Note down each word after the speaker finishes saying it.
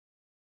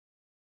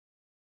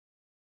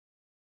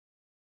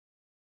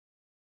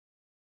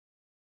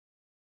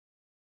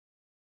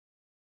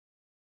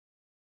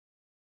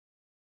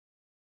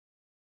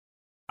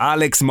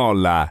Alex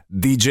Molla,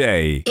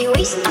 DJ.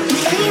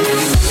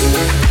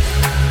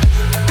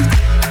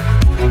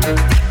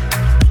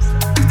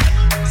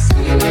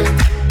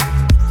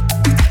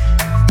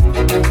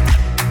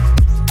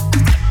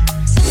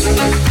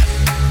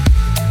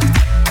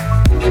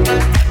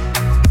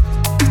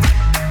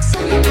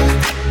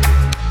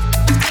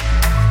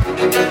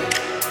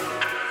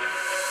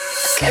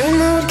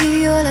 Caring I would give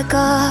you all I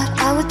got.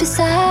 I would be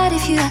sad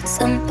if you had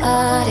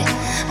somebody.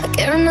 I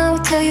caring I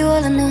would tell you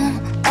all I know.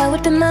 I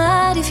would be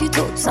mad if you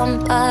told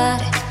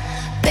somebody.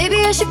 Baby,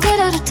 I should get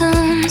out of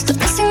town. Stop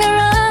messing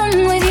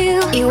around with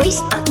you. You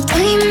waste my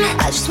time.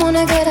 I just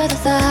wanna get out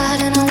of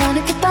that, and I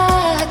wanna get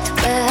back to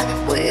where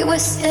we were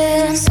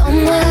sitting.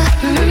 Somewhere,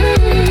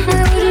 we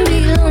wouldn't be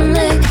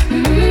lonely.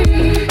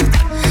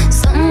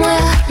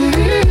 Somewhere,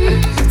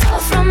 far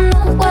from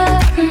nowhere.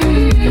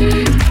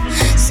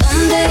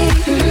 Someday,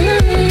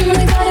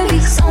 we gotta be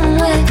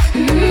somewhere.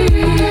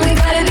 We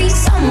gotta be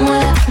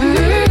somewhere.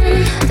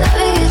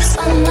 Loving it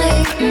somewhere.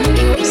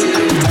 You waste my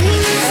time.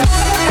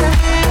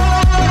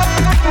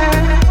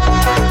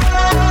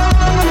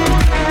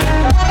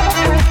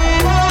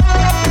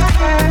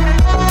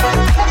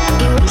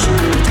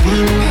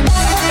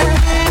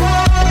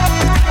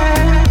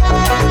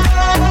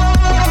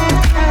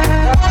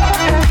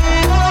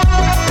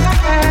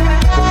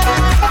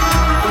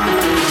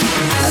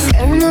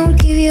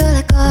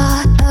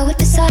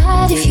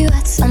 If you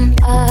had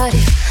somebody,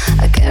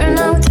 I care and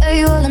I would tell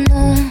you all I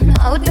know.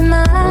 I would be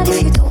mad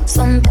if you told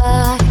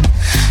somebody.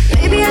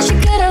 Maybe I should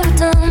get out of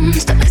town,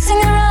 stop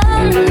messing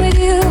around with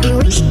you. You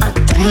waste my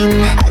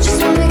time. I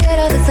just wanna get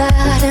out of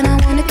that, and I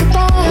wanna get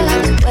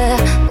back to where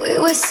we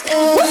were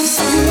sitting.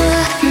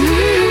 Somewhere, we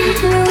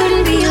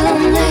wouldn't be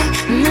lonely.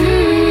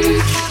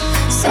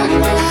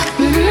 Somewhere,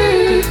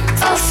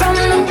 far from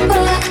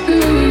nowhere.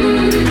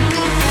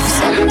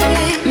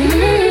 Someday,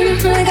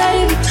 we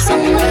gotta be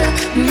somewhere.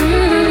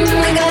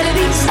 We gotta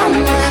be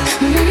somewhere.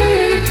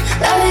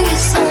 Loving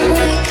it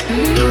somewhere.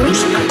 You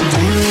waste my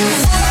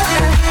time.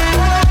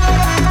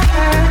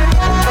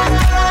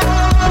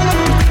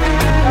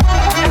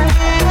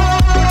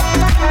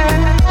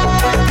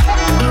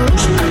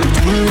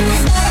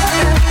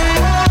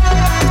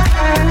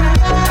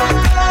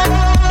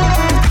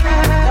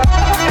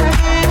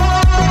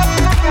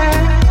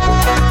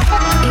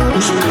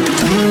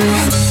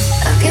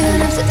 I've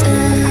given up the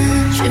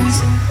tensions.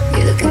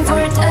 You're looking for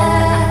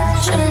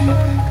attention.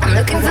 I'm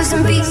looking for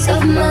some peace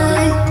of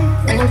mind,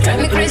 and you drive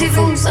me crazy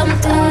fool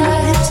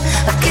sometimes.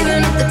 I've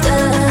given up the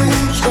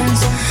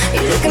tensions.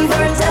 You're looking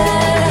for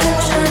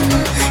attention.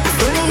 You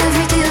fool me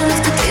every deal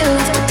after deal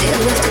after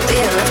deal after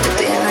deal after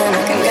deal, and I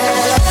can get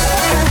up.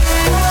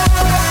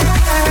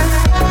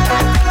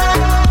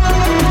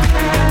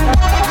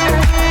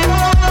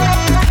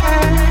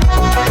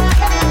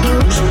 You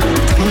wish you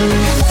could.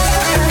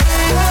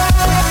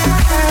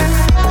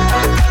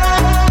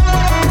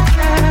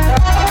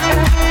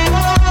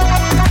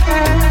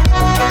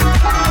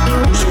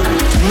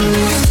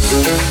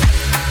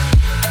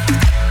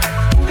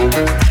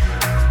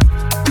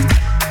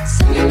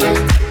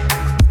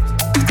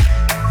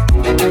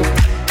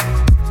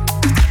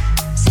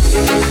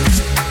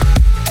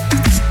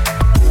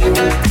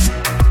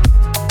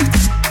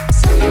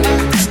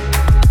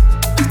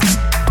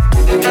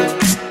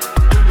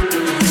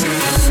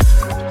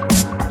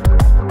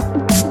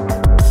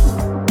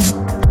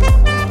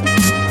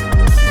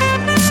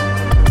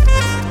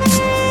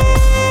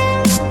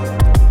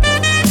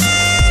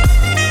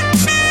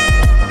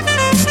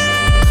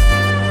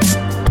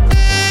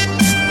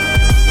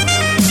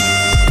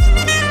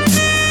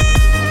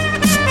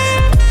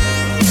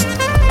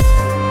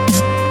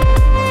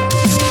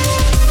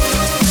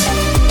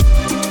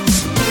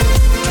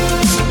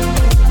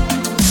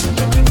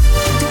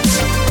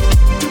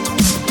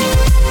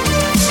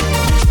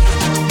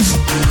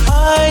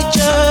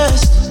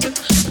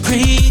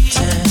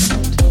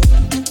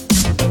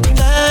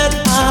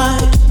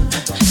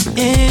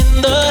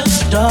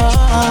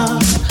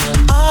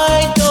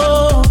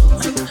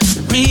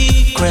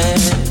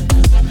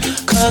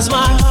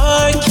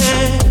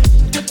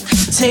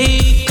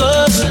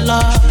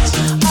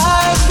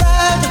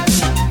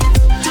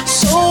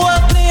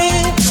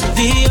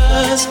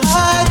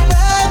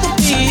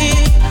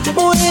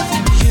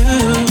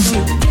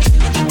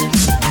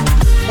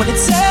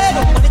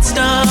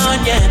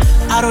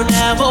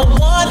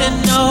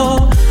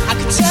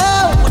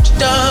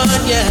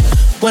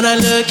 When I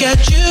look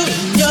at you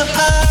in your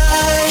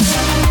eyes,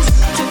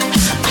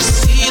 I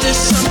see there's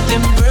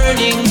something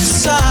burning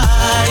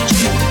inside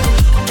you.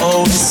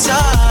 Oh,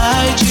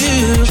 inside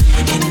you,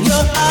 in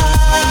your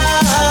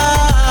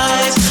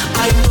eyes.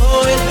 I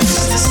know it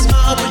hurts to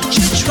smile, but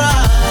you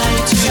try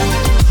to.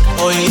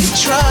 Oh, you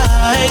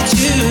try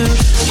to.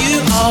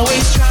 You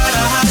always try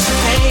to hide the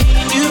pain.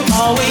 You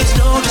always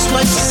know just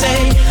what to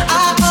say.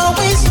 I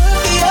always look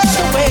the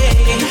other way.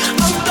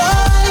 I'm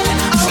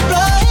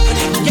blind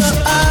in your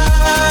eyes.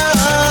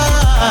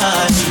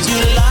 You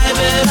lie,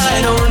 but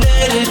I don't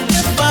let it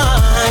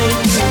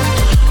define you.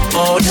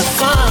 Oh,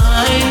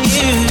 define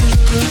you.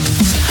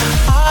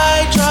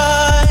 I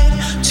try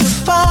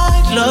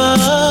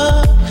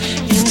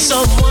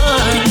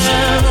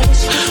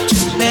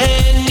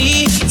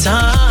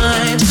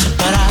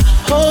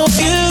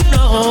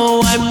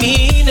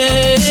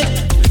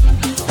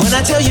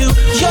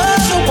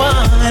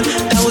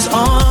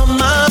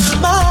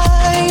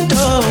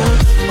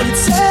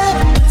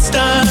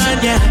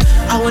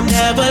I will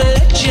never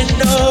let you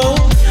know.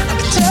 I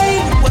can tell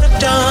you what I've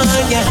done,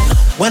 yeah.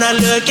 When I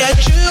look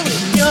at you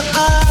in your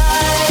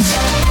eyes,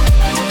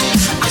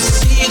 I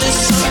see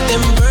there's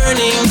something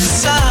burning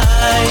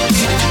inside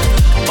you.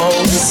 Oh,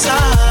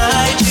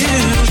 inside you,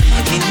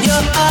 in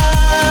your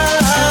eyes.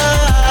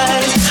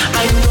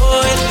 I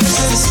know it hurts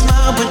to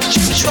smile, but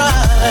you try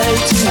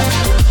to.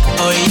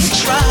 Oh, you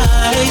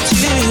try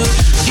to.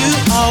 You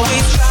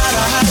always try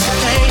to hide the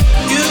pain.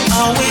 You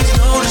always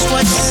notice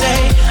what to say.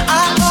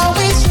 I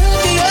always look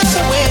the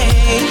other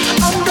way.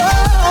 I'm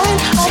going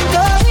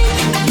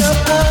in your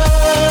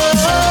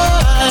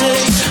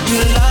eyes. You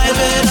lie,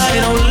 but I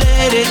don't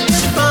let it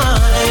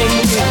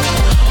define you.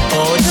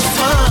 Oh,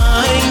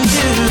 define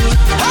you.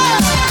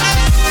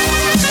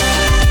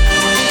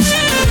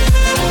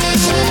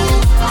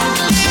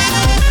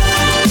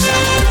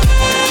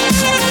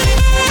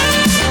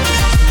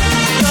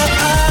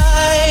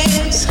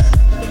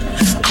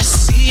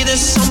 There's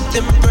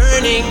something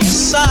burning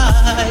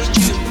inside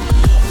you.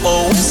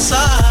 Oh,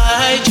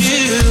 inside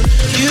you.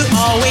 You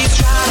always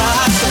try to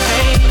hide the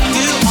pain.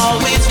 You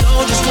always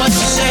know just what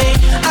to say.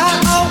 I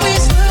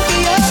always look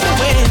the other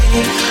way.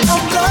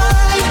 I'm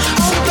blind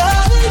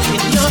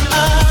in your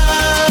eyes.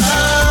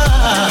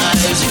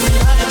 You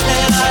lie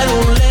and I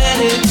don't let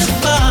it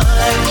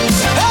define you.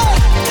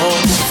 Oh,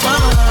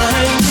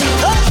 define you.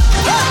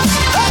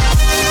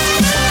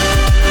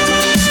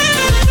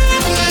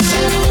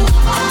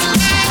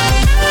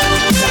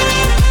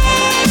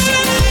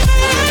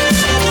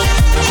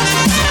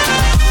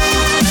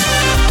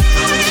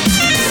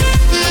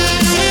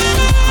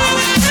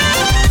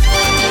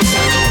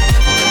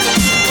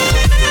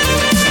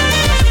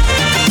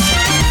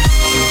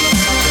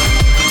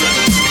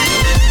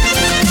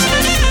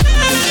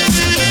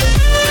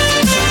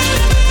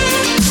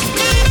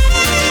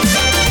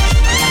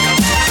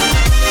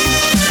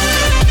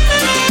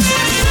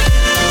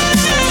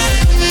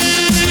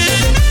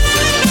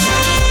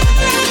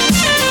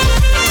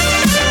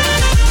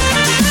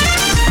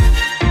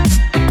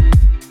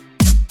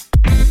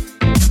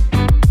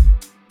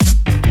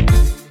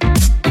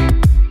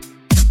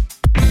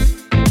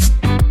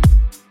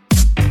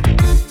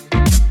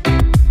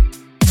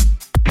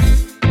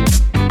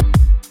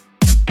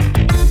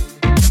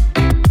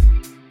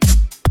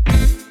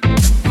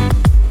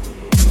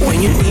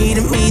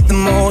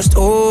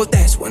 Oh,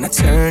 that's when I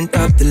turned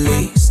up the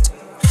least.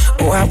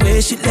 Oh, I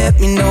wish you'd let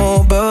me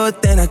know,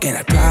 but then again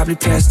I'd probably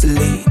press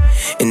delete.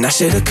 And I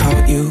should've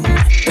called you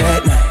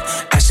that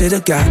night. I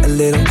should've got a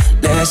little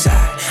less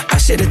high. I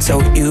should've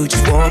told you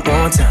just one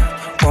more time,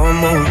 one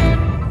more.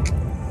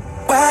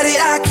 Why did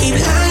I keep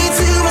lying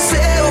to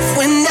myself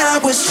when I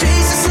was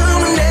chasing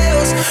someone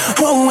else?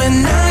 Oh,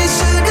 when I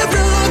should've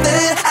known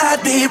that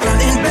I'd be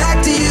running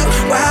back to you.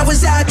 Why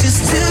was I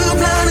just too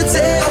blind to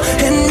tell?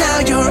 And now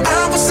you're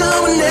out with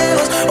someone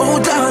else.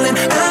 Oh, darling,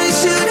 I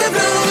should've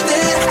known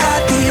that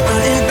I'd be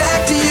running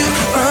back to you.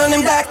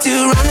 Running back to,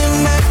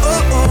 running back,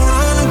 oh, oh,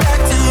 running back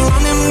to,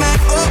 running back,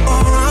 oh,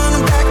 oh,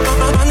 running back,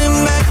 running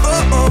back,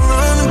 oh, oh,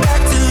 running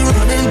back to,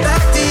 running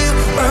back to you.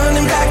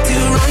 Running back to,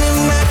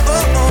 running back,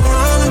 oh, oh,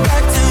 running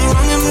back to,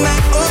 running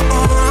back, oh,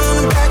 oh,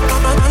 running back,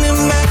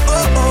 running back,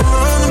 oh, oh,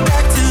 running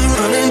back to,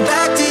 running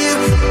back to you.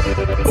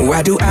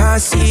 Why do I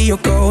see your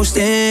ghost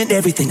and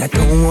everything I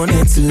don't want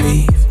it to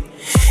leave?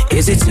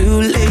 Is it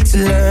too late to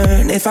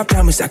learn if I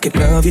promised I could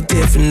love you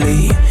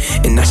differently?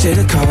 And I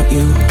should've called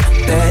you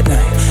that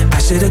night. I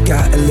should've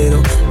got a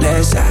little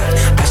less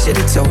high. I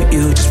should've told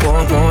you just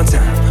one more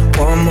time,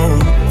 one more.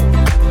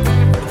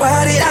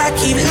 Why did I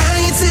keep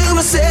lying to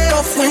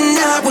myself when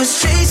I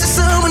was chasing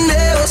someone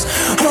else?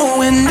 Oh,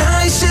 when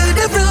I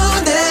should've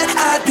known that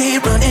I'd be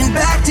running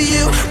back to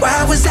you.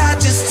 Why was I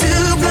just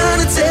too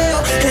blind to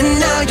tell? And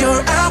now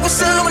you're out with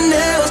someone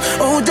else.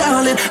 Oh,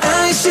 darling,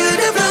 I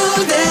should've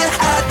known that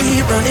I'd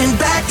be running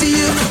back to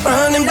you.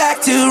 Running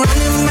back to,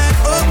 running back,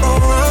 oh, oh,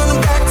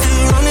 running back to,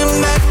 running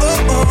back,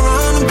 oh, oh,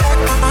 running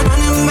back,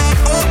 running back,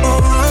 oh,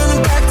 oh,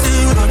 running back to,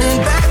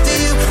 running back to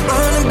you.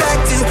 Running back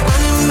to,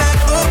 running back,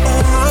 oh,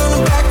 oh,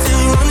 running back to,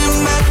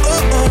 running back,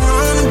 oh, oh,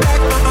 running back,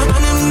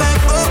 running back,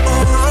 oh,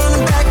 oh,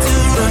 running back to,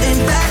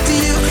 running back to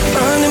you,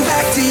 running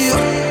back to you.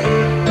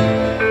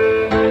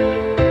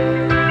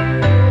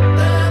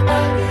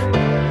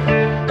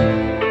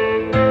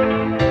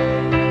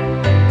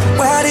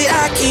 Why did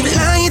I keep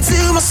lying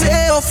to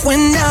myself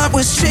when I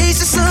was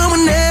chasing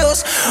someone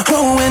else?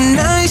 Oh, when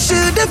I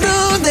should've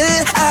known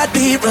that I'd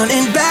be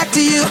running back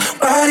to you.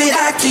 Why did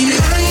I keep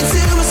lying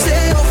to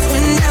myself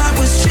when I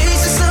was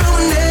chasing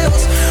someone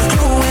else?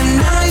 Oh, when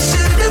I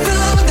should've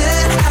known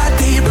that I'd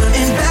be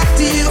running back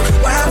to you.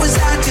 Why was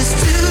I just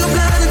too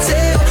blind to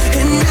tell?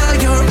 And now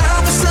you're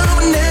out with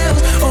someone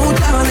else. Oh,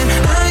 darling,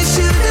 I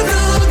should've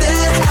known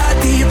that I'd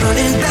be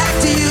running back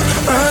to you.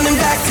 Running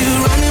back to,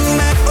 running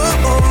back,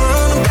 oh, oh,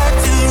 running back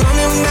to,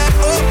 running back,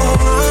 oh, oh,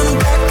 running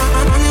back,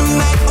 running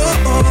back,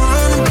 oh, oh,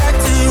 running back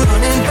to,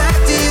 running back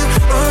to you.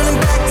 Running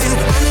back to,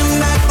 running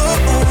back, oh,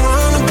 oh,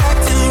 running back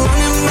to,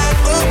 running back,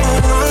 oh, oh,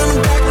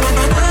 running back.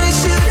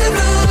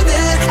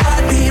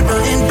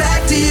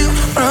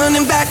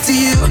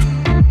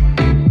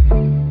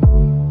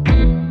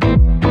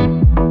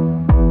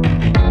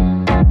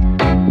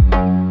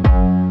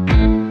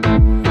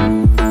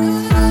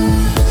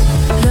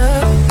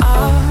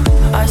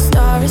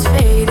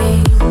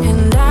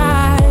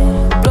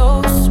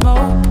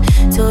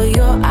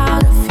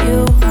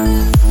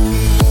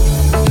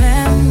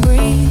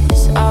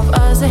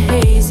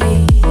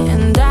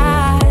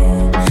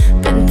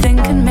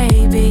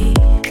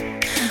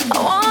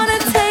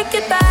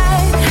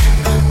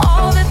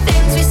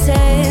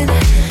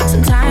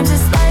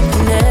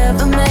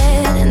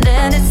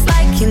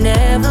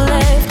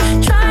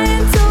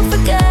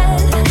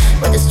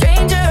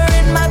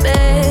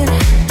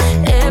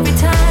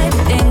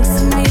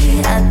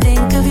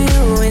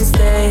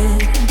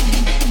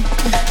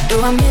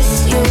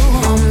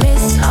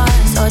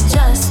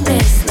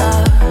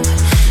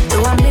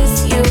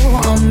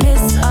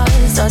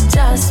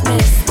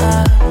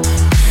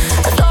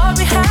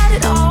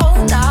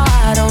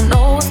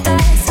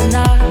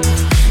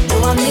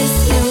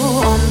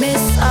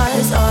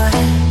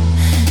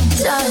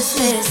 just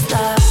miss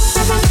love.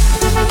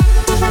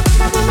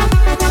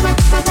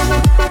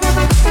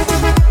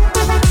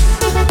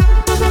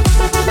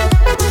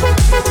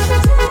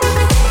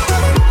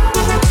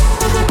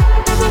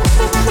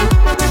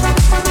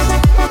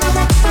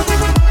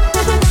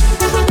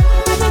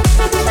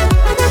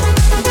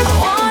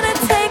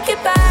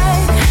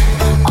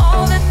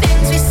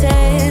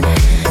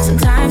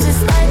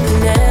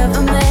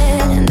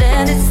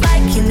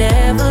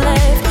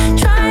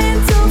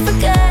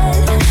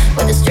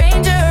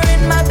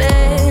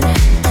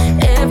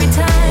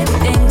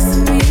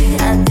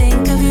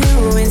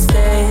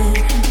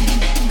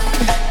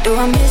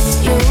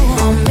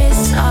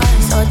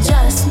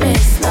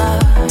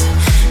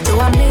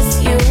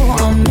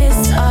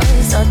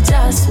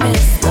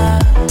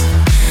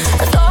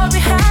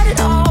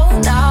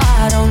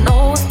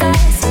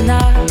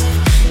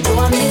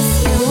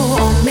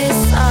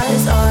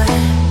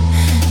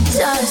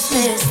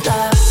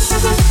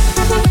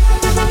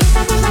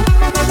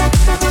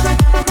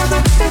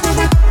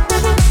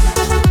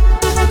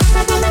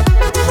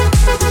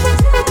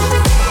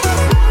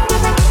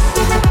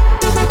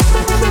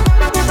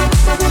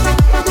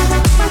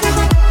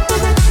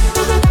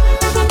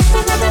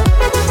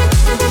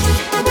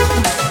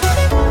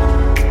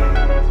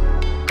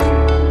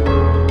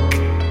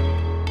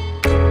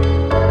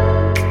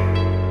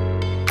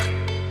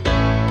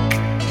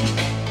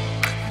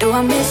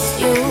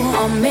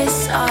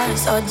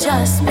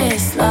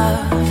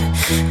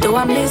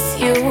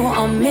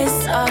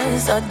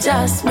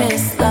 Just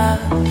miss love.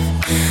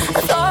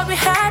 I thought we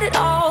had it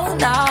all.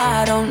 Now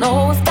I don't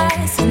know if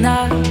that's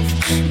enough.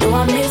 Do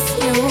I miss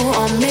you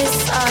or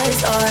miss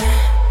us or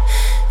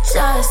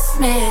just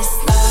miss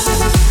love?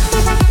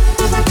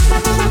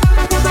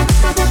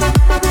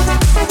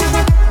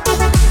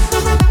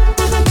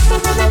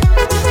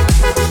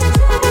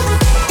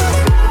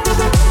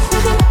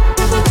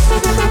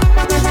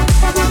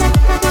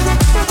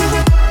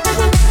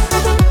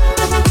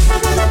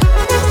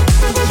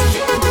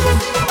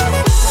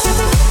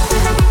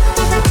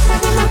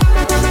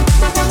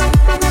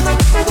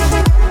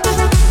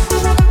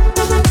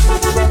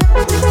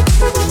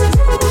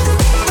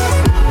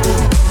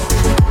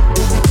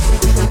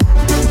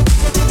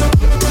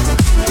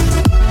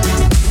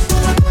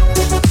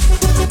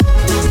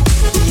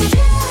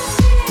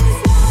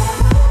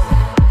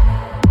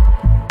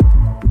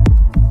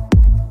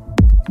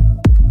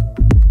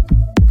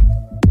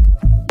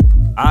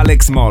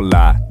 Alex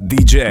Molla,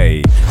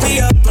 DJ. We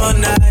up all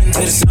night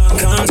until the sun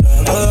comes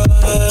up.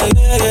 Oh,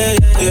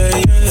 yeah.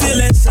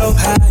 Feeling so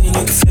high and you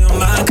can feel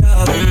my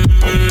cup.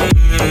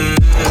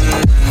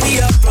 We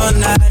up all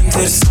night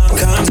until the sun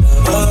comes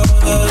up.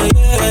 Oh,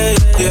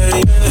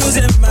 yeah.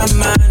 Losing my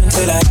mind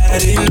until I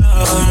had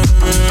enough.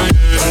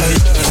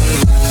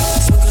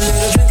 Smoke a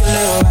little, drink a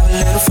little, have a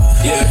little fun.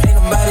 Yeah. Ain't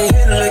nobody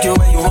here to look your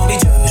way, you won't be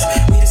judged.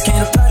 We just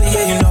came to party,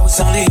 yeah, you know it's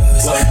only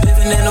us.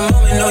 Living in the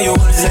moment, know you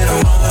wanna set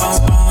them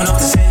on off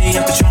the city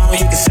and Patron,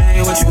 you can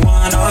say what you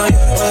want, oh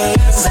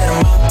yeah. Set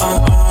them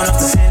on off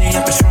the city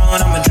and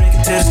Patron, I'ma drink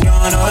it till it's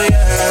gone, oh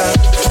yeah.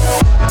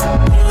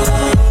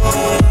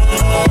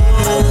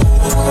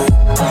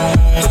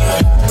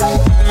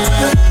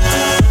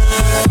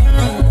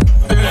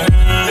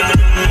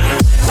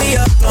 We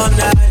up all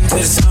night until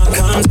the sun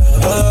comes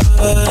up,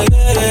 oh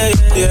yeah.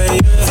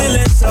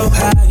 Feeling so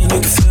high and you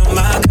can feel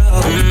my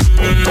cup.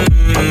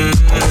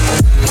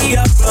 We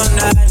up all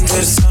night until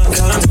the sun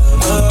comes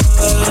up,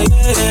 oh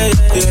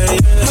yeah.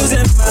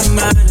 Losing my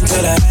mind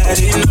until I had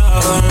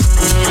enough.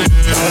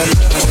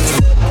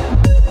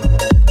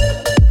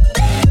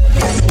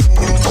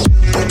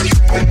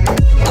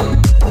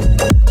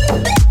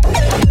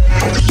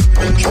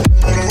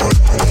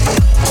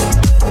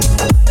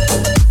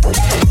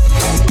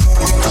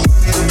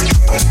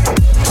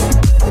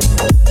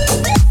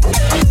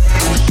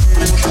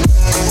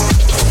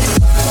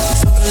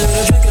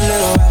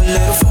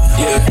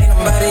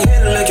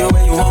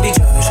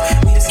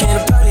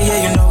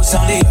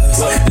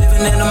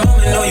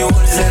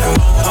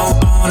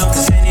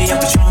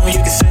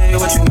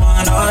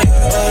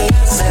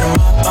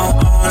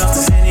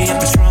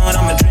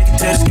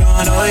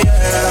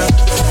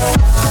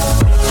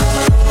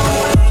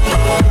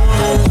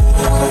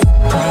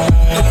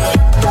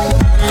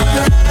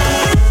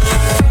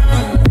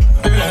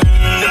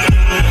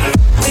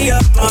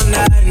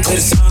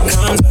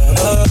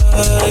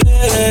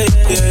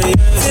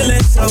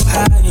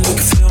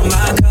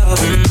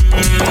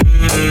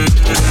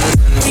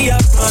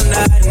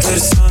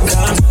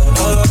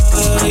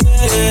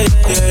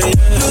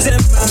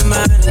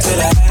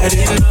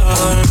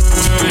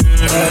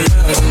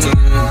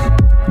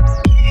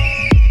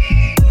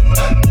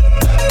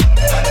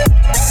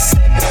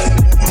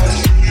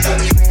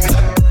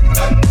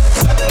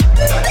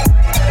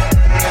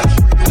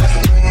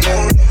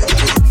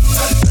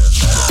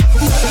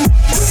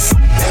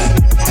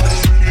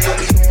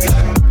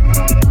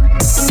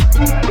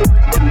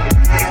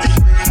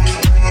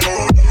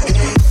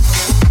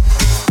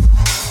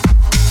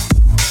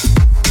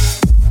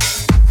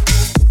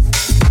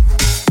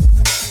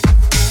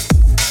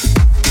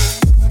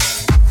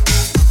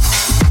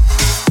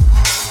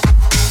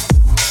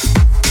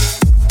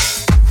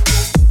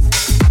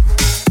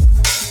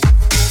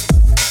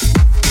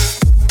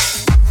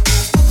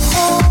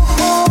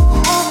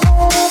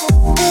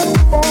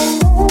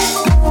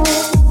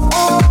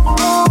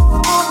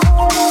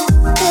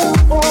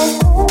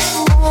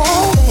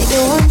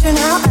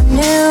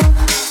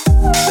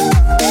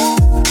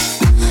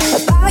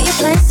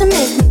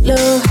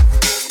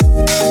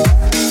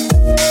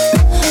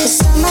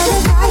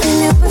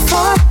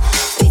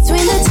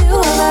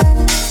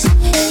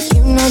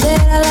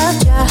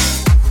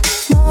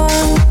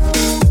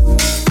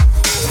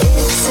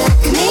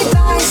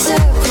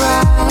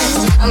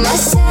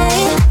 must say,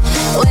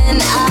 when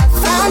I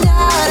found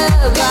out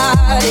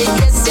about it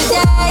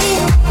yesterday,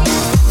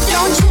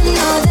 don't you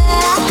know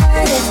that I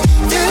heard it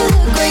through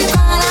the grapevine?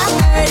 I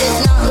heard it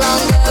not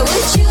long ago.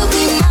 Would you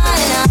be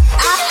mine?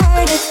 I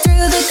heard it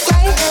through the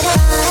grapevine.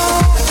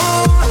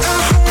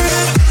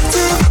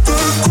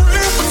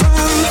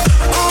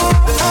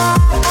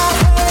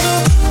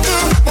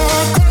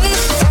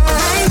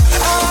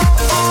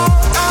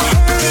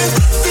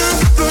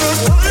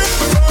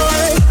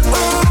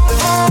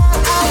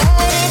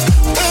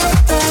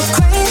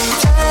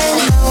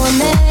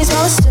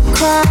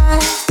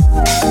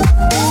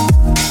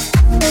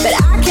 But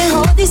I can't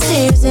hold these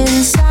tears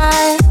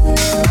inside.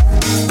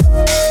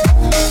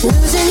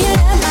 Losing you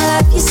in my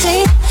life, you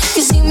see,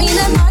 'cause you mean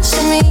that much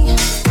to me.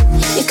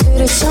 You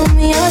could've told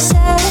me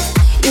yourself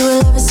you were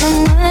loving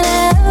someone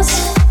else.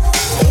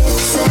 It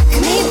took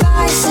me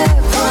by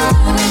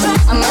surprise,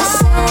 I must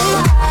say,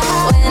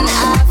 when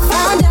I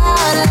found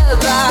out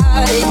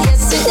about it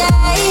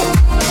yesterday.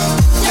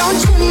 Don't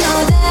you know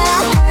that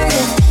I heard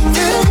it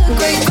through the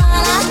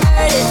grapevine? I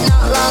heard it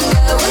not long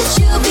ago. Would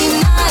you be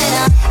mine?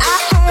 I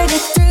heard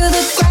it through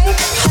the grapevine.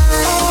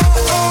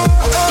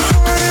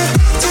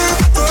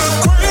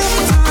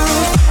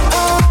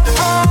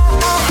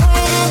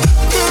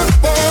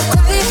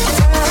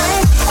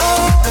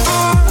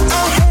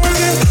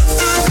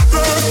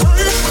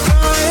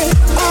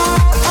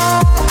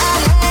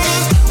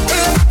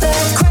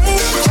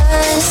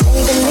 Say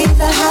believe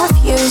the half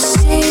you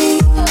see.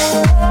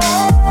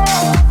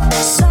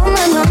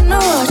 Someone don't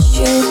know what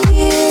you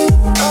hear,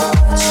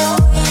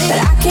 but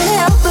I can't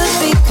help but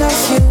be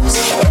confused.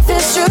 If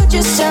it's true,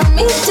 just tell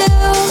me do.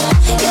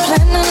 You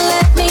plan to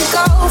let me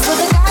go for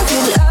the guy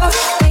you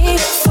loved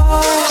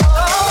before.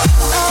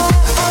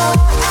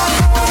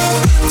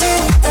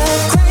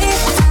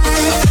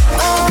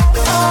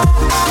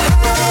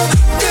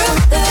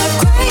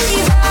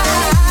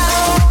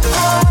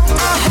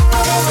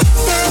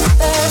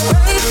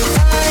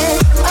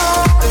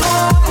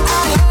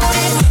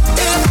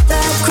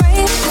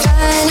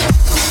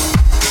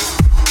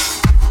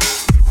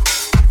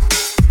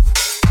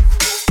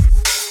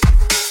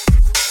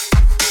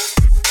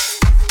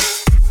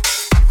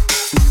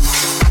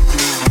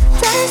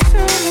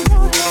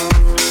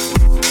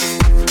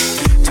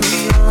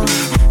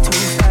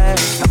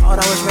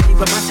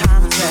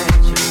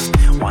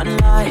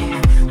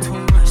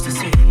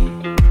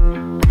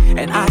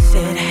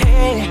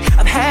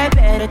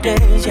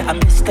 Yeah, I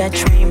missed that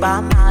train by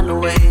a mile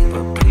away,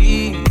 but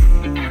please,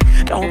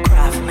 don't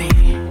cry for me.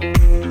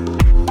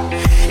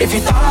 If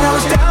you thought I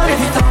was down, if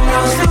you thought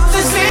I was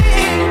losing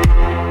sleep,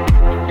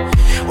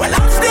 well,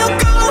 I'm still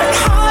going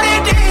hard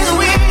 8 days a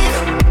week.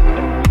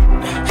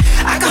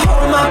 I can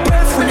hold my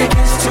breath when it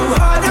gets too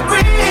hard to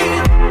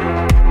breathe.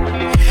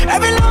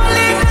 Every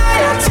lonely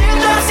night I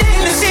teardrops in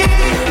the sea.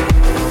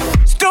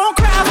 So don't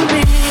cry for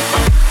me.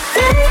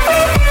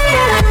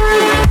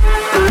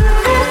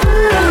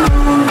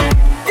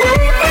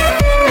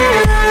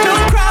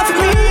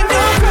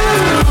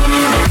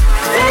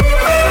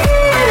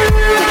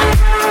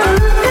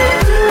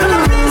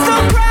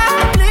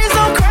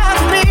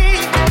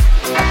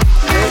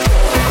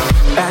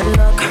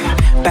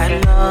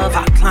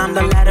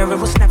 The ladder, it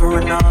was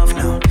never enough,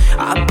 no.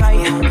 I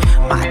bite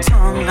my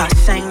tongue, I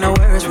sang the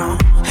words wrong.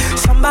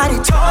 Somebody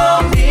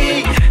told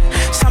me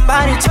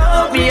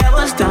I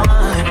was done.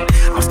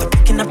 I'm still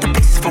picking up the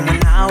pieces from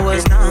when I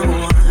was number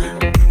one.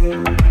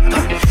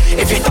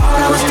 If you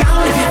thought I was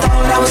down, if you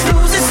thought I was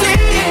losing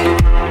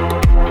sleep,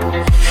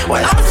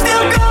 well, I'm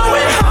still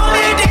going home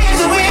 8 days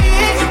a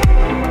week.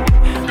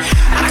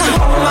 I can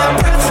hold my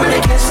breath when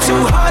it gets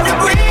too hard to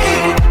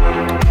breathe.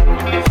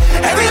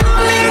 Every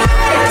lonely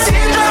night,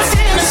 teardrops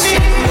in the sea.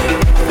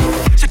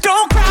 So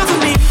don't cry for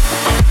me.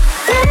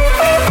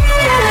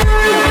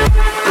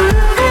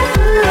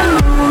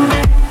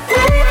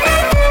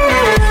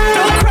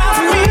 Don't cry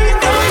for me,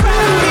 don't cry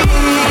for me.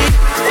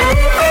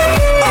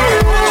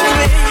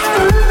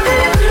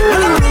 Oh,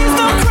 no, please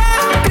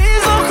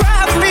don't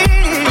cry for me.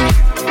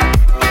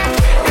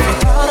 If you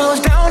thought I was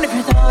down, if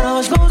you thought I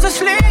was losing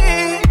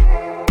sleep,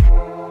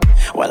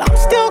 well, I'm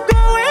still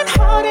going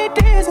hard 8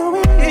 days a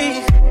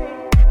week.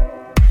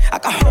 I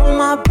can hold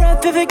my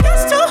breath if it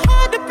gets too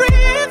hard to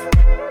breathe.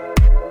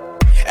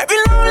 Every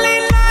lonely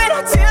night,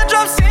 I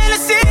teardrops in the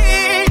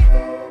sea.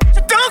 So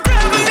don't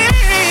cry for me.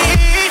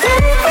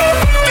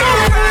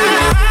 Don't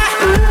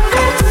cry.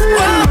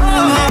 Whoa.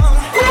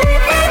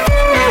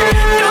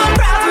 Don't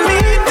cry for me.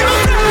 Don't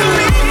cry for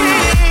me. Don't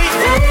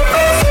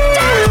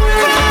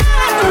cry.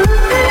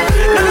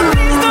 No,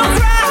 please don't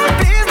cry.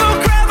 Please don't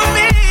cry for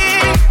me.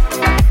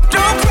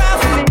 Don't cry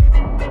for me.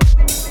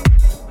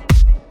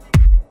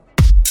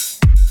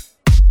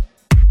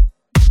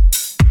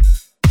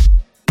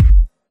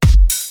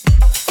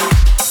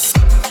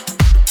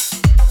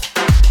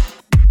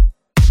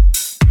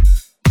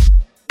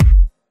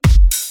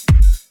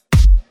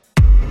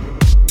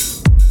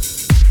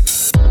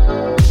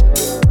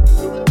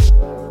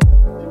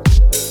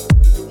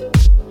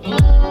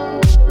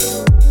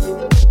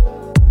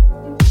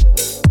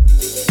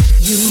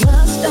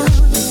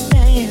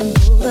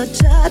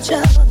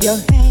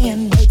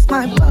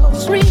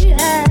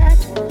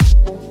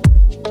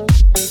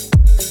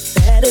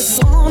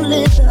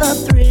 the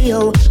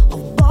thrill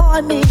of boy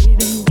meeting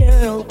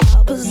girl.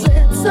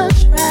 Opposites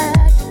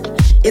attract.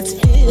 It's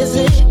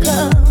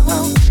physical,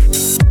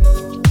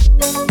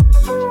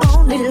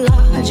 only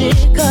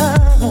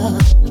logical.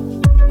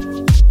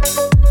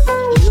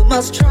 You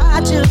must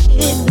try to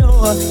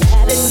ignore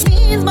that it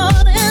means more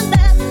than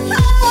that.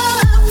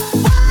 Oh,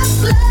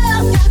 what's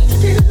love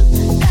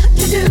got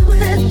to do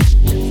with it?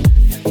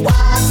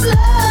 What's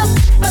love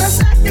but a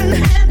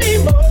second-hand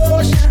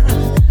emotion?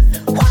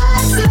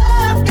 What's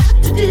love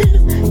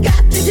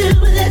got to do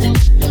with it?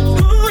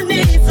 Who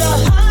needs a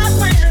heart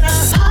when a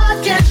heart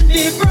can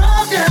be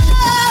broken?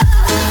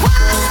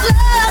 What's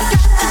love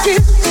got to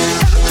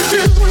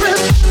do with it?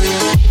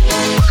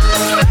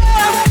 What's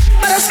love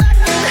but a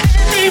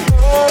second-hand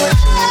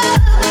emotion?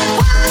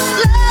 What's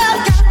love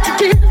got to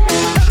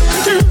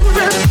do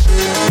with it?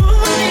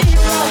 Who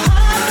needs a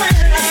heart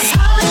when a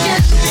heart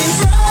can be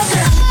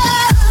broken?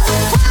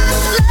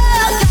 What's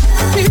love got to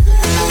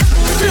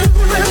do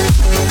with it? What's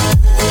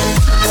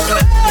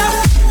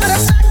love but a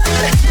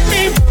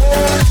second-hand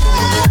emotion?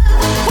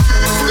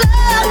 What's love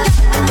got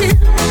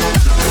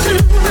to do with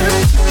it?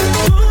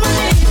 Who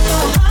needs a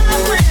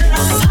heart when a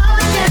heart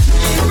can be broken?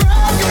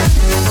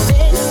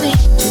 They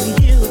seem to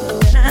you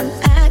when I'm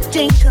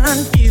acting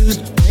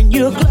confused when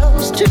you're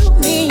close to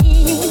me.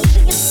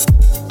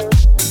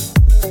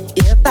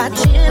 If I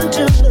tend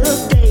to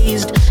look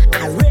dazed,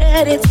 I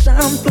read it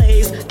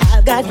someplace.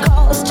 I've got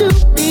cause to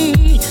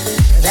be.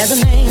 There's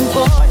a name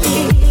for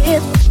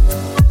it.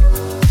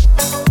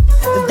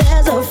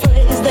 There's a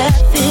phrase that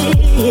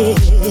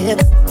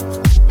fits.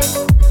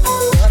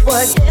 But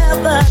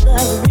whatever the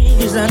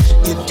reason,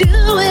 you do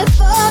it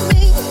for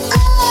me. Oh,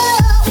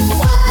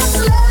 what's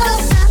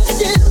love got to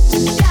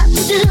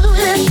do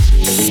with it?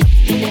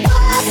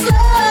 What's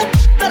love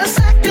but a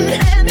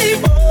second-hand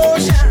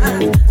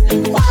emotion?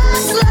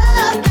 What's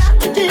love got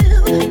to do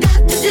with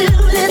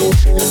it?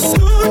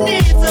 Who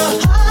needs a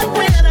heart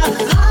when a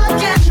heart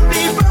can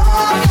be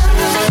broken?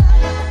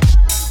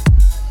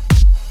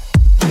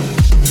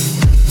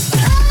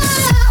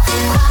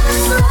 What's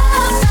love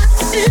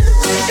got to do with it?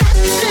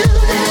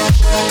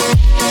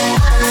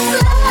 What's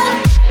love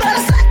but a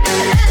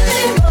second-hand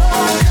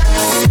emotion?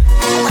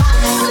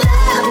 What's love got to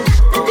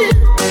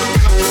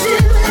do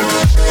with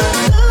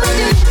it? Who needs a heart when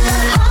a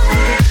heart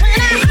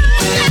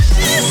can be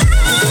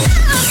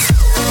broken?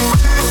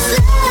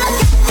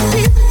 What's love got to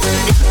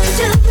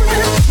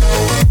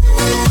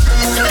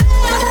do with it? What's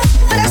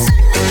love but a second-hand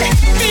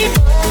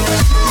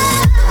emotion?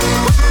 What's love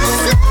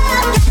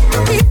got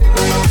to do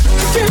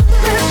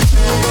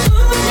with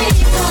it?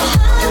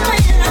 Who needs a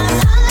heart when a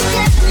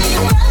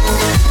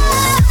heart can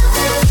be broken?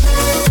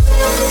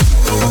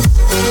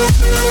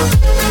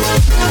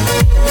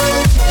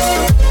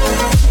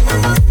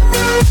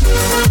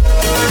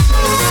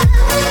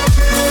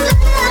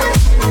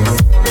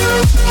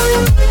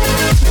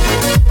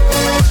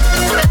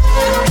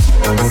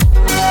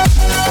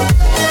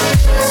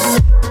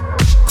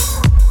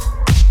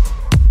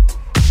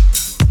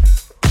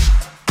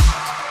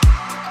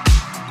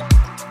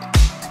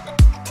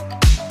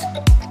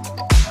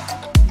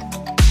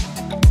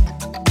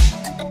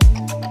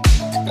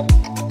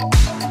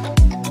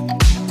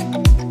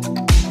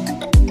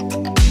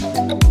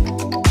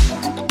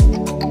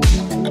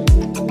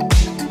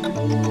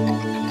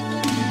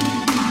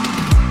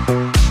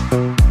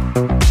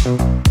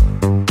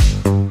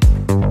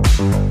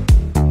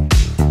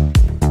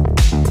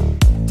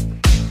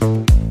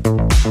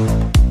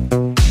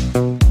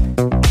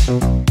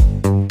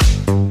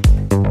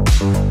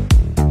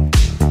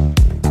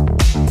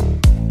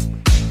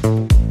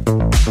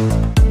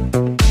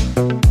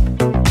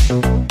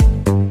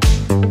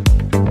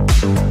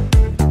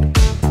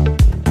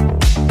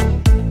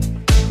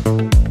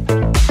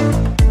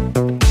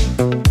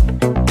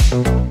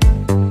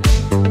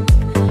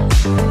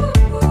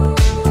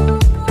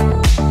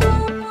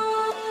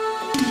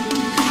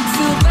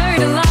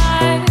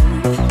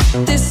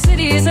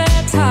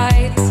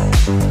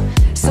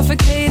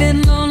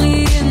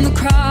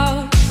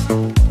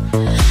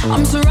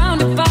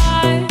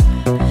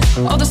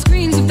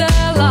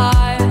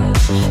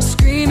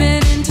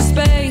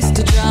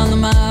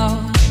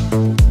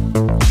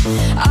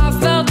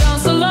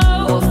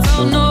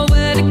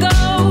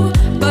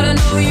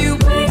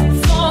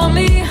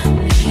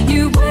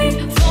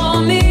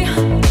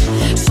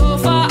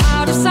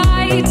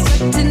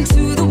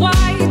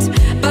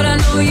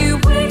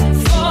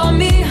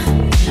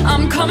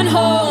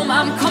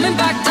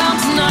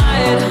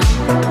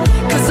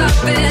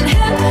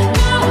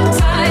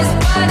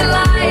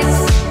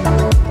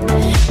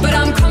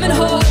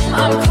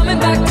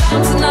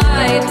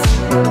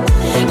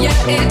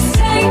 It's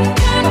safe.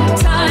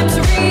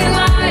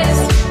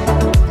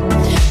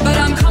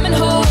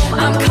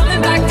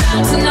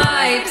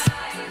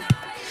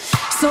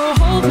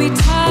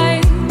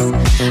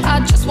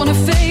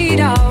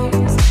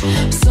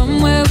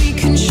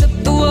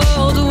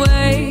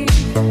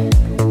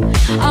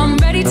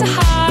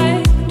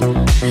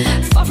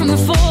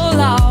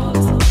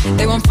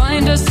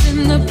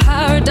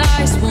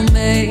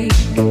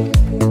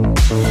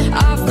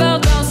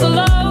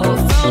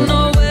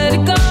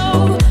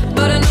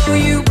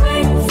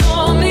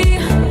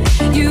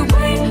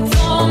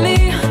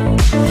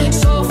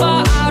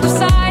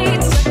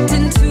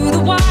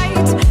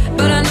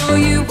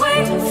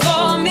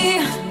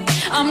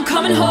 I'm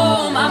coming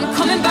home, I'm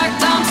coming back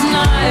down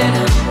tonight.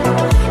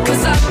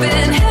 'Cause I've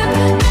been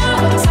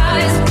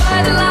hypnotized by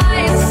the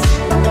lights.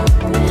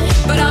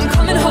 But I'm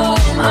coming home,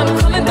 I'm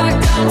coming back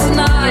down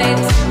tonight.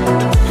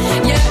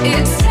 Yeah,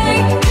 it's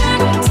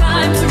taken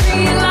time to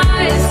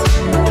realize.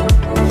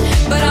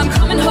 But I'm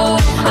coming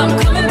home, I'm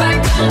coming back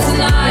down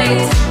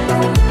tonight.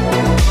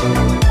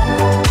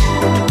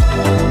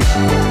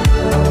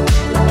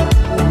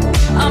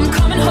 I'm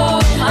coming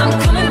home, I'm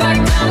coming back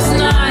down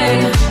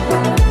tonight.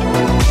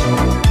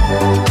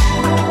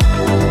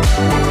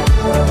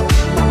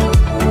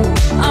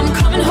 I'm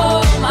coming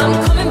home, I'm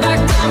coming back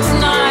down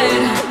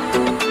tonight.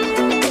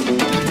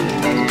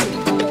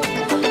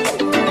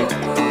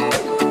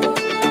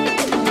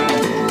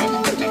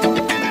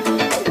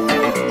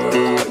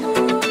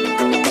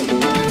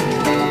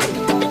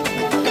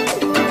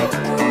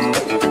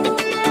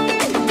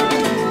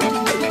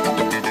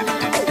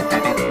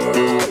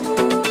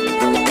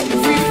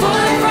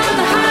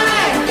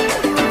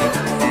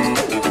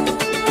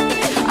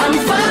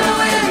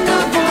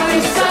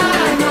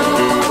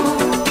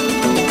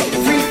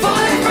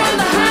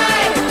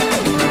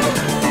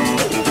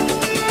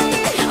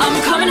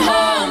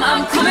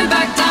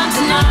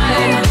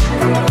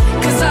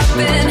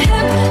 Been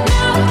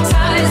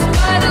hypnotized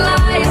by the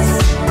lights.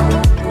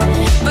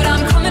 But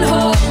I'm coming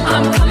home,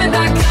 I'm coming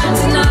back down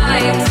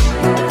tonight.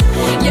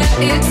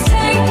 Yeah, it's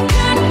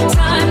taken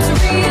time to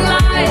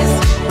realize.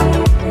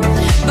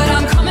 But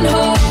I'm coming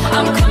home,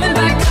 I'm coming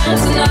back down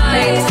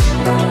tonight.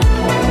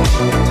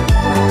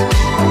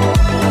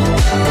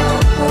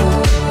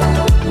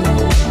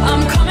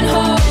 I'm coming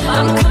home,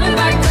 I'm coming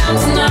back down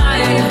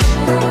tonight.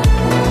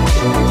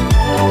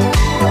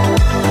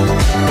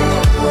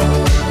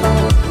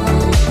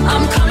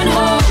 I'm coming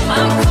home,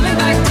 I'm coming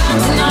back down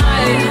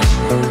tonight.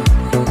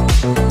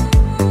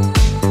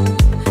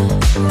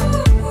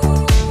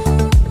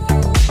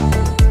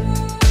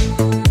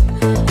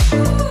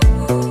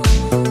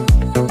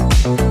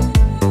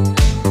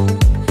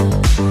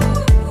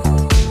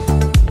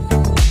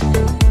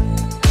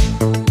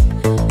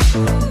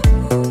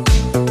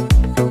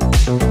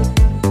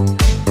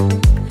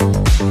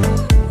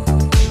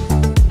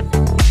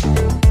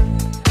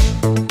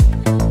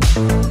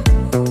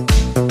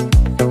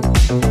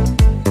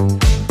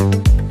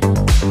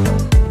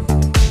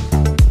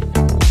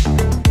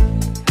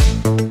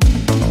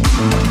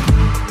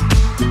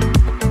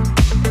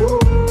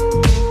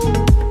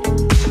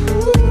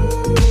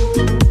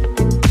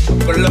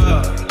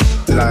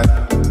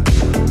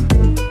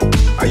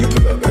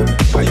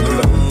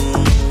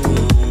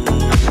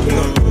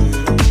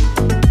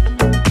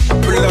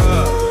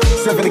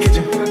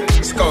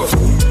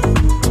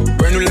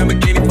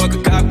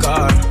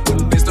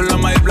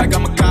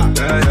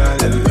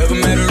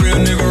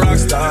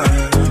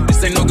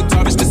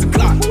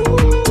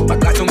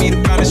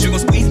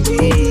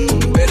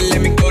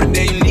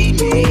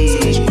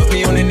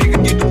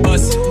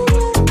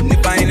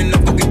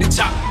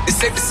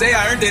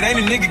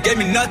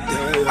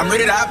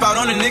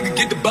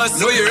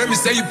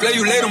 Say you play,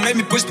 you late, don't make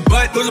me push the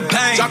button. Full of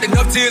pain, dropped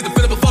enough tears to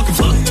fill up a fucking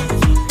fuck.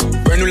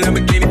 Brand new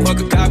Lamborghini, fuck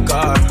a cop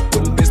car.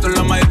 With a pistol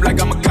on my hip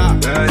like I'm a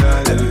cop.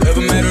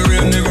 Ever met a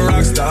real nigga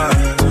rock star?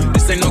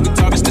 This ain't no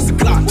guitar, bitch, this a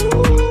clock.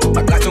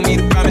 My God told me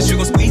to promise you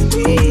gon' squeeze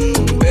me.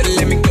 Better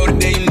let me go the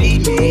day you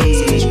need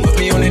me. Put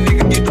me on that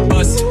nigga, get the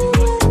bus.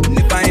 And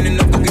if I ain't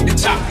enough, go get the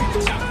chop.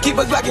 Keep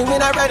a Glockin'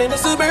 when I ride in the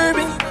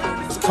Suburban.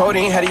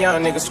 Codeine had a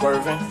young nigga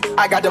swerving.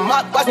 I got the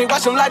mop, watch me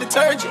wash him like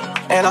detergent.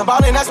 And I'm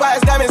ballin', that's why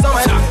it's diamonds on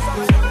my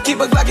Keep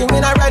a Glockin'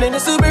 when I ride in the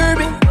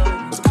Suburban.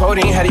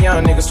 Codeine had a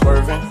young nigga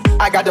swerving.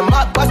 I got the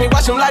mop, watch me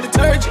wash him like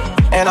detergent.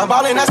 And I'm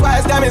ballin', that's why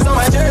it's diamonds on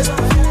my jersey.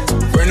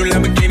 Brand new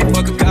Lamborghini,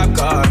 fuck a cop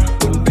car.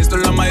 With a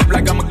pistol on my hip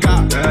like I'm a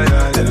cop.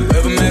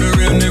 Ever met a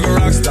real nigga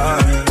rock star?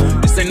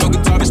 This ain't no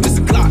guitar, bitch, this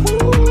a clock.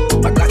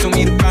 My God told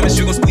me to promise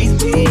you gon'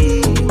 squeeze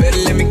me.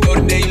 Better let me go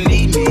the day you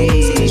need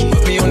me.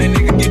 Put me on that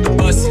nigga, get the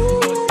bus.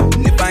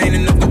 And if I ain't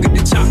enough, go get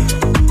the chop.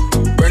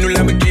 Brand new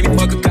Lamborghini,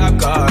 fuck a cop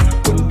car.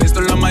 With a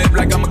pistol on my hip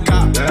like I'm a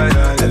cop.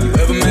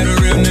 Ever met a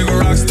real nigga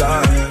rock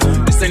star?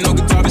 This ain't no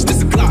guitar, bitch,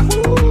 this a clock.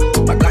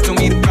 My God told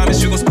me to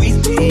promise you gon' squeeze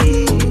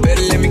me.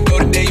 Better let me go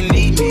the day you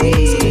need me.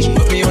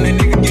 Put me on that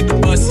nigga, get the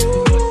bus.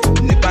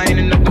 And if I ain't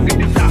enough, go get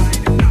the top.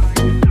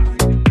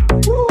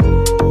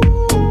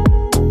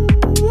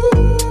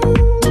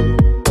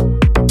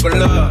 For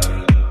love,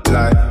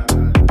 like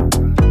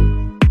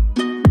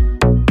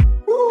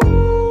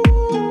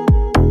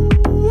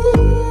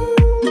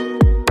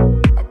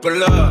for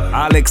love.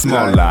 Alex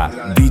Molla,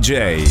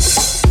 DJ.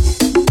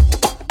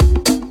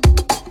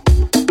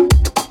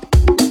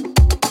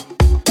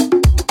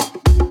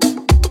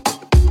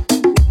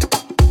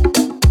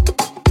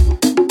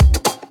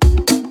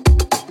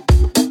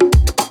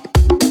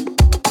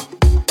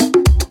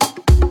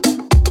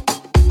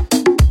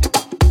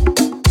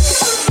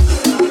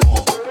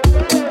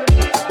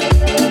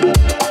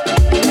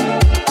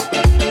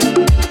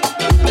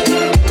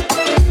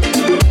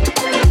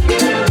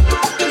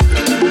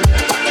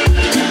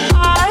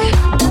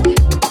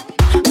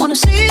 Wanna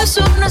see you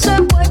soon as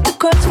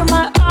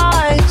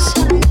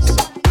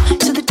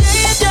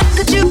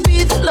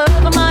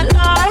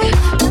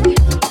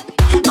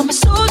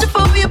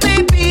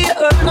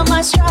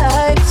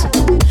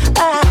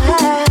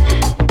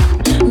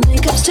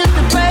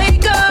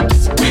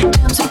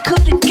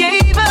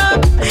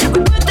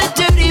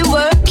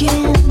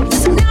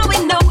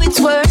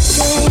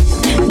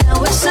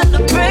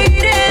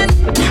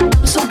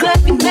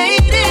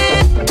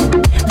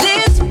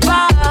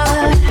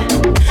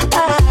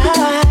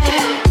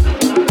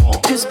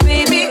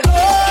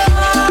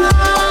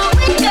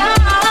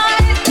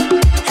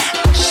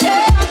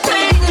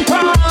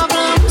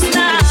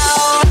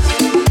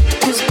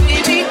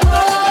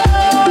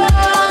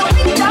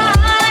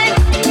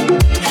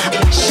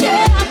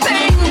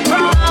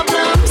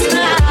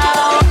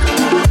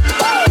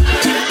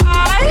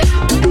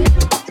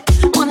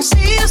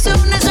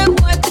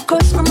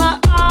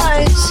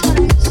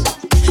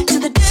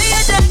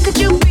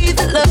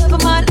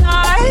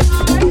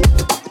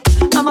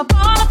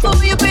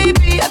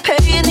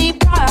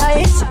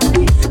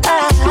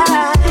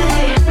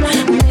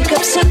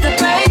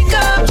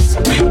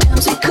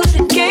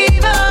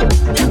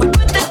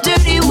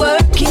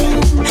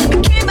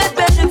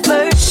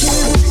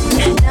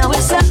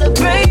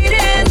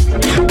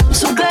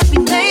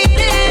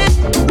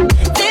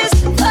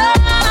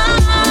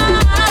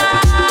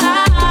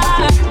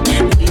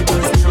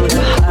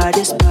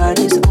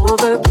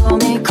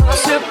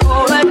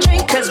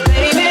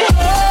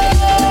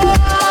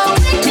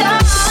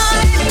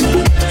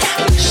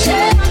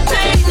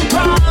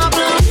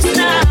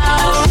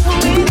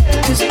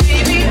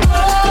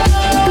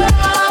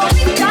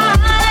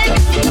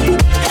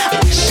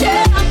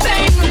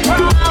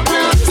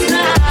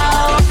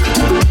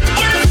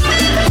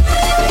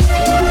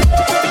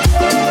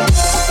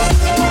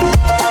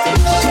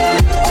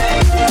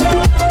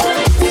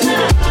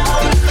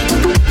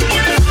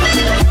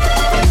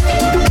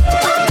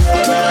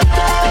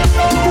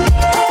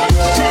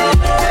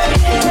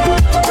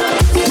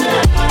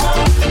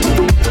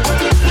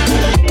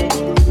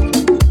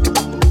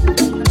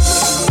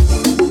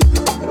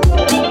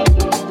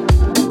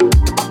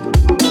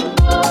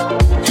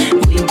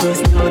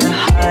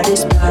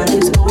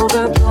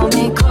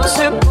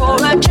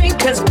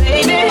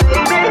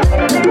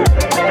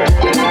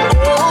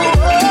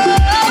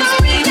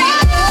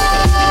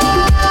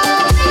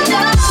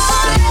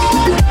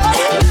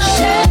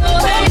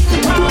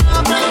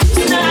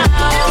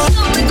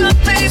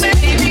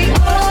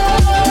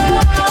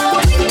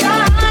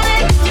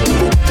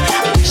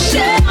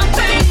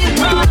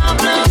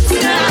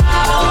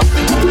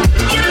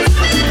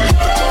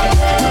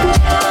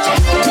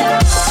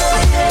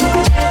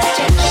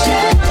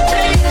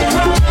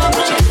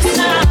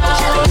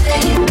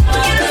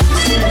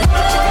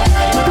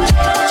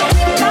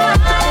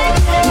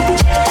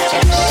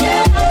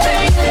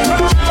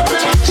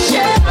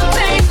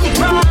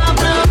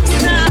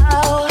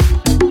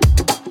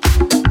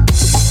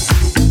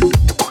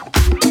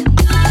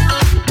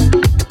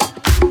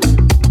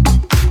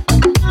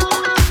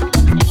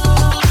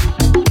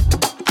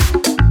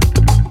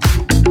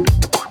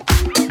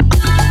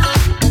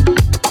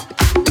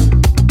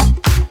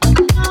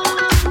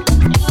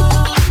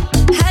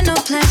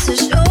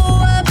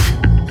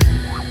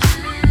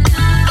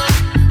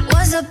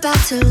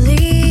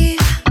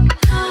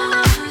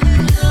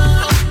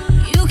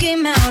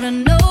out of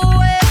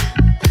nowhere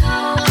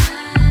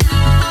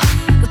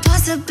with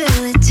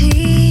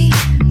possibility,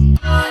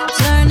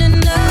 turning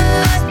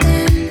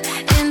nothing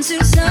into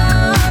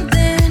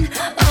something.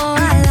 Oh,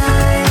 I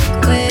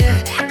like where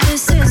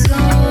this is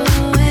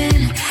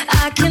going.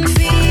 I can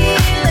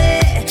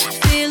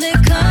feel it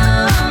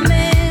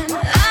coming.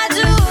 I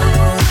do,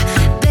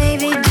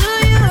 baby, do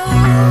you?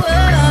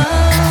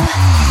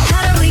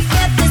 How do we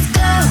get this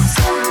close?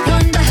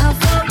 Wonder how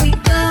far we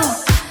go,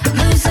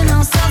 losing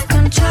all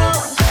self-control.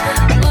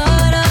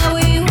 What are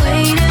we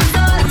waiting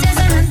for?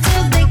 Dancing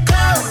until they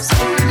close.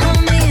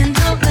 Hold me and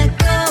don't let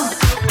go.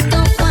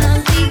 Don't wanna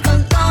leave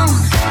alone.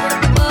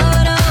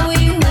 What are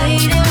we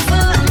waiting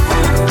for?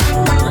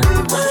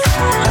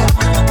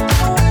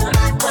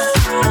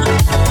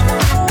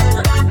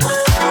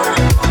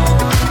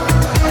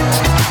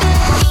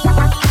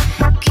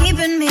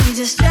 Keeping me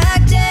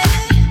distracted,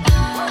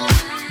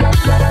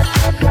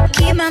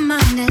 keep my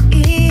mind at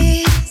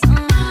ease.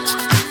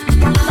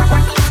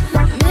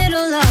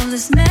 Middle of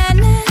this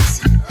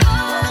madness,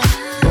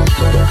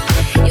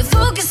 you're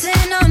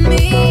focusing on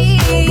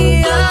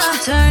me,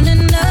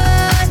 turning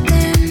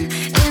nothing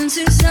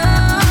into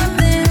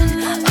something.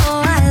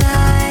 Oh, I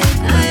like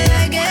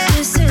where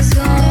this is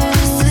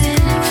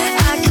going.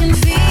 I can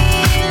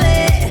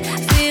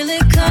feel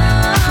it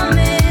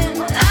coming.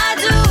 I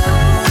do,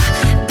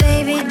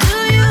 baby, do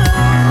you?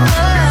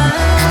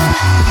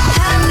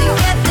 How do we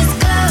get this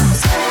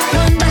close?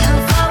 Wonder how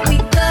far we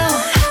go,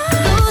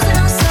 losing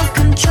our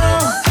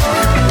self-control.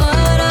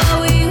 What are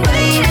we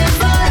waiting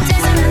for?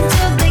 Dancing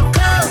until they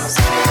close.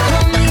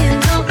 Hold me and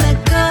don't let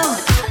go.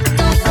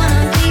 Don't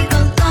wanna leave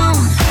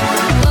alone.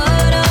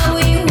 What are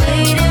we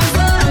waiting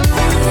for?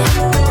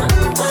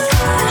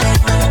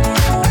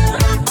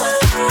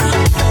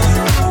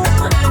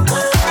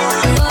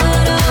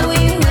 What are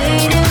we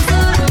waiting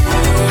for?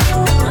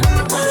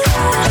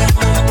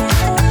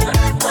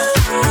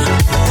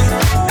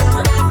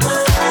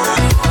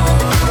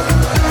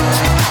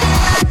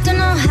 Don't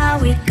know how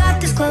we got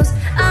this close.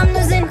 I'm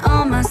losing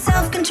all my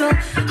self-control.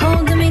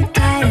 Holding me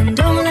tight and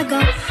don't let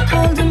go.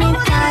 Holding me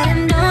tight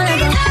and don't let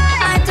go.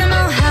 I don't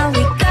know how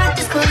we got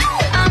this close.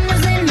 I'm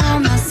losing all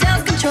my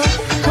self-control.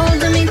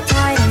 Holding me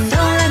tight and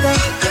don't let go.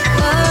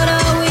 What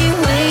are we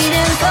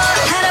waiting for?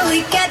 How do we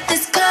get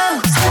this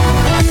close?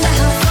 Wonder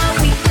how far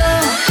we go,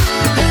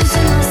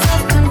 losing our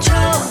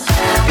self-control.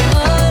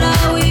 What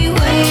are we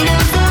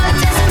waiting for?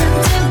 Dancing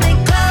until they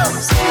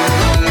close.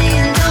 Hold me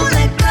and don't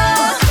let go.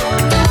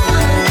 Don't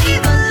wanna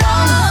leave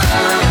alone.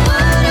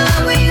 What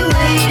are we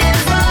waiting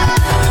for?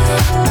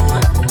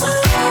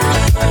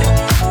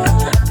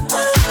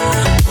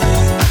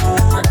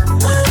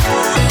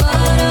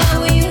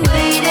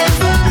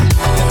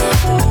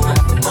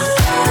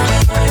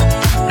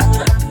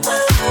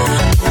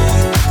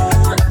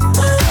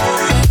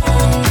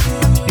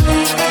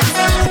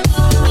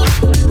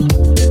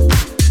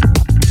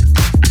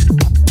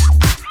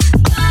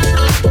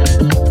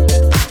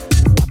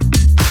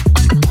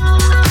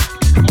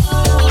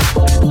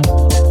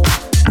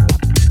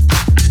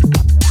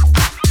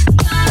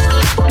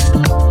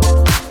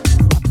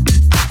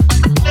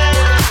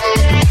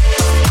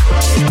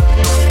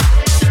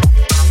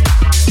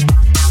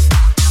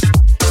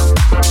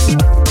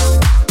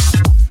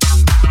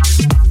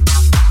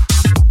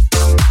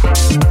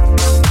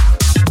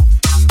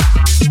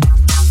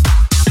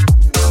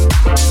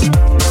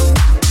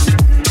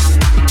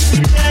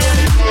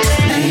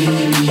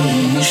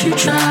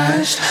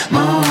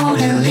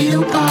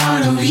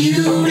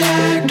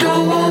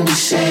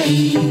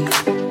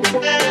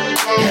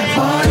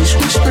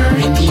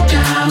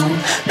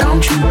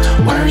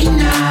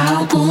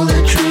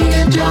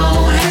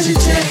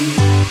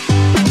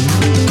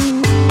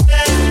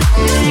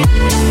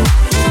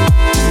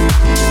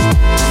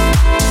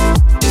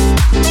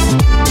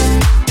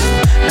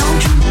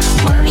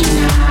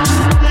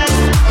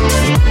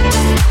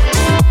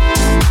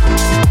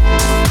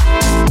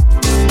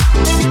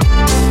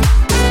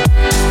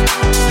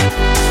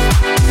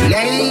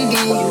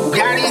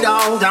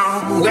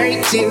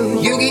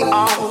 till you get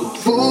old.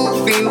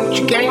 Fulfilled,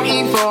 you can't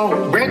keep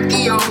on. Break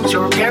the odds,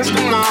 you're against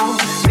them all.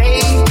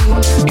 Baby,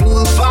 you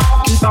will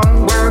fall, keep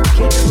on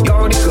working.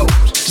 You're the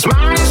ghost,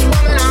 smartest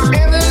woman I've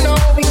ever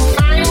known. We can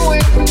find a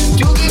way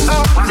to get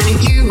up. And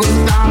if you would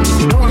stop,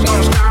 no one's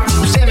gonna stop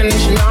you. Seven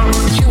inch long,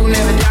 you will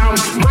never down.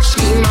 Must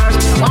be mine,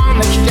 I won't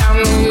let you down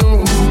on you.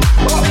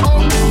 Oh,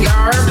 oh,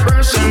 you're a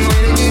person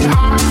with a good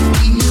heart.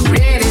 Be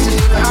ready to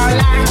live a hard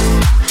life.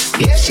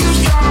 Yes, you're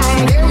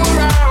strong, they were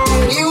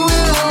wrong. You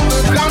will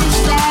overcome the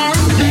storm.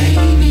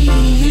 Baby,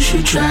 you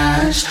should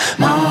trust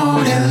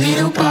more that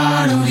little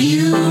part of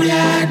you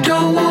that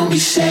don't want me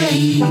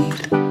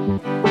saved.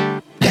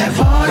 That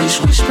voice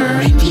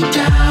whispering deep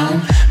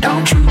down,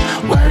 don't you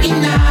worry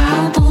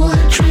now. Pull the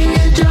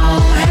trigger,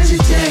 don't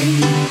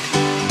hesitate.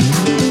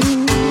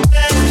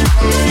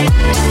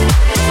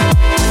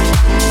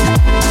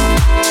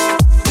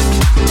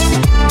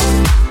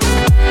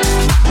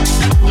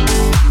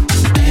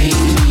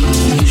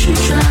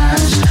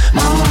 Trust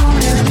more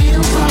than a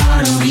little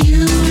part of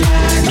you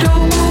that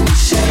don't want me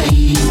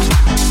saved.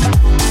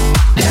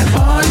 That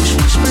voice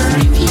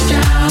whispering me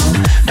down.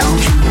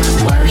 Don't you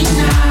worry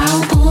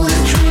now. Pull the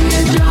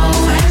trigger,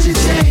 don't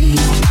hesitate.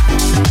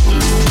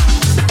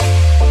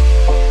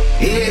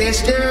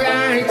 It's the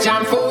right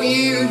time for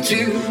you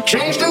to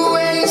change the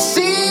way you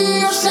see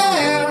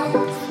yourself.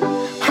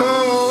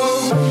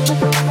 Oh,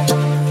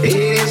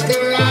 it's the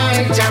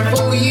right time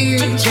for you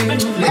to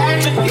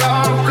let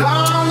your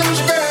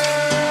colors burn.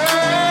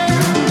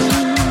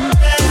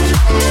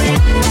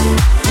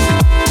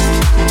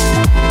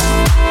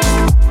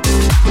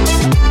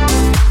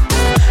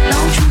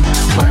 Don't you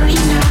worry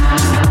now.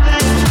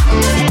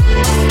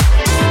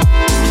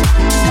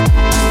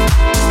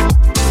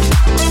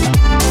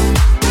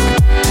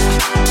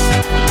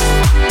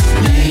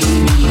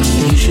 Maybe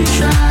you should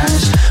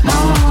trust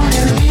more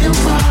than a little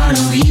part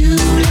of you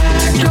that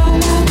I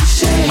don't want to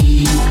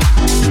say.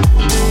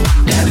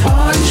 That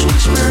voice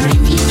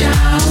whispering me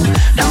down.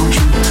 Don't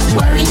you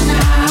worry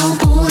now.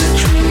 Pull the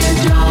trigger,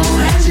 don't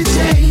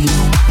hesitate.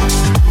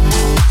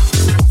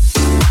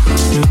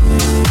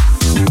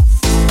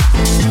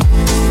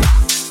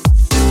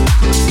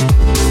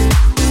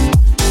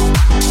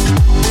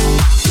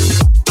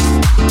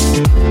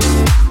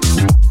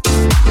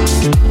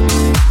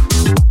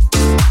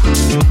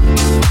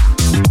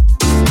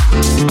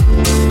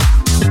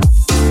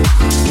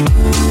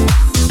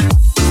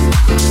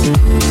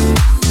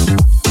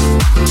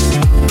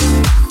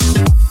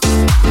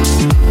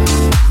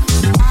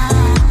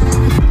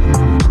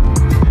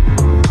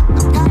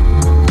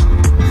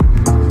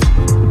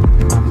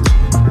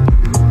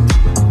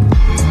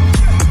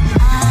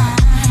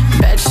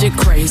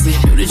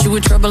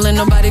 And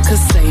nobody could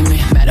save me.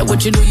 Matter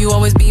what you do, you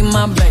always be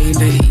my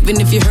baby. Even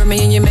if you hurt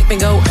me and you make me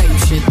go ape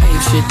shit,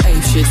 ape shit,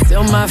 ape shit.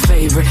 Still my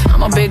favorite.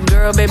 I'm a big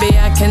girl, baby,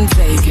 I can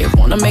take it.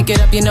 Wanna make it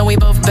up, you know we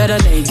both better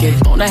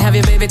naked. Wanna have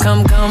your baby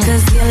come.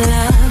 Cause your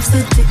love's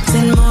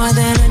addicting more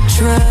than a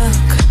drug.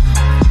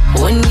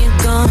 When you're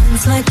gone,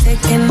 it's like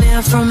taking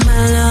air from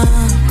my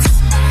lungs.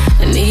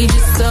 I need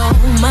you so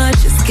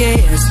much, it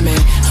scares me.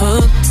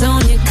 Hooked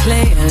on you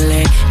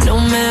clearly. No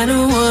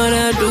matter what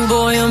I do,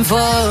 boy, I'm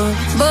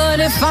fucked. But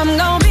if I'm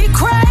gonna be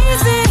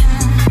crazy,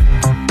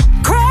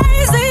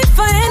 crazy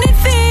for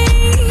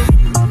anything,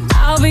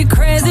 I'll be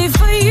crazy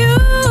for you.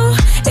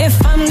 If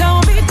I'm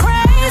gonna be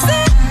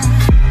crazy,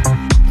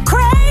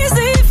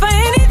 crazy for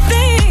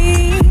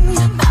anything,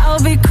 I'll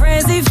be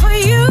crazy for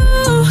you.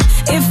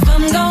 If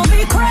I'm gonna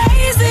be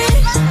crazy,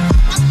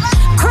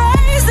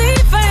 crazy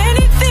for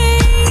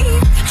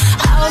anything,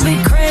 I'll be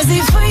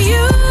crazy for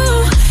you.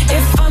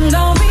 If I'm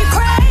gonna be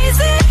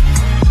crazy,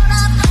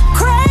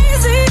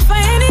 crazy for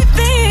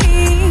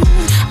anything,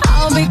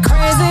 I'll be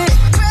crazy,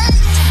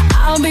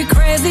 I'll be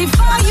crazy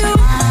for you.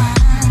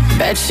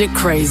 Bad shit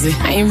crazy.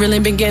 I ain't really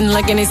been getting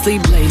like any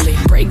sleep lately.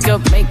 Break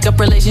up, make up,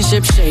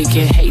 relationship shake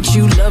it. Hate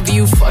you, love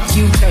you, fuck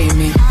you, pay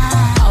me.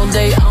 All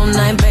day, all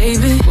night,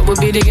 baby. Will we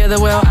be together?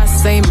 Well, I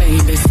say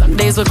maybe. Some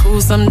days we're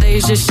cool, some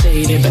days just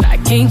shaded. But I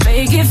can't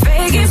fake it,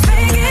 fake it,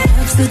 fake it.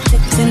 Love's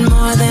addicting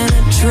more than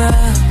a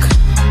drug.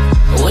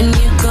 When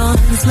you're gone,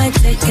 it's like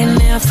taking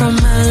air from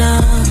my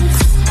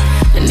lungs.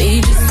 I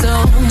need you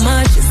so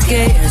much, it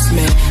scares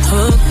me.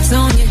 Hooked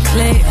on you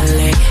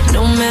clearly.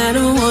 No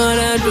matter what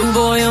I do,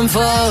 boy, I'm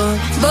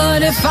fucked.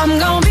 But if I'm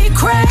gonna be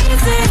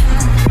crazy,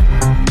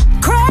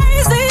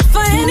 crazy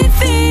for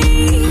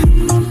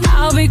anything,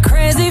 I'll be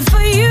crazy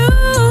for you.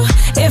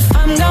 If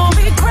I'm gonna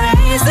be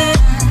crazy,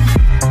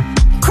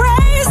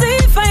 crazy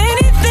for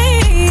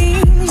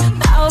anything,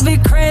 I'll be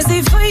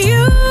crazy for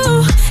you.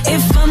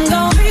 If I'm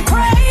gonna be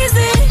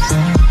crazy,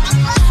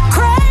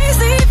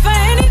 crazy for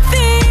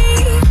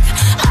anything,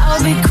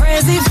 I'll be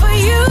crazy for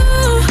you.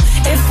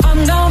 If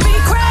I'm gonna be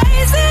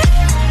crazy,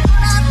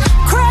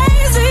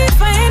 crazy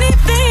for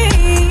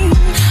anything,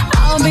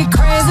 I'll be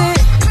crazy,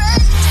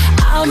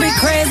 I'll be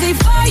crazy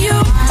for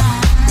you.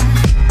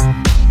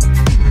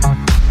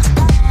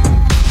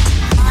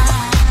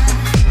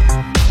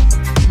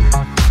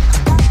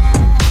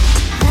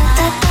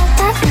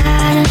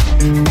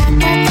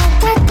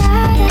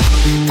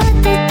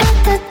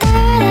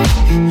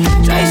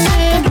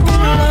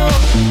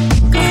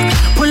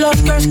 Pull up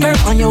skirt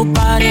on your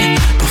body.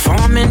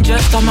 Performing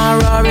just on my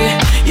Rari.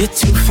 You're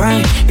too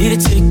fine, need a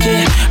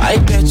ticket. I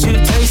bet you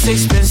taste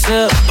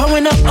expensive.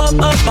 Pouring up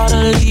out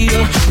a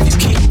leader. You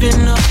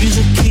keeping up, you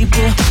should keep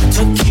it.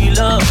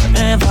 Tequila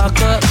and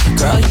vodka.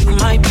 Girl, you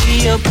might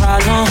be a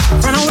problem.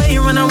 Run away,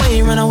 run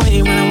away, run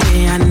away, run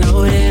away. I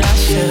know that I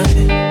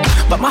should,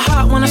 but my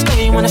heart wanna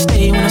stay, wanna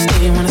stay, wanna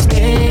stay, wanna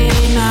stay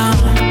now.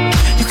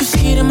 You can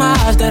see it in my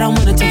eyes that I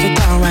wanna take it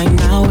down right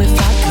now if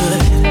I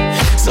could.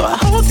 So I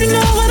hope you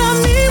know what I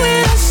mean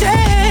when I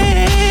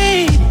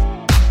say,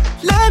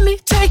 let me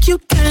take you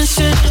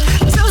dancing.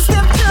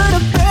 Two-step to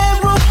the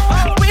bedroom.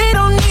 We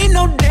don't need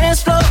no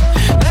dance floor.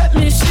 Let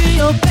me see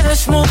your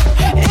best move.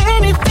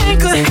 Anything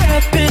could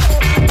happen.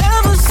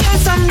 Ever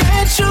since I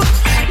met you,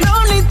 no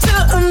need to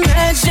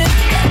imagine.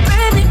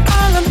 Baby,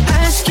 all I'm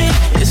asking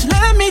is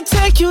let me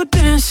take you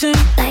dancing.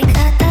 Like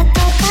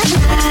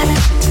da-da-da-da-da-da,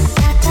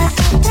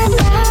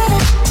 da-da-da-da-da-da,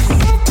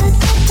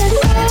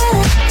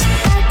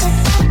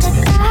 da-da-da-da-da-da.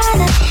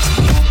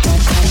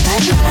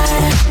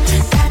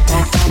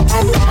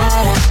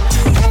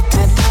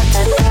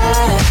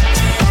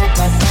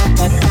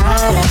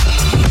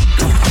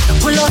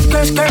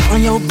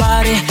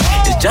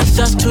 Just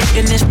us two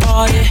in this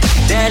party.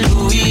 That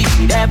Louis,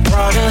 that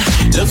Prada,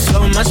 looks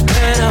so much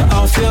better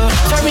off you.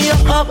 Turn me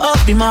up,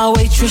 be my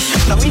waitress.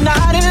 No, we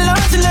not in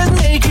love, so let's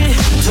make it.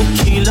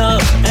 Tequila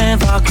and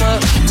vodka,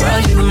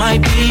 girl, you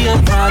might be a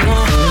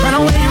problem. Run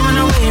away, run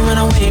away, run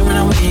away, run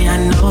away. I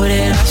know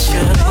that I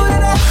should,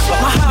 but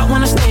my heart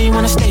wanna stay,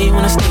 wanna stay,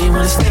 wanna stay,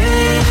 wanna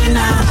stay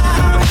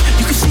now.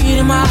 You can see it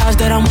in my eyes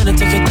that I wanna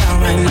take it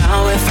down right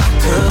now if I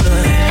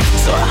could.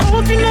 So I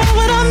hope you know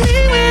what I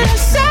mean when I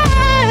say,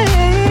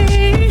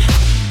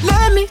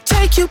 let me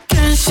take you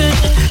dancing.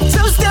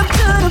 Two-step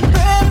to the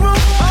bedroom.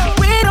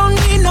 We don't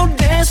need no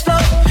dance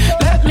floor.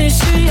 Let me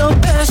see your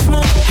best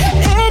move.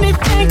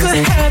 Anything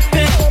could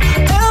happen.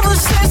 Ever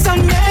since I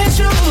met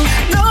you,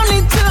 no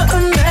need to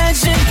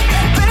imagine.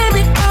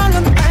 Baby, all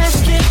I'm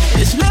asking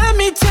is let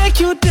me take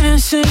you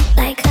dancing.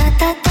 Like da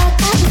da da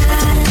da da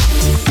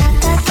da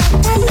da da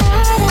da da.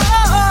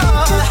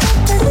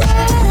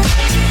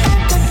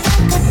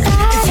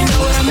 If you know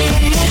what I mean.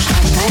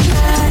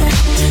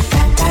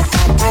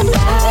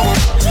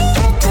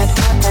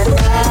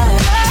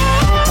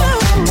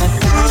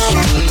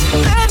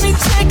 Let me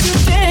take you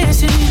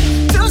dancing.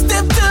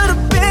 Two-step to the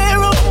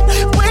bedroom.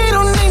 We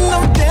don't need no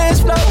dance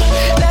floor.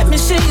 Let me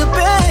see your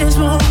best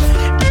move.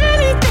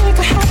 Anything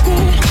could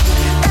happen.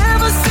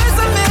 Ever since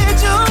I met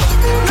you,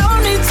 no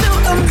need to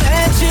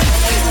imagine.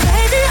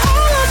 Baby,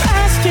 all I'm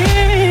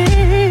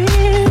asking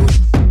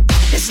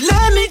is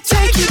let me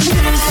take you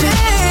dancing.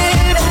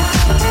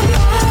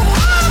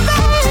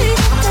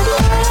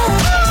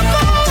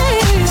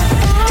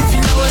 If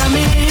you know what I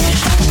mean.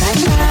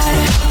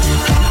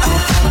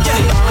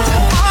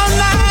 All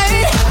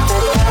night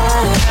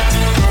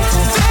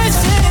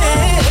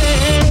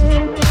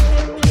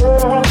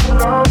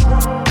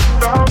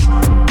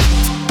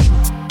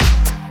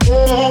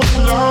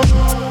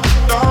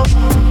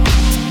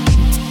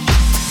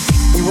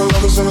We were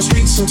lovers on the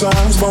street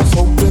sometimes, both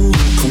hoping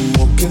you come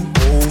walking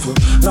over.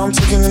 Now I'm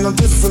taking in a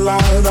different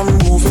light, I'm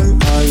moving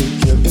higher,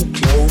 getting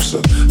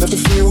closer. Left to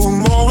feel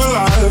more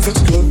alive,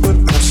 it's good, but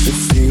I'm still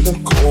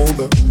feeling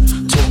colder.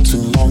 Took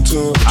too long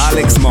to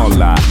Alex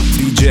Molla,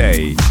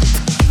 DJ.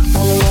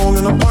 All alone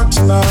in a park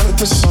tonight,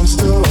 the sun's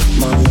still up,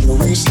 my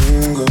memories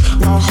linger.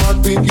 My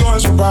heartbeat,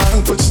 yours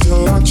right, but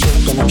still I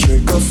choke on my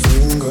trigger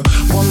finger.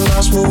 One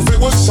last move, it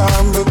was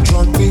time, but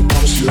drunk me,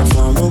 promised you I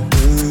found a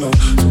winner.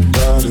 Too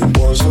bad it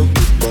was a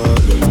goodbye.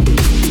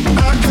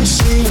 I can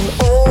see an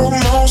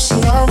almost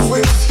love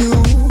with you.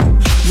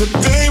 The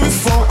day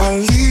before I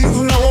leave,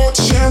 no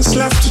chance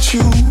left to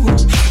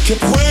choose.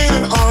 Keep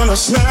waiting on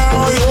us,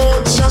 now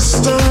you're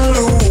just a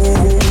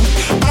loop.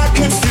 I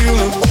can feel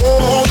an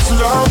old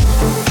love.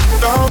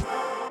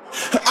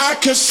 I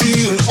can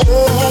see an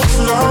old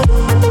love.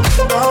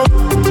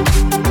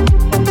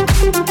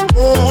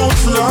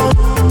 Old love.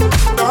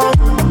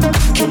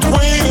 Keep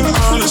waiting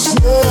on us,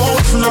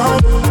 old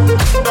love.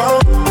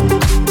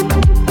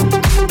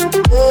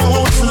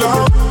 Old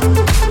love.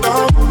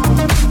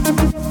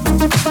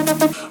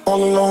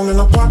 All alone in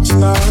a park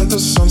tonight, the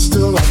sun's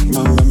still up,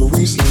 my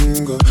memories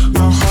linger.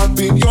 My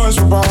heartbeat, yours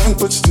right,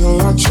 but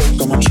still I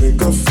choke on my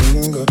trigger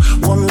finger.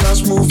 One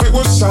last move, it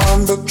was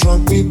time, but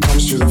drunk me,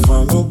 promised you the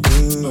final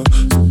winner.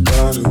 Too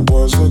bad it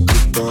was a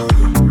goodbye.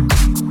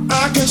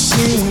 I can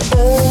see an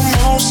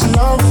almost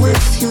love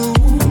with you.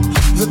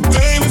 The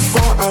day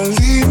before I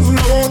leave,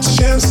 no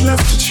chance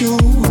left to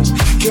choose.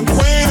 Keep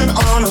waiting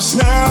on us,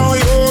 now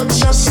you're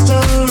just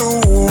a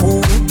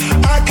loop.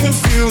 I can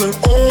feel an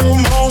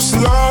almost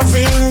love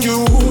in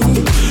you.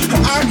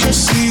 I can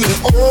see an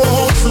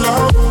old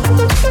love.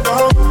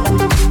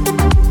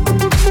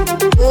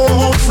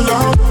 Old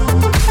love.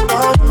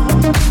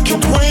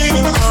 Keep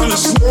waiting on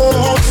us,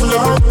 old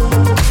love.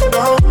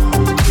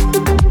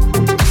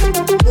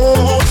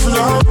 Old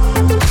love.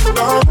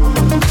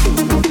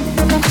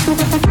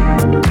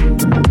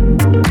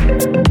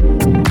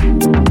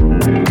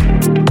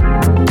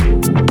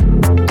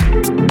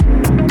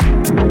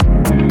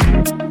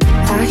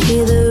 I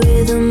hear the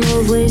rhythm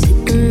of waves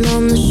hitting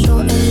on the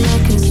shore, and I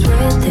can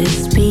swear they're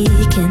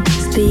speaking,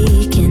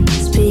 speaking,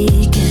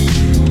 speaking.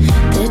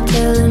 They're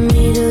telling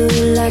me to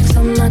relax,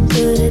 I'm not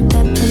good at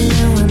that, but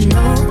now I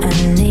know I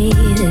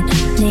need it,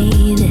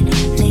 need it,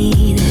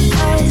 need it.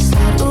 I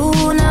said,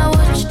 ooh, now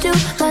what you do?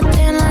 My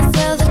tan lines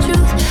tell the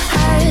truth.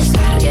 I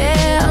said,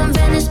 yeah, I'm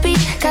Venice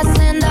Beach, got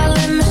sand all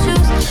in my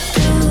shoes.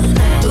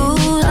 Tonight,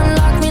 ooh,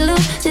 unlock me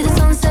loose, see the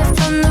sunset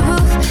from the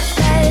roof.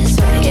 That's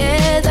right,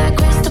 yeah, that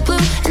crystal blue,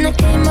 and I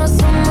came out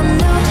someone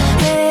new.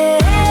 Hey,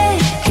 hey,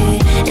 hey,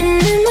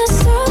 and in my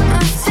soul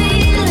I'm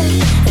feeling,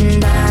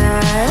 and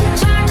I'm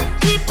trying to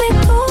keep it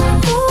cool.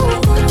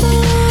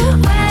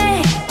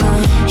 Wait,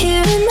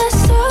 here in my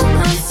soul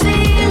I'm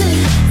feeling,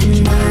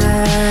 and I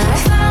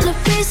found a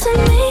piece of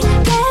me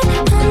that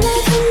I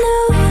never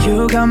knew. You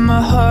got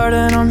my heart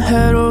and I'm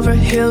head over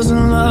heels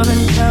in love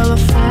in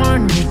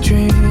California.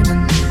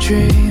 Dreaming,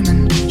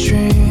 dreaming,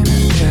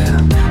 dreaming, yeah.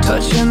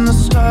 Touching the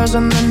stars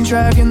and then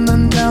dragging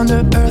them down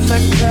to earth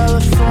like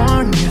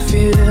California.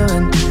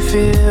 Feeling,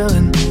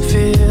 feeling,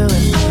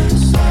 feeling.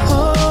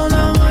 Oh,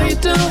 now what you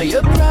do?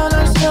 Your brown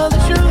eyes tell the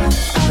truth.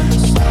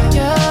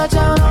 Yeah,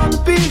 down on the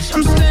beach,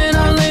 I'm staying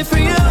out late for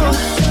you.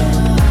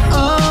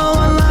 Oh,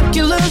 I lock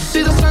you loose,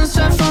 see the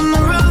sunset from the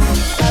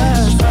roof.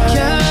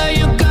 Yeah,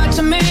 you got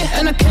to me,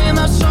 and I came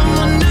out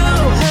someone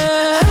new.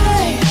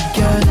 Hey,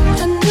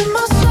 yeah, and in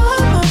my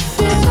summer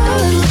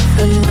feeling,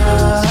 and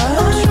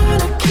I'm trying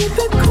to keep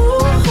it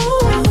cool.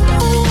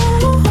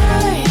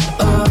 Hey,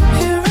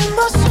 here in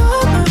my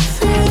summer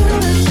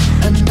feeling,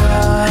 and I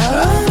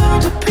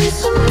found a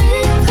piece of me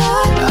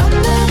that I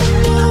never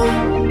knew.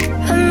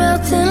 I'm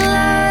melting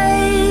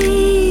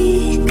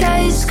like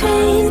ice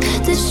cream.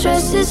 The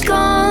stress is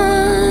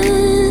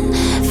gone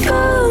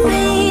for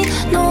me.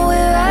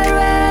 Nowhere I'd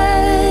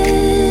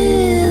rather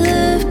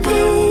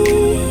be.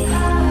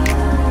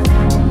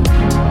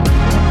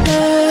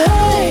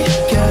 Hey,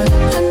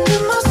 yeah, and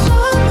in my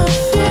summer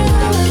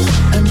feelings,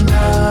 and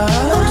I'm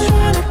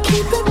trying to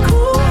keep it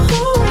cool.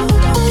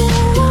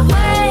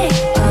 Wait,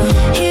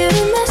 here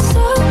in my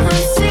summer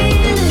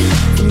feeling,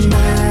 and I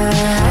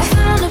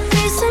found a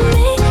piece of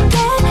me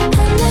that I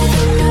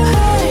never knew.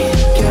 Hey,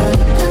 yeah,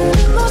 and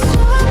in my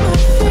summer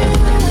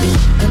feelings,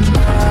 and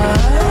I'm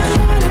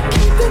trying to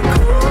keep it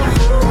cool.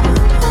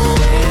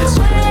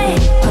 Wait,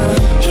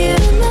 here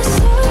in my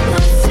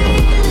summer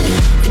feeling,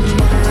 and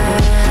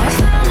I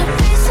found a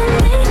piece of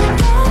me that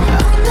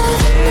I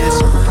never knew.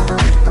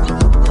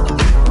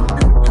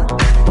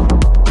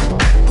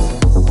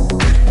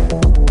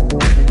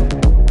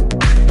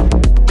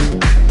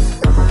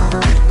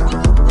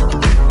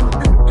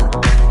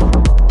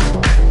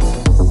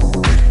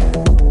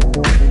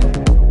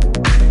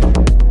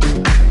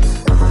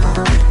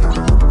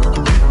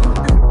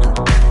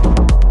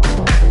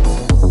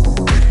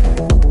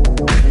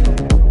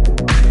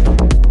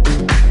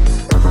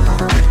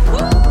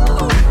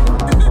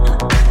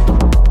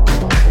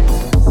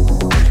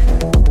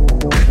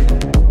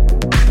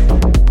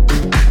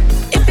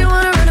 If you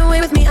wanna run away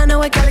with me, I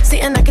know a galaxy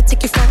and I could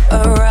take you for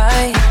a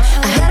ride.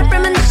 I had a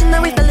premonition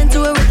that we fell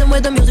into a rhythm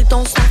where the music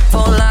don't stop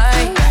for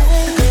life.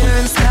 Glitter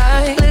in the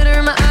sky, glitter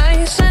in my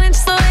eyes, shining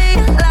just the way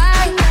you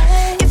like.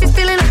 If you're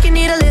feeling like you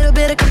need a little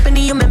bit of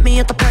company, you met me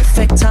at the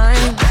perfect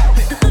time.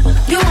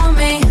 You want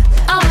me,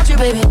 I want you,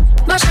 baby,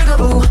 my sugar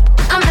boo.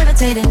 I'm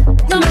levitating,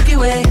 the Milky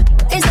Way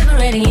is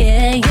separating,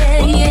 yeah,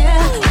 yeah,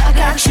 yeah. I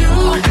got you,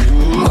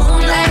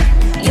 moonlight,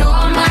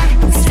 you're my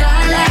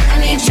starlight. I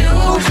need you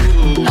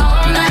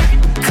all night.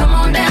 Come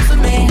on, dance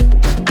with me.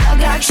 I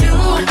got you,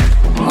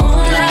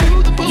 moonlight,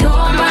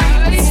 you're my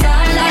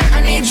starlight.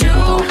 I need you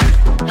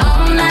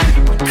all night.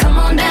 Come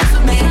on, dance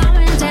with me.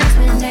 Dance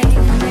with me.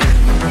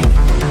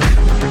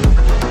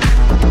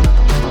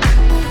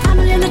 I'm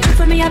in the truth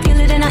for me. I feel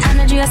it in our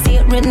energy. I see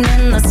it written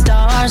in the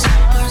stars.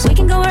 We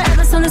can go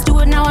wherever, so let's do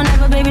it now or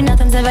never, baby.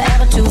 Nothing's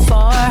ever too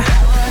far.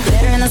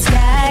 Glitter in the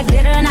sky,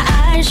 glitter in our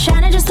eyes,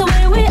 shining just the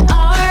way we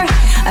are.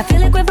 I feel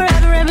like we're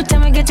forever every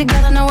time we get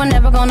together. No, we're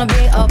never gonna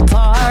be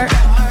apart.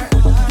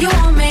 You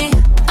want me,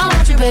 I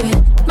want you, baby,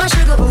 my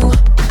sugar boo.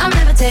 I'm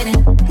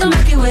levitating, the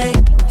Milky Way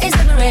is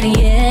separating,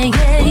 yeah,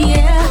 yeah,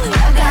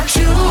 yeah. I got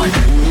you,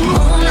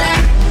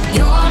 moonlight,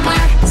 you're my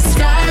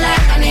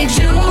starlight. I need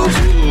you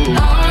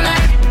all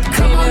night.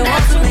 Come on,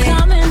 dance with me.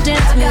 Come and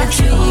dance with me. I got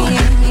you,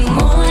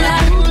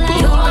 moonlight,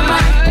 you're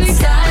my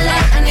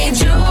starlight. I need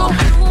you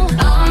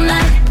all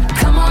night.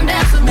 Come on,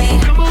 dance with me.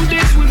 Come on,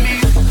 dance with me.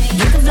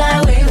 You can fly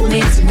away with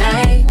me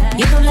tonight.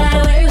 You can fly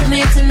away with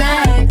me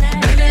tonight.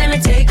 Baby, let me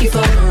take you for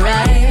a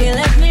ride.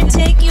 Let me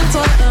take you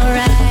for a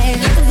ride.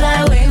 You can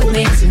fly away with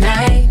me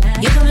tonight.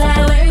 You can fly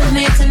away with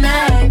me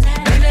tonight.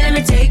 Baby, let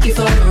me take you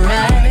for a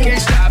ride.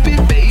 Can't stop it,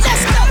 baby.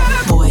 Let's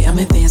go. Boy, I'm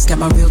advanced, got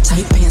my real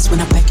tight pants. When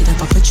I back it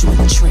up, I put you in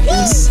a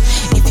trance.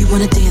 If you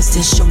wanna dance,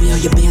 then show me all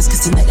your bands,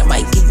 cause tonight I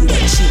might give you that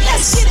chance.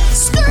 Let's get it.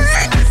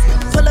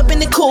 Skirt. Pull up in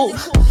the coupe.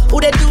 Ooh,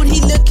 that dude, he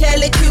look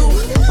hella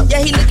cute. Yeah,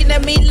 he looking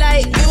at me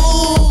like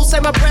you. Say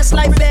my breasts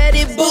like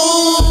Betty Boo.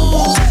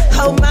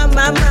 Oh, my.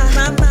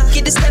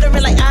 Get this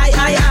stuttering like I.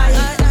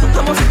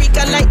 I'm a freak,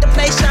 I like to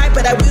play shy,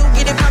 but I will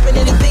get it poppin',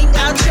 anything,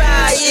 I'll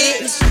try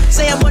it.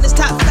 Say I'm on this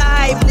top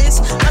 5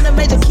 list. On a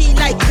major key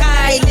like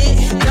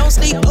Kylie. Don't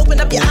sleep,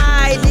 open up your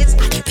eyelids.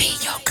 I can be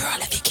your girl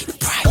if you keep it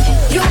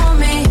private. You want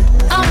me,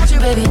 I want you,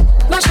 baby,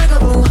 my sugar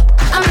boo.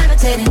 I'm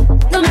levitating,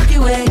 the Milky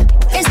Way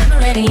is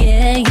separating,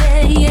 yeah,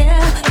 yeah,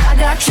 yeah. I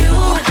got you,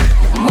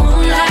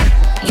 moonlight,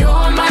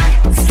 you're my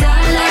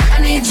starlight.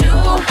 I need you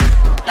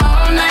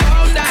all night.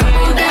 Come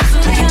on, dance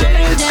with me,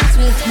 dance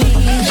with me.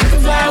 You can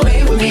fly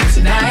away with me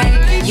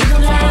tonight. You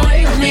can fly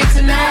away with me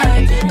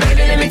tonight.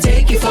 Baby, let me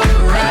take you for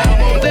a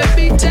ride. Let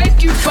me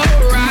take you for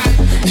a ride.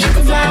 You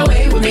can fly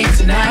away with me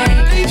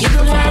tonight. You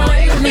can fly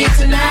away with me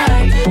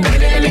tonight.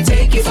 Baby, let me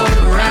take you for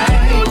a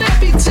ride.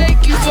 Let me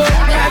take you for a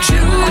ride. I got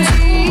you,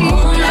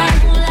 moonlight,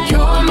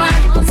 you're my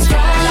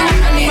starlight.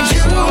 I need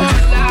you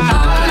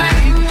all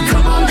night.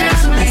 Come on,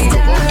 dance with me.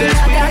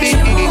 I got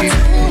you,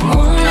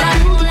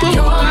 moonlight,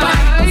 you're my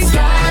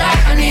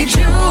starlight. I need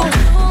you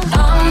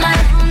all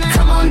night.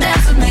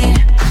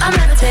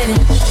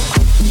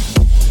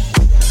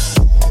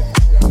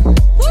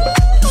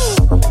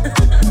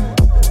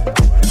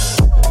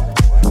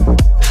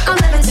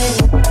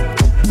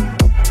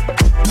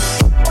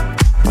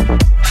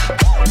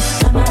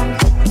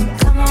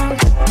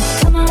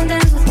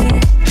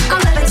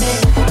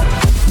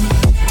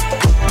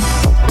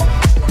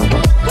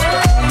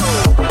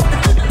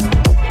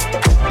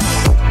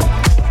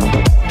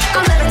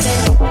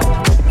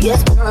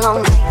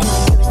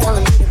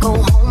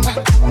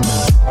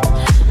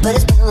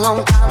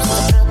 long time since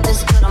I felt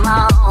this good on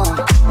my own.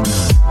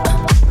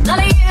 Now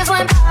the years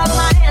went by, but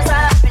my hands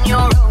are up in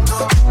your ropes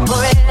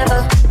forever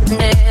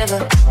and ever.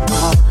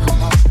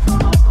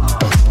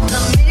 The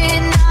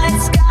midnight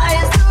sky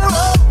is the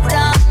road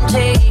I'm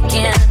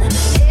taking.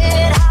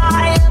 Head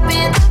high up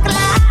in the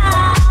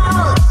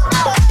clouds.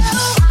 I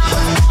was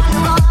born to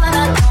run,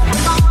 I don't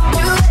belong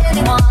to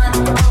anyone.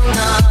 Oh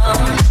no.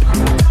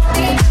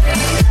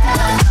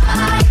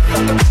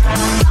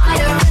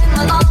 Fire in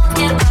my lungs,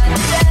 can't fight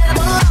the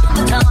devil on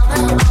the tongue.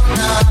 Oh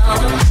no.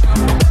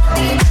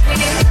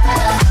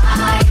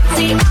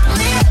 See my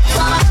lips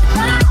on the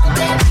ground,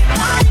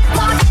 everybody's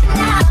talking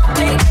now,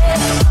 baby.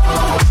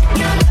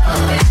 You know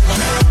it's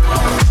true,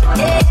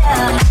 yeah.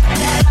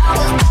 That I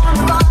was born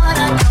to run,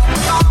 I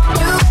don't belong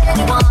to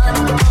anyone.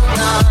 Oh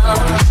no.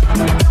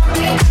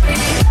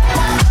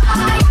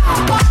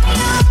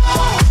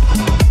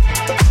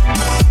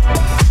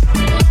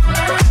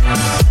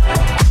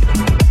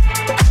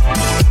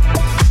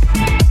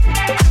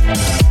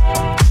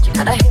 She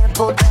got her hair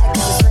pulled back, the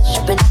sweat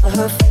dripping off of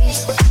her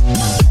face.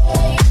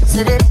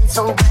 Said it ain't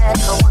so bad,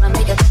 so I wanna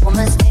make a couple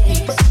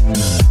mistakes.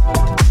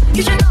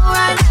 You should know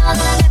right now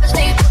that I never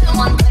stay put in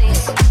one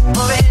place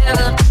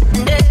forever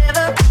and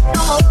ever,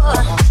 no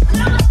more.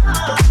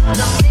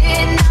 The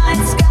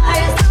midnight sky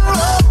is the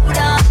road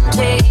I'm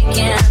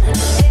taking.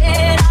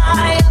 Head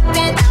high up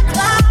in the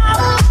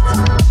clouds.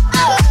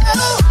 I was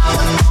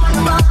born to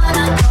run,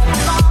 I don't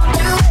belong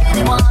to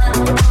anyone.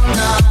 Oh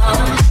no.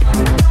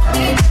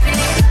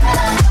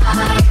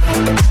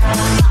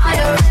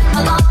 Fire in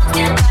my lungs,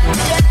 can't fight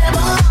the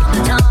devil on the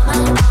tongue.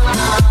 Oh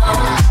no.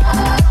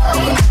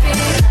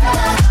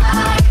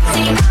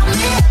 See my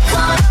lips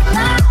on the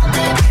mouth,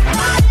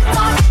 everybody's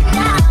talking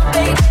now,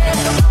 baby.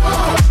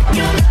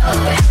 You know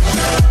it's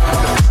true,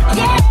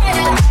 yeah.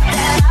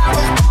 That I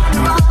was born to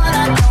run,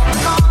 I don't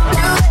belong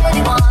to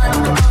anyone.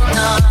 Oh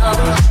no.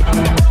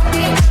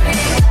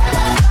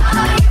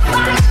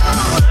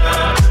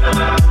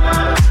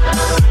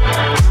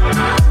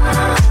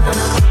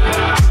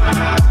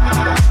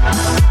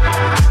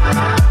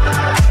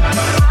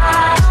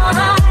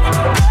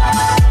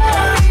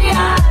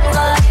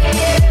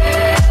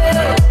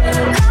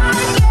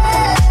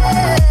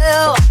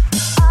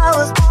 I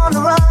was born to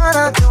run,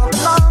 I don't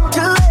belong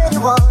to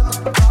anyone.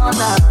 Oh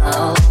no.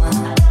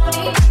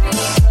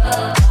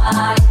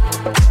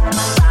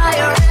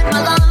 Fire in my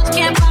lungs,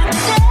 can't fight the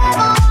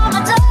devil on my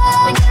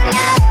tongue.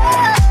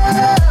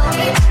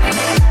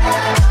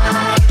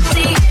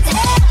 See his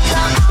hands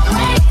on my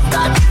waist,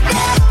 but you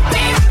never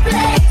be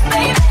replaced,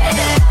 baby.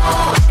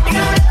 You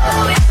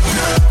know it's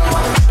true,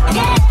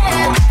 yeah.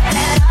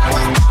 That I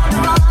was born to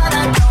run,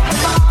 I don't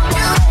belong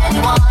to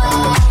anyone.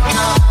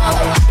 No.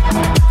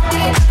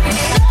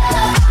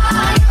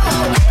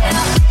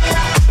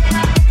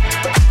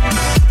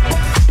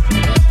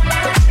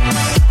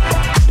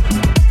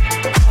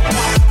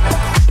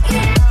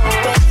 Yeah.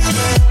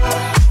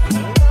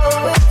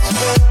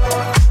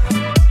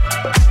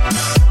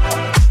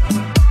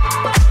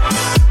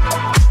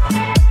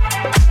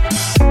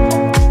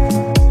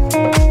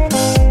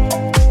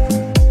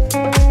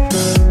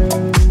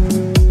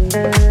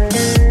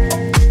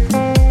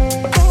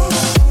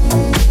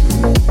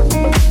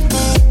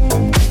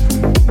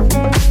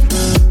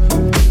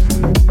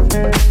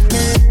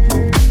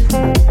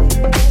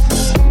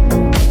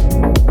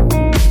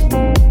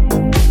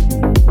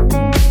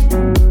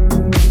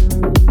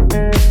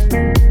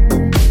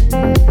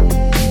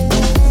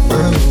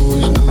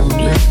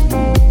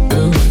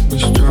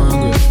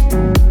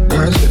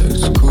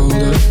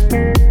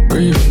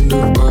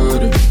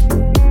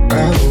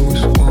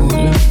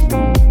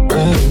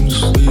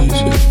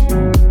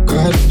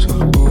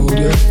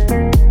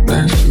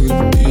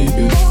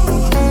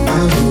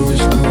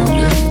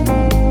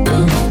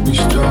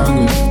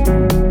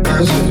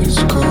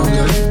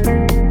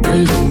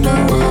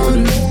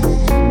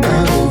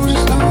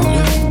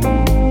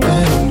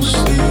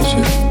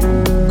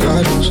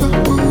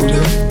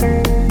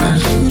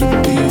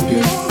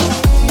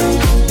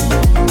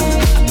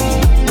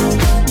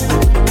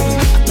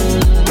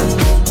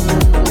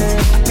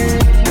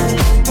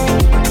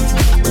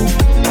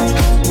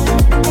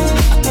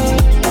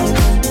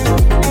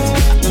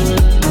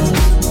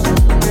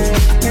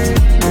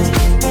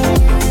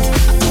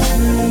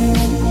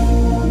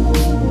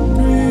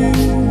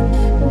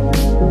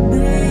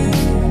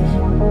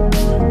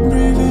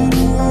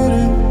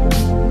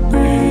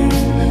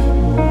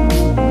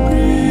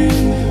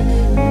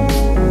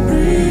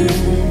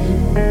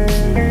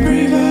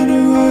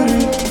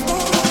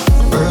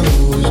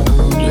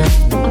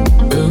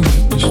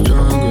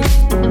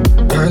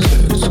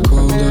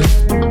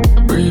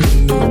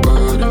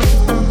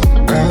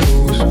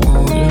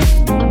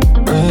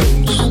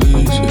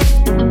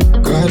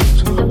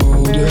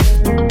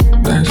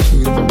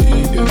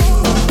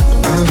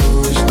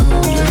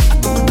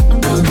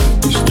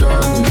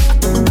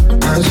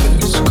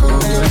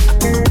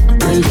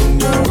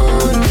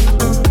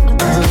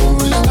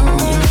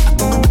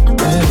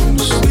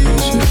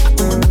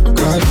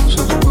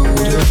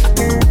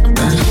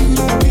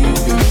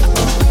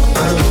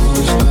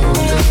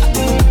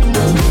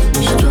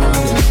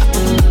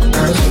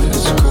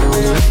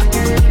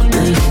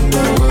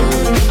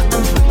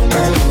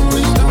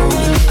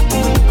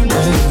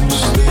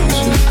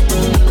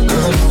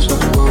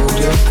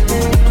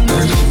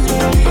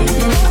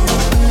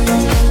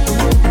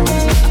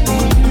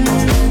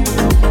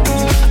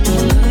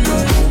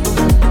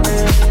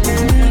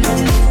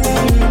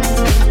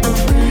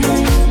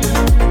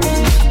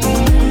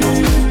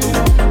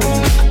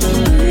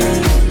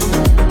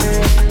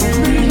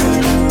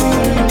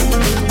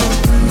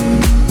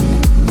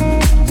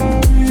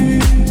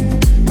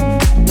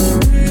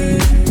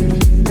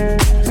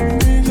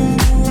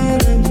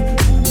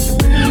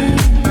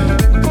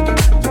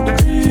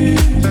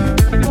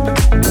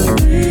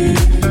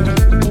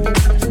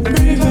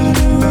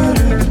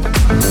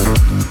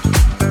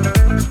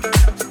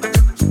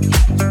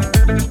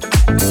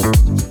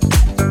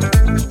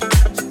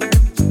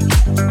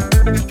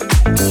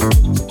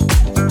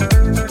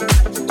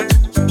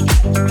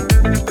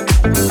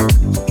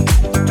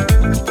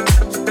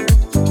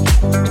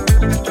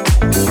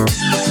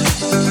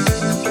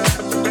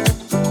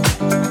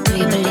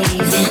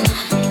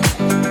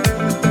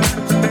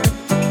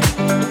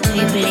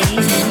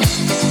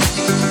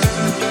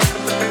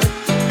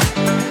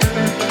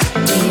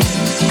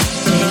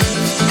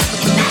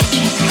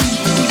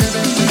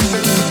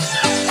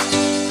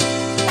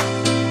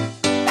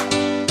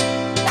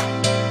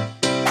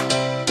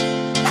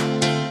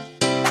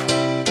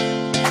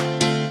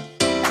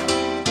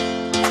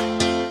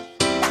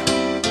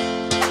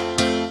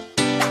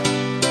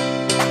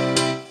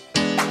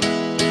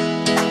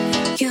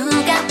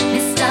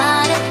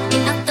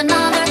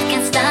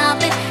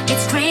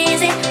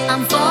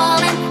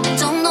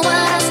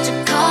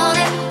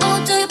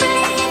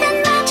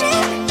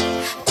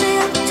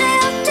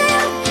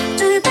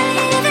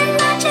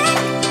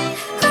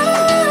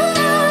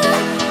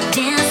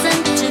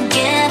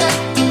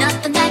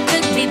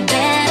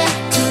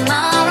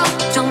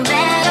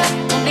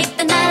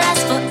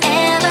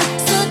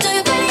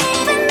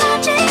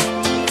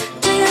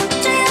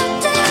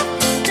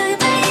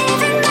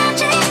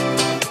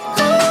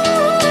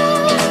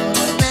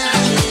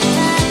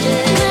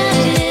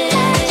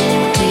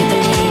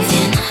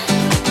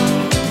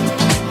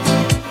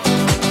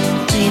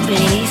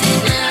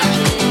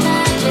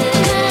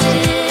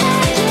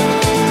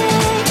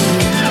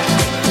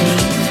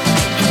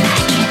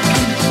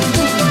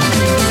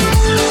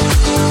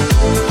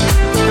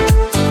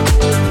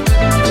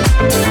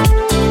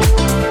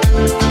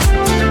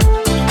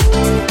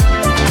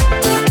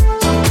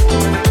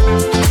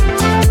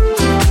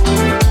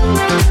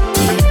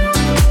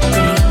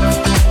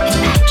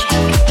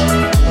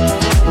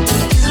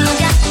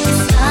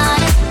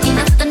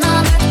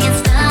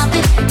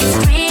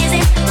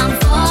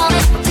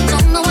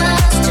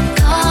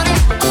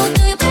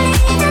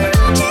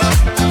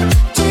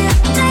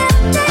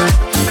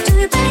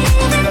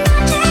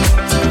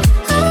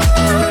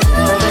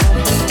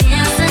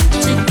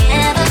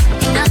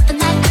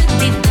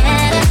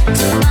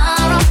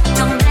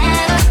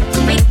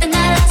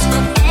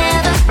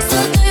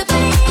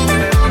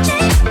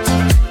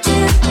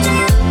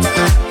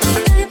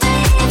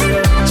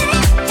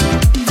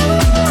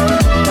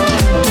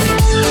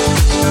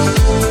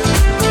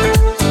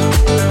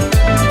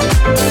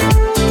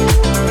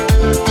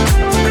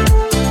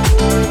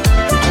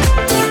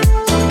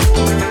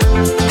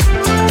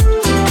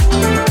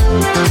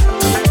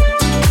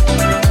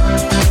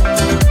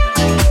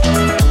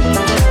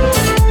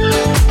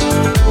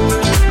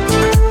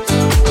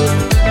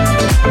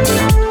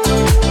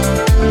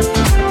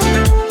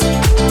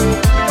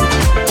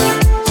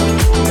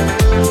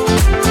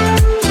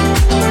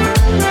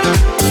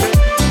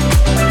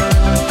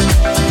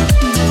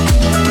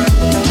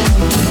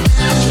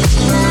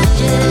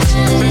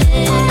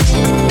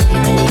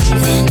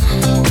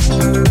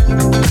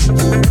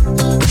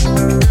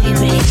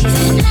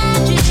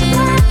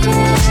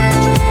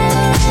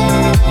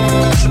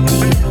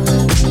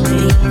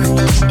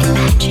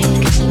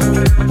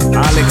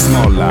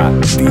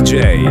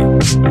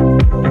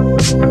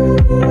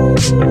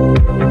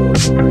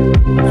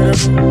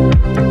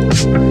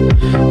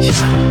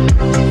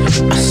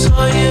 I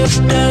saw you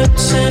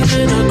dancing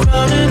in a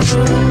crowded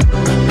room.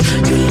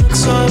 You look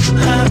so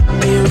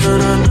happy when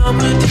I'm not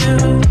with you.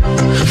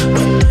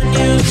 But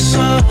then you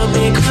saw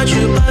me, caught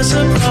you by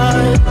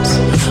surprise.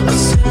 A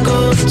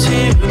single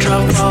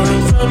teardrop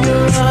falling from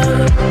your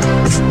eye.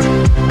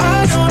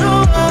 I don't know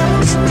why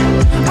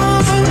I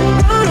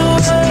run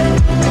away.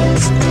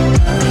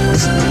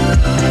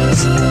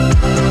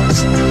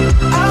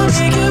 I'll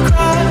make you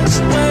cry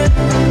when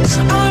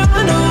I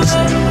run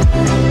away.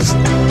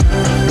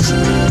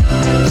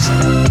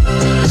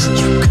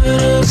 You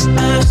could've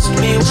asked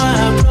me why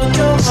I broke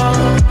your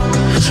heart.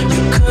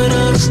 You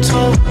could've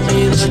told me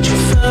that you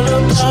fell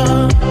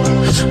apart.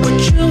 But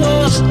you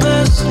walked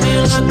past me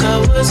like I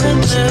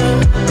wasn't there,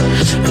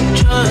 and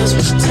just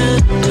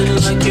pretended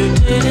like you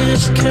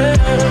didn't care.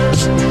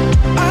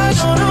 I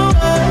don't know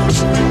why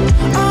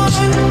I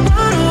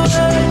run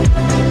away.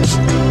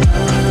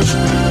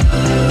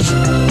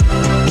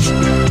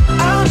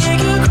 I'll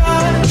make you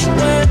cry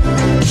when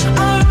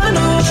I run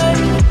away.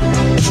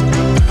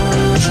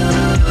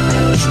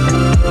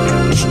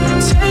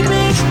 Take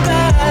me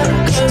back,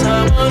 'cause I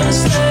wanna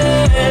stay.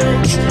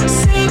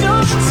 Save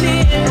your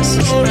tears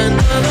for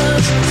another.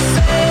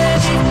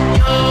 Save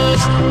your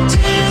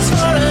tears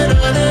for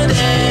another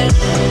day.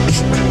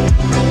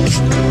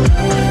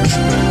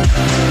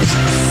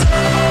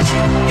 Save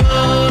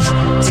your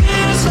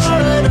tears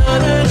for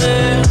another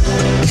day.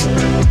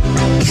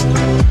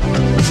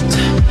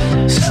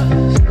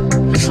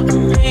 I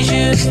made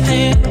you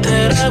think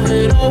that I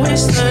would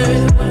always stay.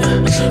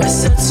 I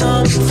said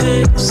some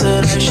things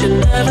that I should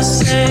never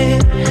say.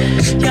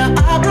 Yeah,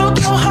 I broke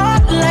your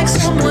heart like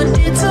someone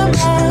did to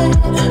mine.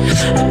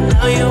 And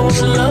now you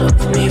won't love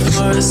me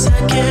for a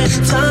second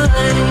time.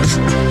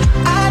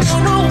 I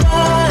don't know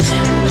why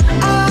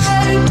I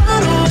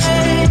run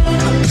away.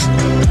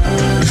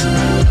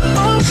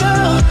 Oh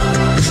girl,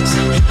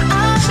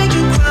 I'll make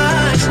you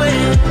cry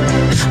when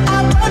I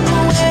run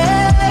away.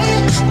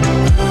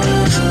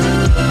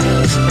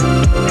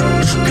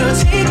 Girl,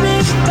 take me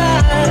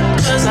back,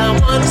 'cause I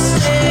wanna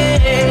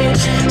stay.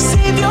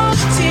 Save your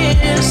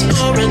tears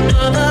for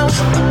another.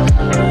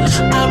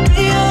 I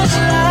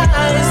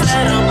realize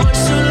that I'm much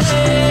too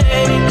late,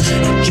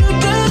 and you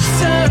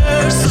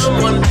deserve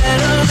someone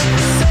better.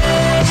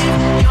 Save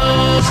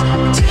your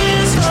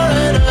tears for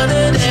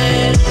another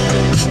day.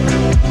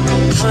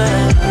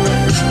 Save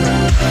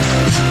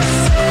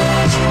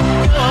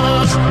your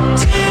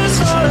tears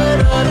for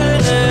another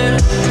day.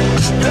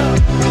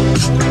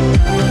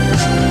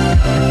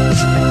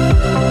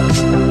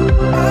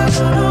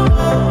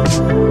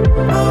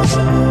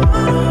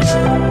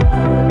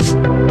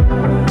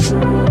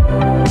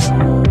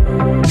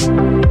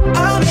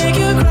 I'll make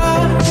you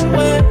cry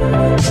when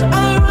I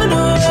run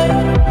away.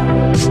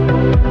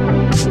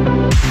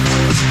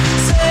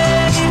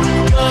 Save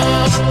your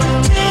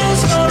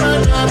tears for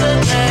another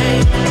day.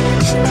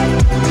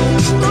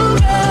 Ooh,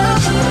 girl,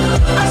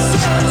 I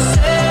said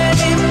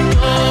save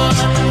your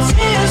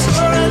tears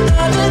for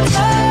another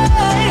day.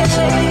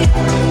 Save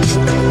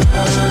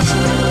your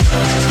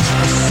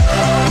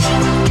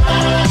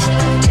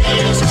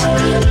tears for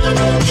another day.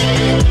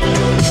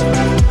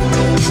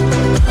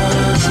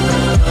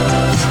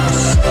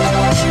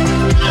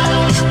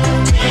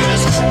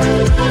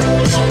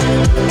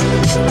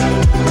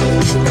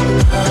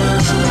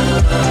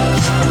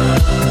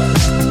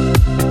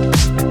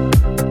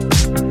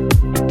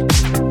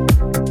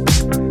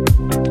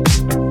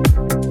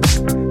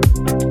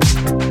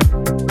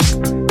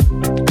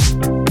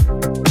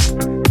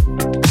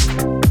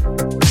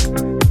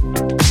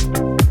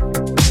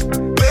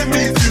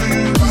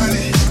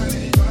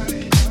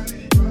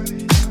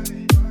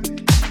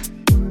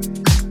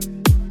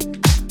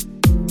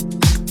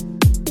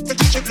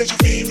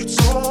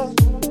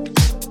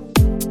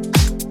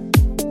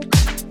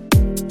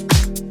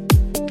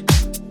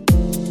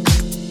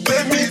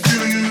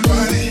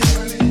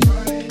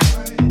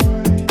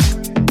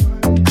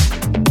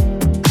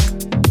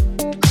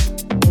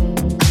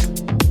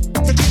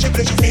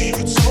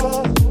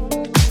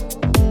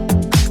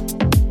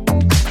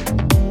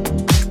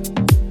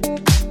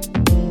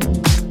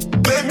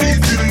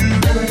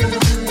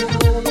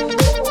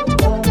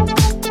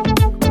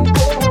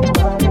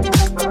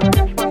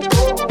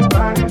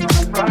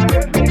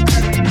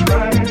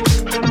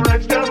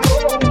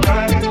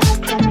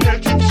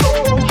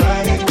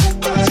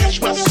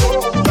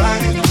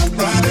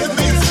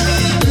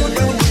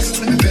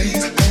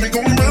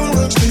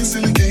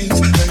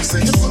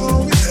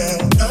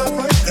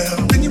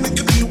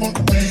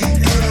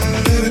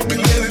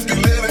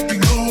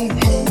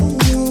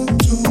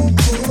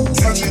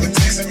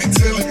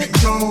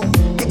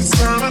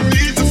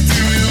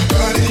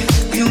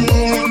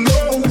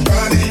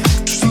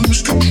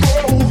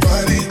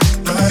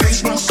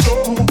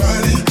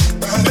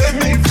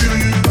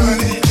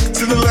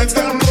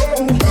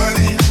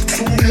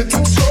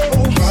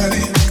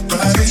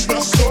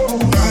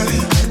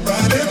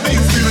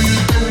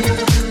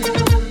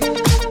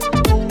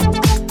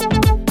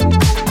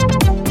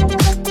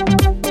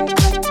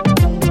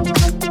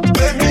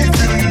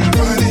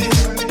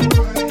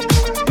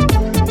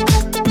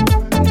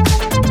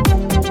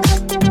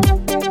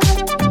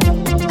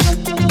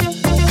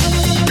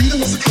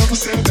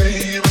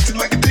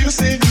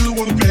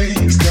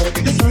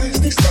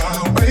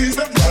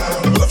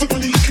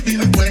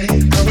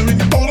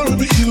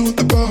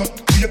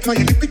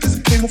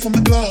 from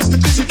the glass. The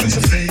busy plays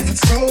your favorite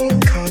song.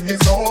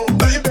 Kanye's on.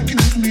 Now you're beckoning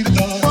for me to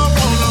dance.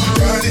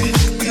 Ride it,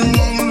 you're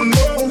all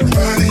alone.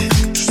 Ride it,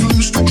 just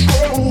lose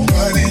control.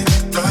 Ride it,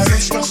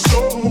 taste my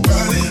soul.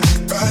 Ride it,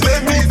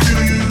 let me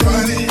feel you.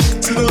 Ride it,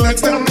 till the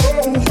lights down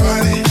low.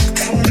 Ride it,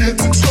 from head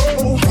to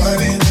toe.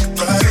 Ride it,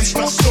 taste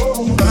my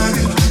soul.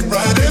 Ride it,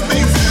 let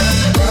me feel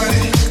you. Ride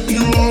it,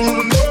 you're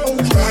all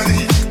alone.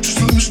 Ride it, just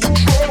lose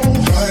control.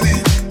 Ride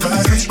it,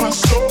 taste my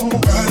soul.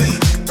 Ride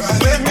it,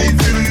 let me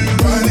feel you.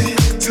 Ride it,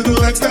 till the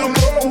lights down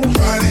low.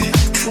 Ride it,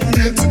 from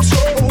head to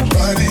toe.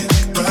 Ride it,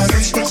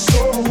 taste my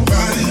soul.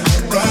 Ride it,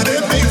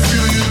 let me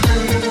feel you.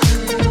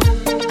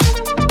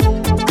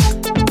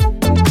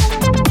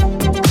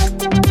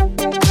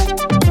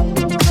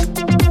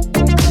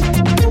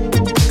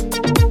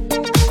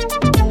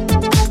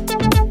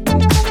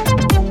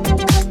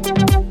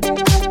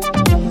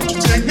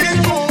 Take me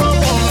home,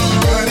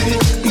 ride it,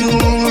 you're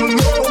all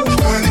alone,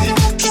 ride it,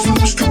 just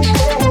lose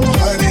control,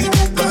 ride it,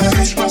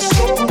 taste my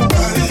soul,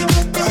 ride it,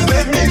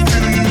 let me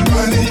feel you,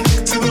 ride it,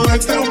 till the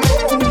lights down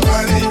low,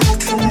 ride it,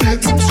 from head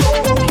to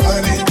toe,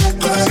 ride it,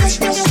 taste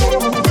my soul,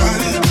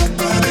 ride it,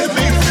 let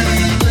me feel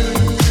you.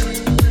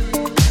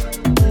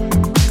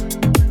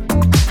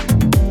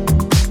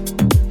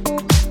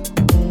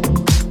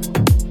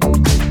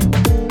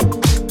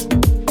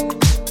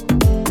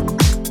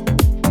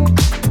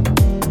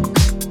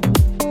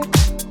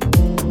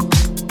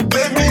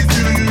 Let me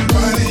feel you,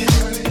 ride it,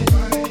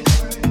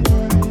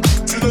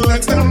 till the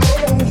lights down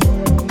low.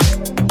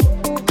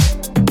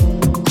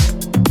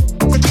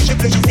 The DJ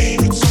plays your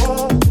favorite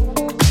song,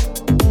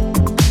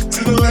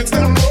 till the lights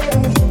down low.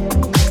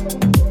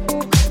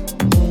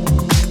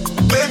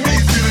 Let me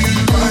feel you,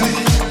 ride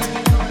it.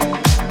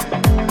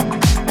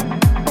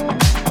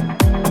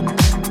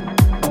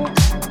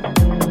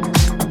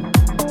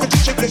 The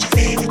DJ plays your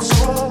favorite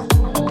song.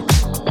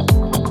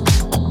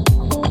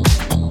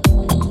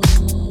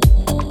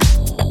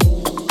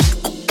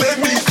 Let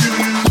me feel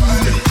you,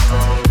 ride it.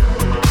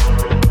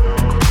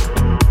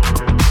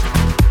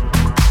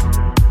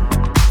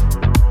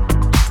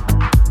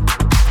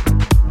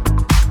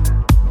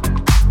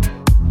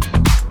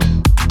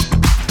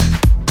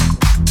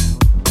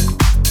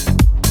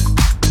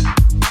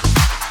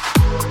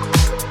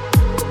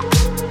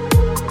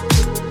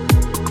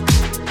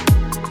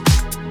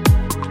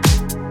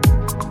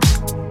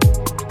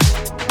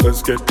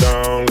 Let's get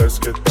down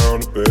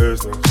to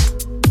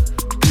business.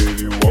 Give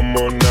you one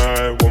more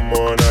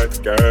night to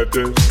get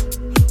this.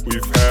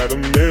 We've had a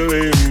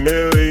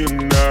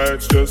million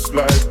nights just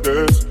like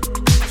this.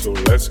 So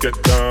let's get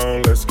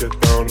down to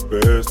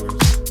business.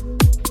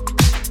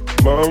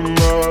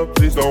 Mama,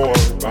 please don't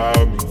worry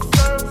about me.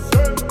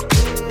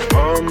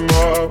 I'm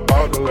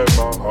about to let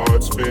my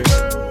heart speak.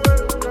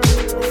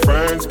 My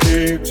friends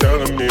keep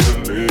telling me to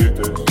leave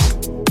this.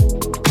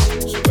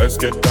 So let's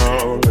get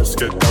down to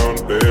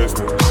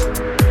business.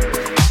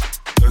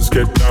 Let's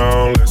get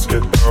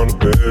down to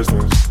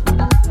business.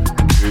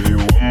 Give you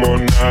one more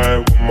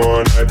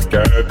night to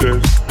get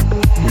this.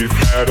 We've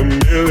had a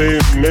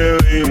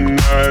million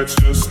nights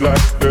just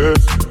like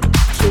this.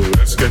 So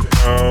let's get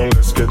down to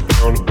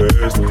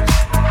business.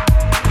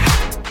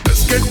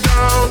 Let's get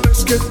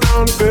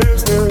down to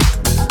business.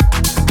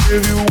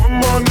 Give you one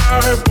more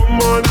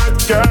night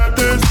to get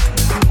this.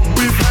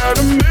 We've had a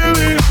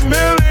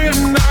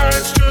million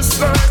nights just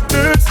like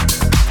this.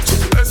 So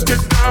let's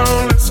get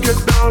down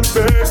to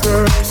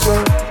business.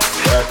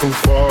 Back and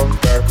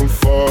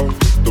forth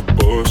with the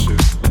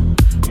bullshit.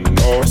 I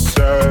know I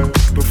said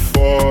it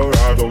before, I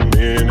don't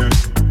mean it.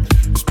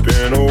 It's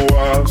been a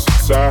while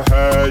since I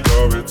had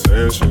your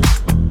attention,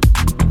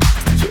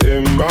 so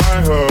it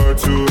might hurt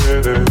to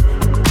hit it.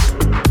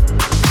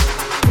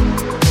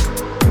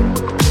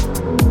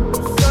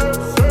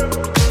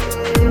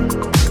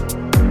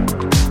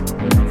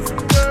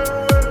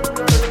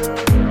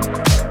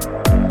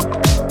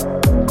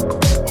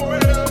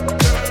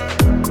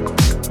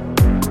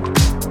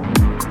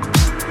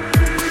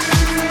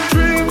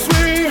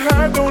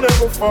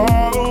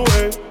 Fall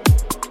away.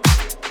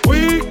 We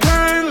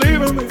can't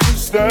leave them if we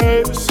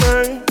stay the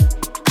same.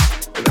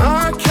 And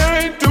I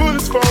can't do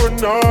this for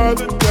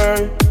another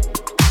day.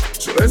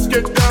 So let's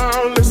get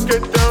down to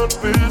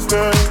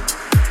business.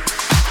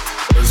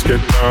 Let's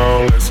get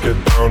down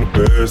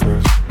to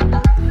business.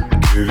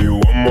 Give you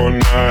one more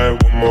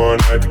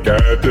night to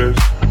get this.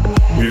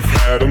 We've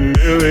had a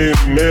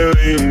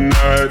million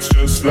nights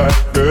just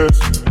like this.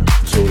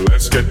 So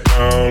let's get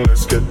down to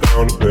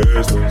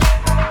business.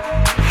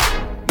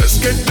 Let's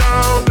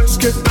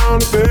get down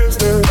to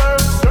business.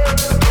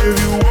 Give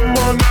you one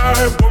more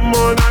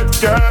night to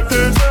get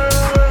this.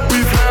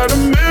 We've had a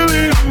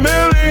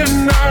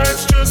million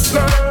nights just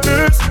like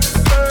this.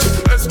 So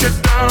let's get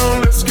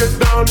down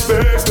to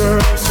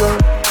business.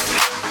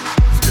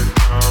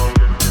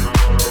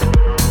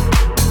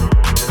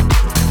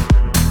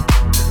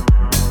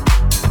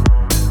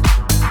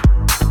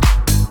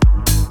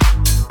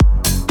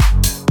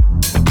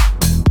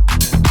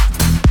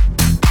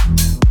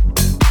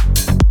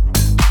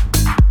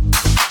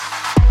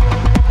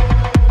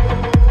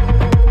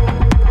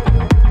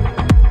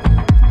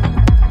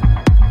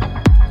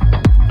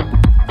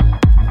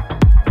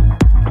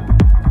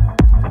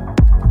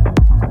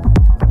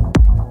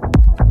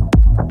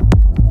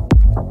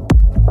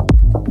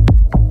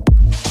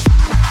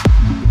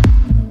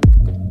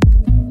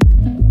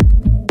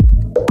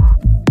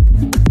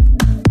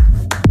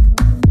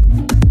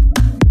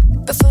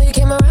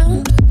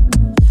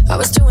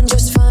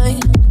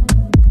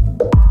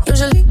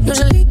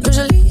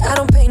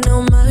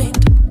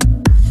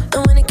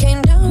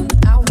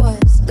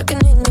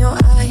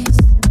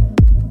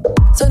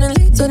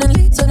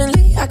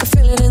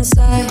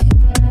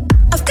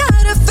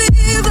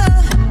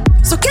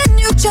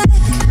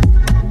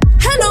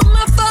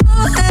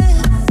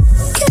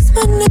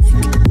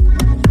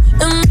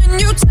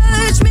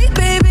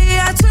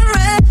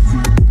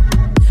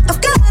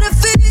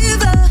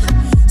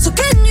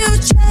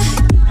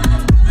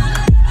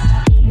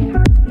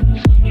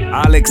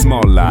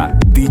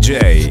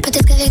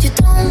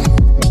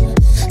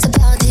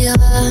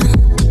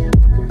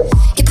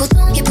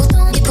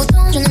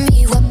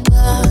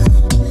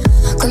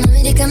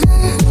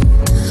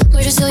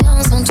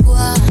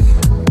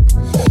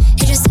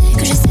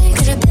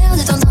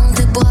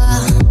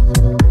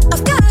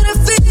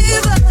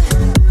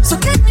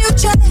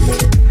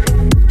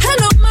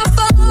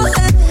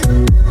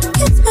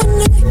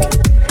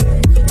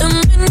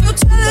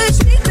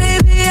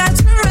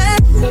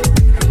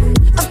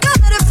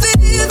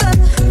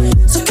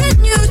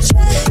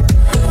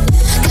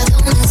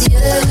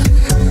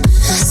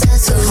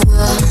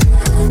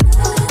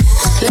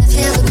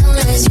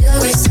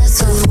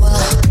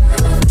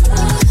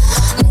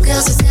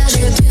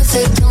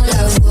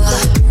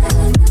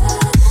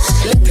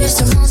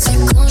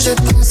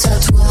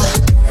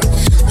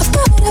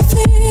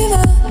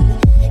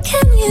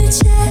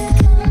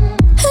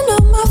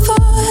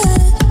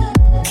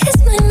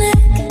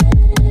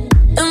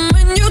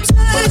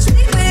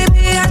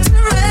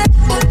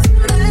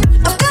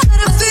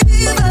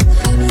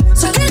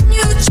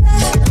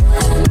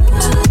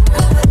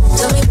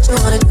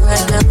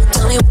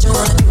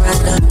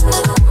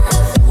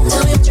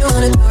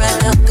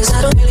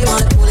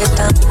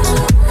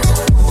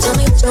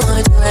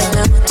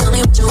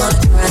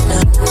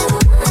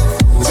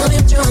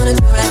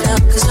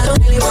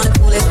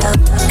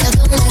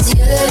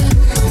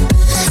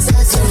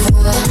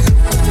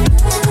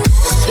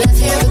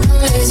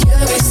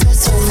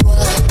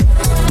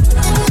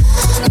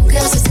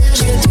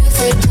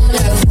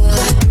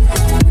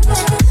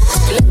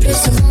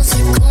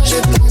 je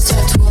pense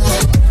à toi.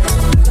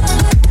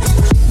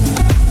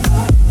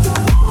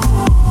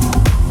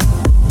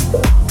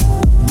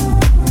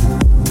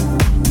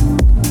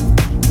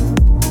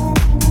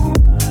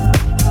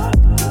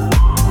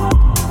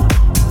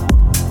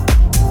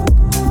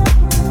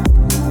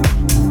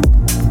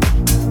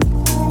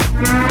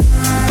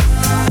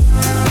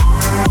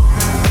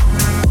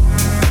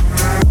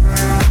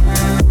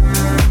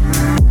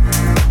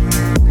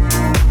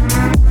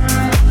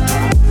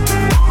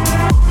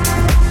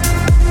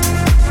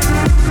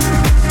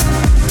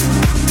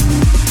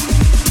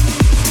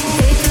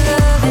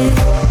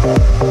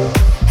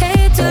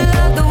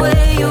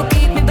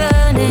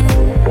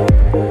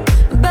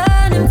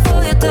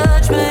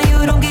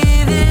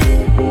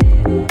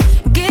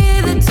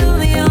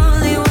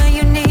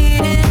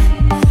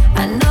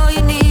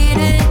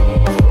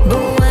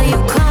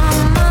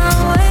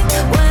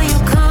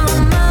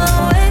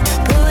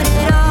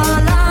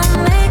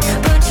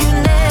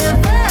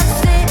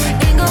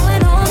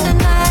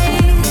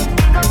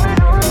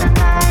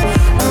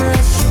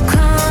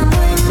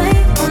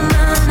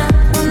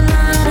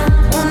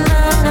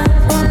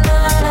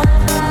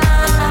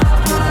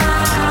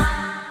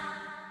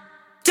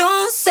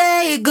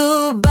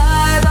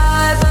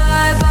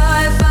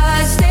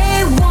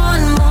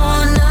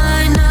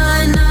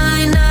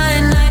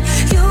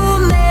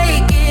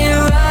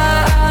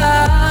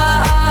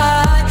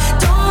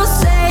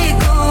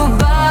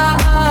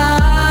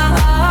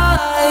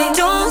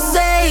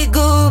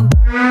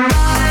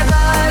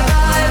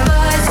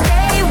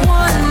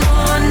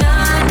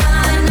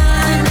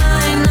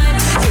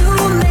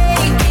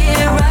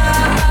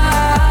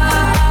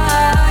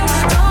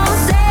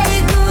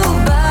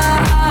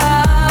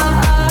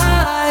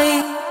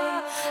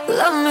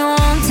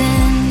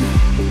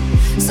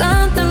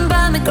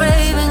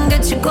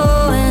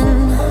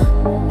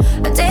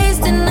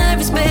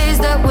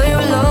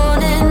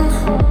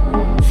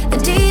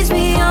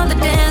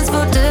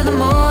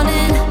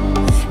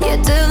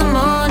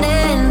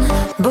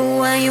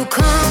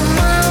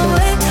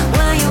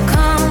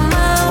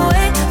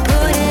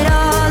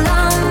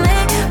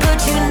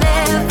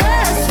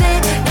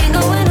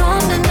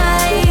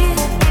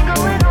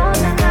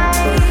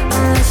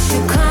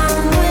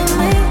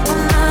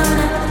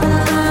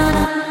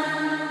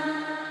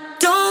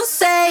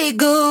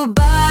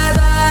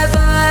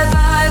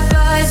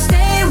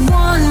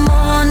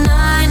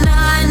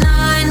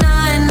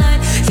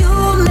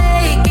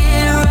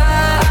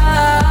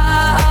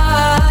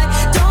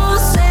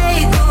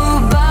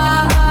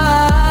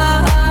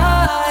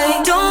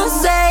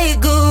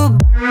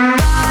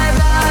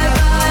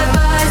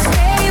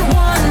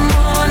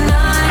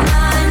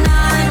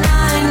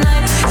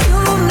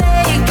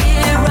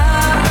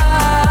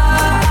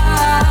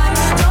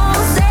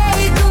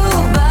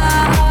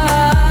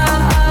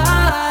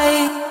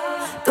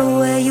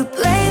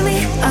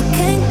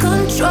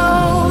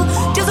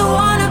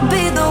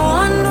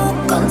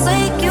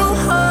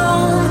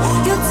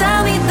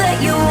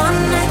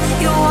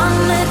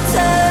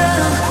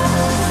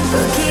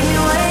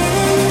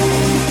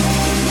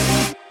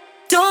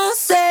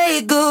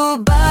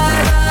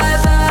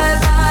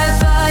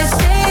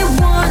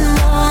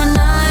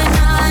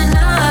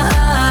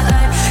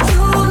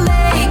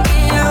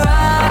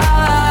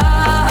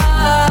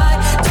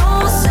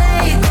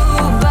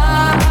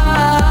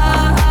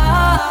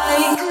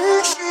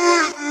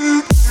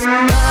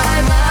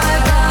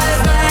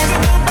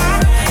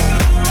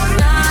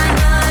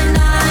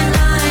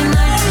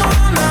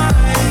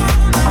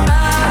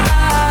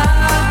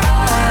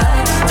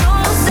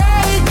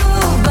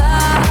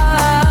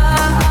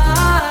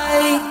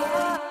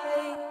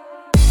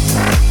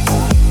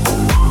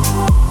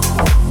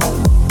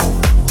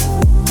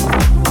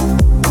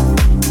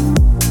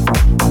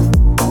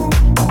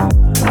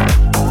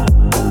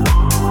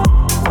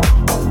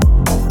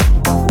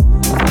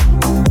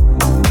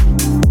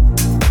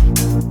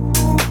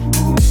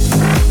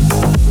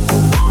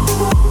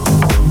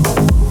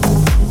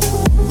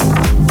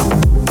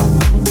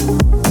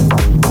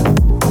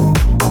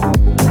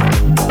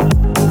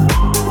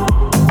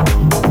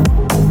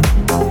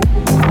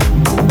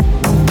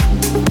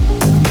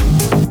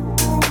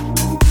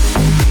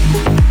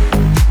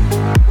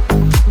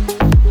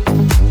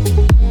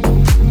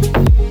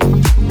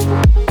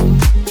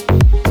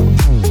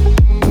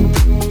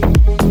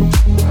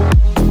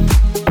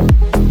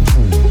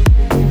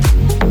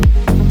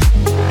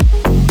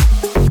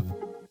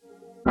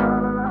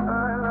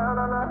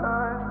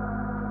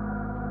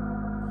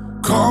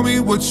 Call me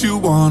what you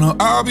wanna,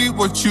 I'll be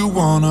what you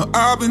wanna.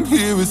 I've been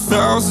here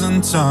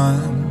 1,000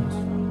 times.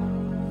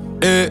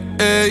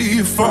 Hey,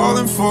 you're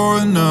falling for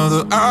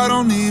another, I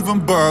don't even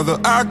bother.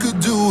 I could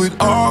do it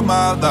all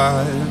my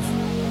life.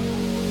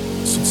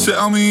 So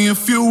tell me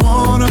if you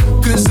wanna,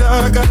 cause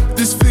I got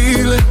this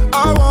feeling.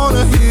 I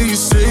wanna hear you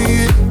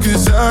say it,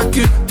 cause I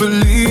can't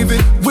believe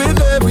it.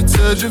 With every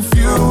touch of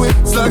you,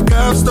 it's like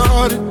I've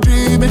started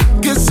dreaming.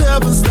 Guess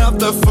heaven's not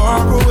that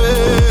far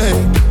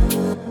away.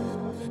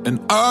 And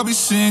I'll be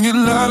singing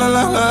la la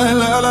la la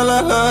la la la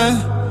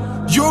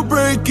la. You're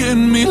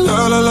breaking me,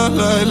 la la la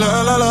la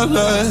la la la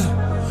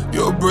la.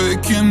 You're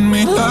breaking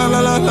me, la la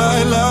la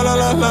la la la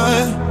la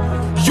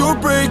la. You're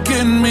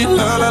breaking me,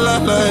 la la la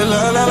la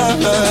la la la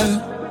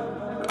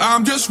la.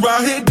 I'm just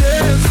right here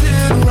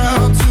dancing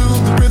around to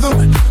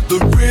the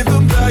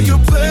rhythm that you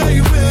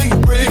play when you're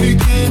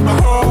breaking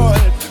my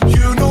heart.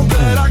 You know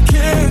that I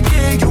can't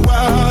get you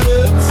out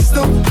of the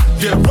system.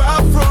 Yeah,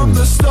 right from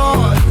the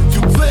start,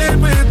 you played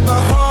with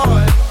my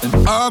heart,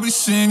 and I'll be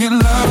singing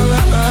la la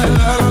la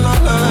la la la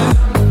la.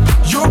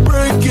 You're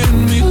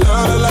breaking me,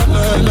 la la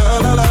la la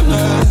la la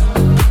la.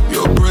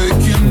 You're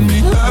breaking me,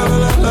 la la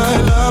la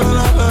la la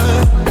la la.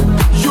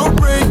 You're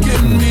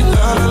breaking me,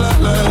 la la la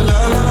la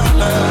la la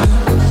la.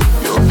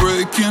 You're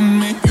breaking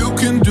me. You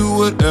can do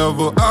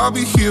whatever. I'll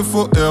be here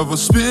forever,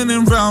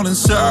 spinning round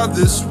inside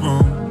this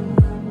room.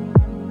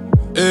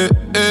 Hey,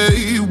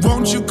 hey,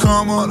 won't you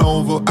come on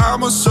over?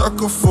 I'm a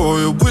sucker for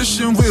you,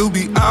 wishing we'll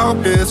be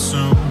out here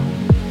soon.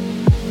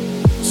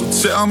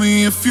 So tell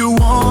me if you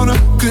wanna,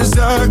 cause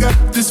I got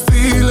this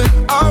feeling.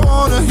 I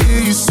wanna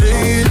hear you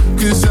say it,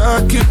 cause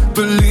I can't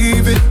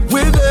believe it.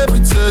 With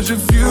every touch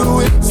of you,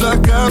 it's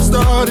like I've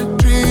started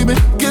dreaming.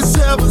 Guess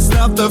heaven's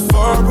not that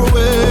far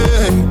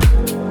away.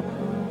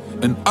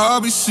 And I'll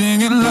be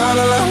singing la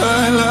la la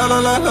la la la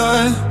la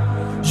la.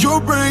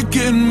 You're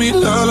breaking me,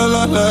 la la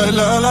la la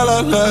la la la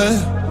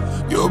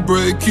la. You're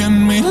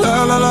breaking me,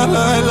 la la la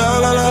la la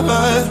la la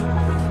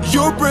la.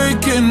 You're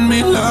breaking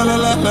me, la la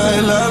la la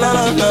la la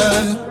la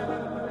la.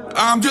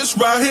 I'm just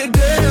right here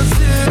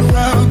dancing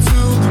around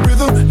to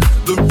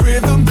the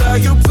rhythm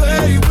that you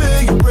play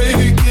when you're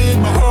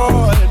breaking my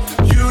heart.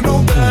 You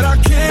know that I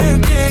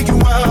can't get you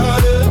out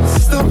of the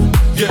system.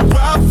 Yeah,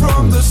 right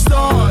from the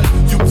start,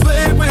 you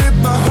played with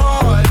my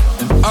heart,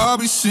 and I'll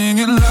be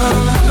singing la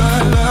la la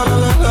la la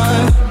la la.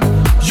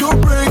 You're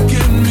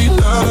breaking me,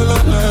 la la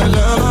la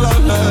la la la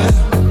la.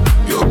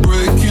 You're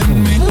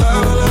breaking me, la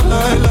la la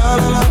la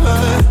la la la.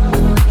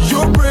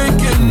 You're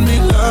breaking me,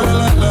 la la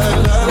la la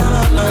la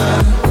la la.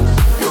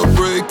 You're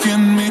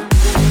breaking me.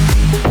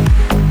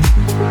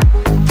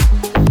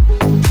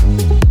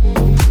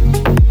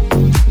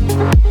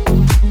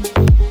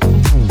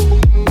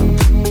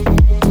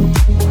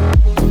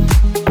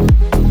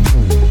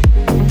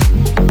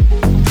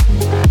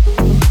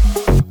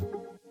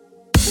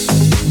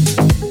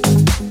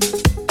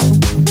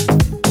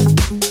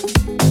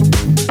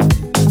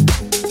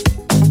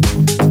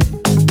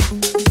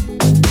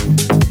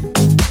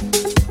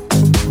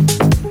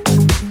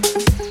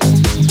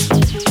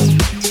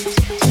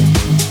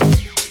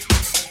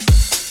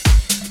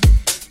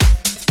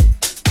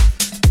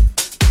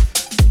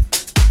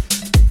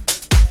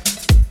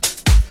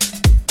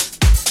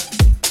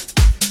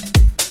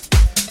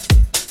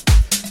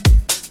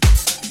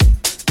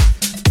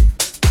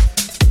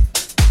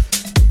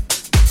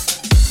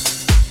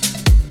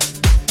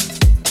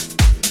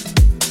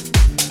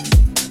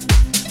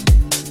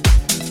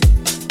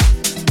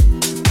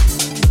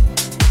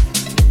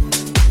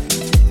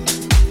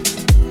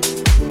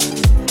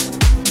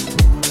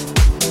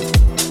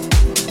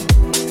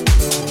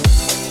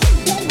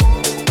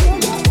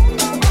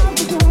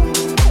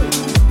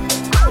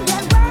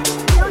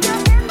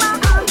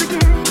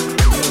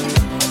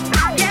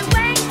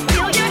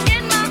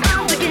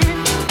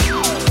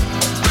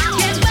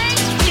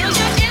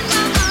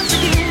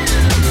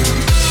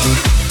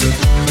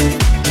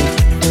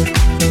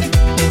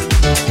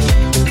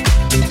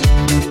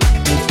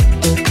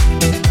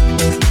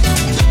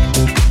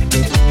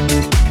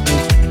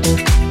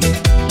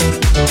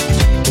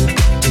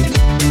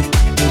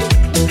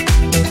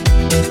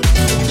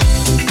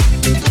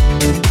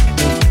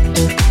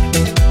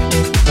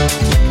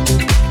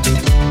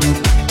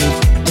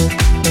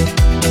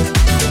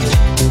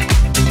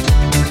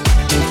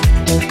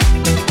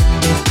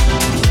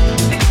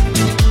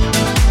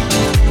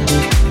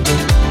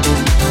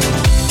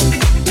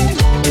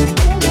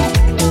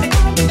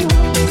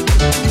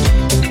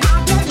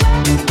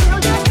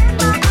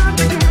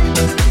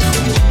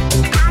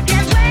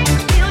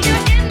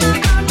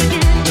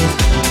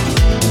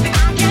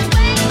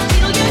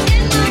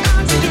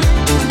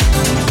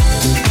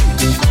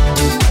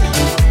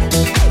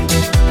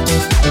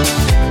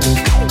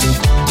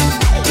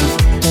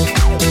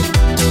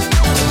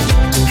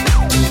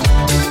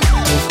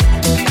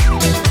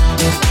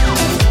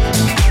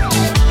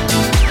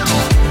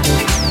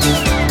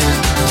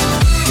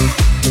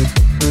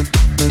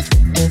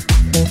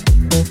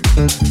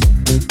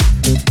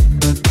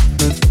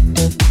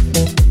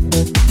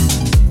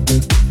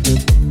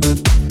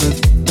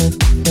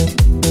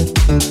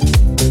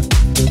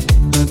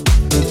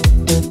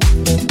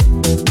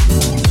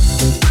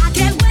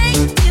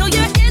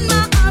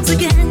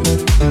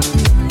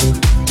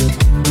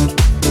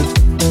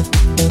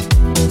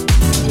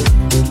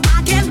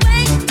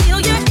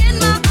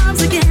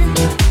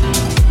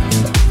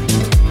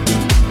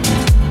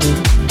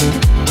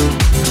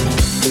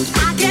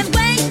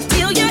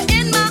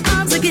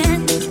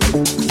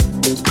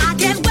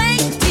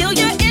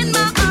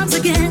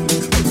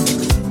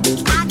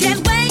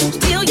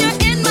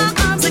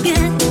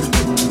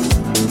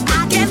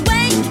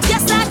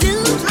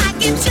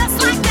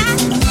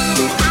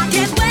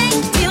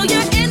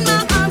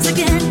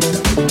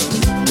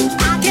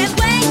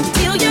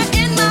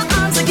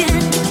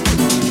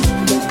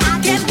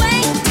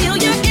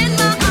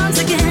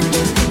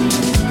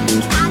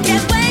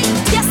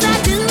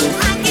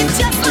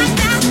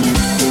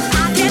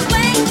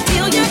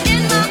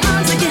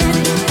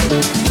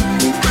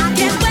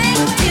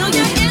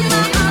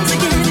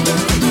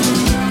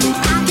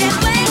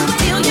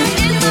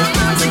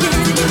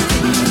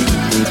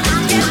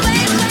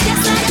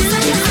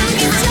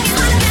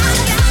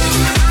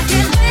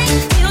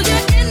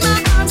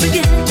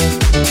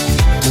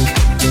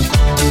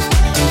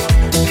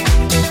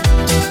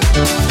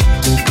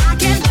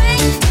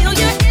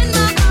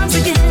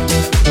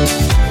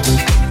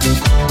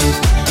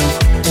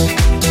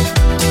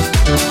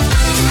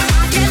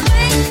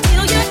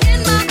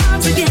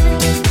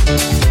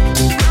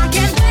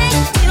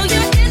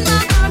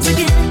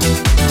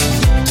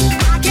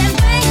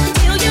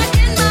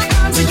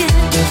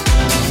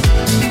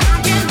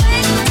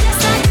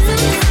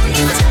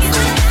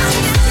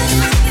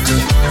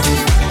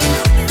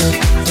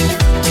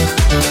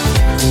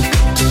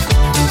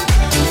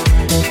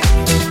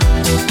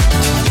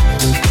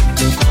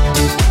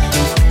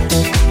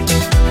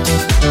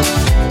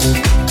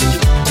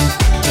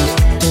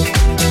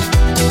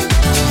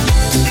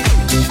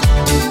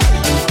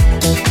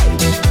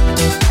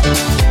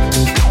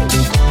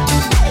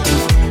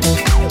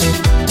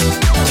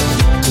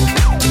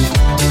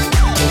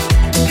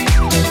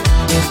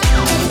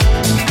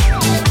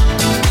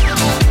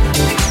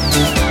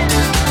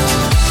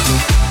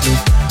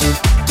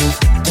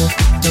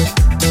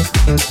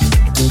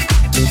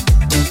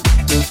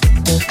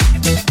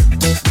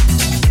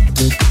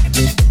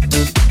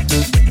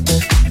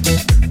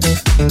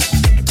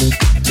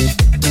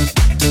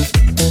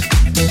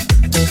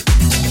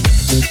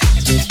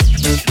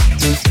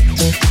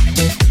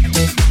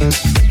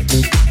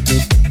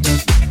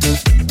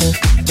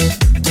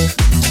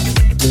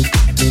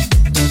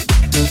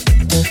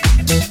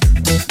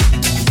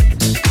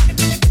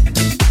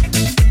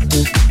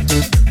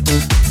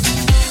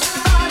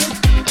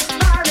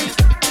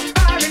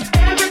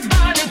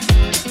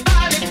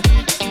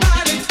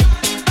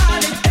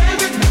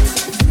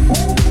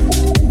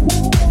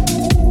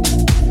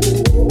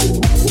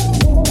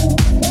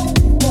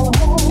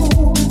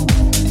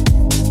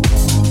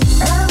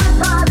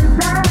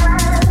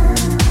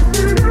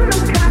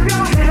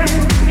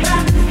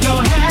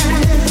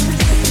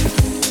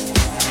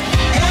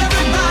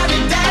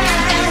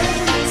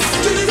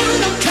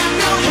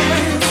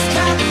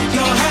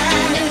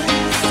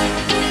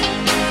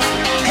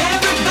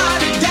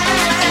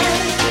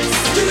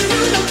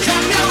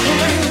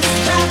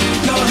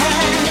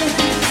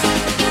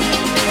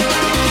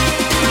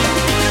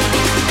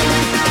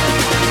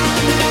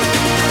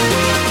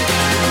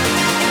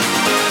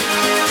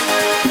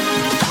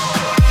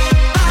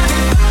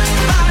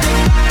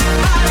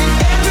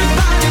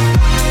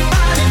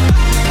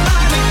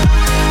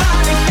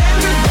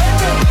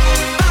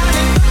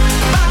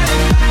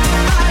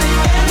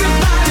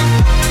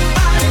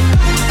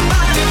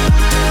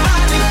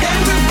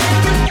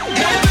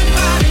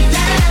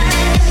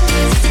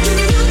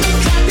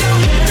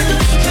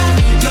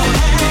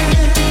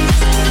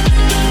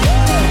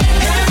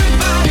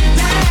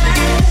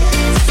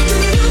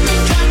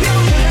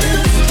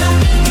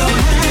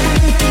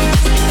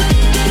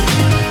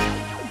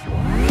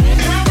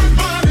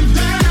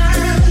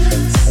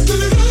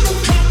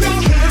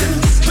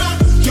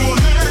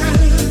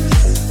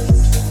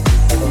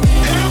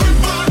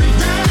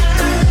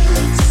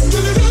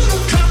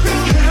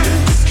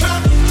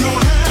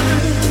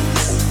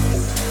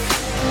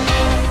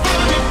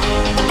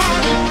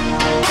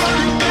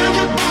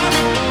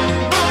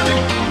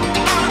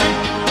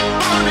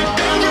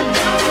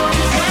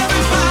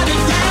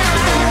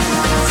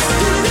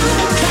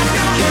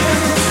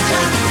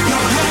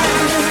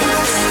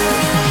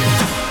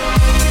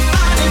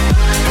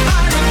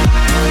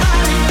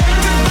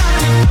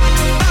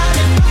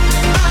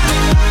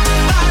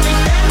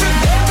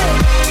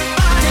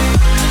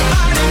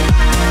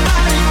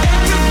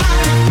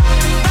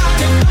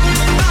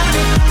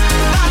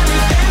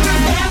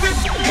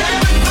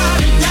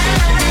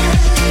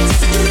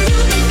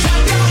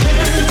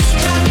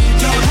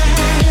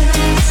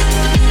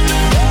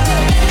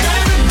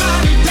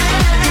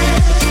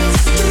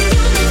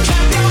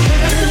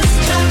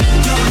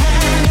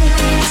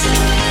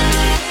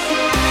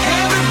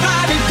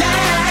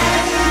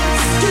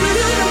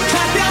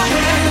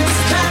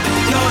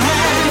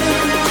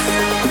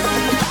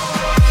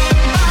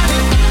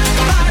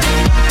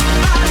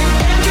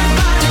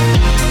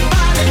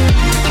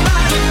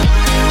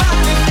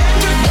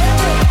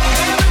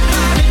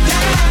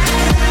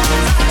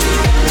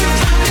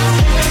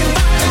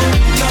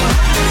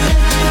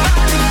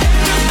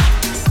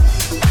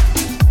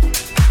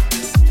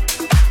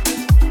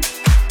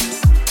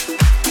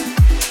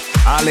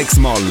 Alex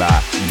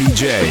Molla,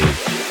 DJ.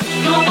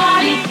 Your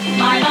body,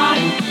 my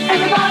body,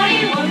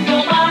 everybody wants your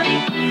body.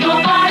 Your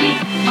body,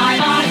 my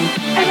body,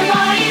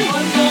 everybody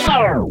wants your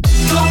body.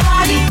 Your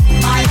body,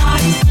 my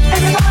body,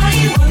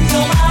 everybody wants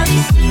your body.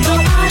 Your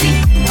body,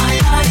 my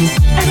body,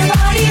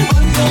 everybody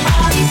wants your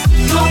body.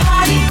 Your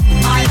body,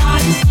 my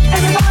body,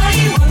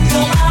 everybody wants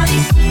your body.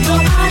 Your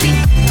body,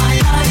 my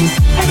body,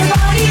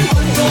 everybody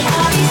wants your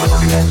body.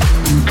 Work it,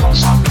 don't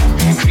stop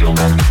moving, feel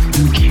it.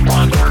 Keep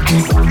on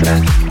working, work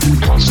it.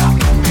 Don't stop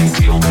moving,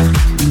 feel it.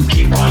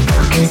 Keep on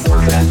working,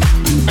 work it.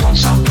 Don't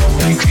stop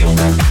moving, feel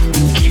it.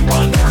 Keep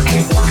on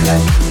working, work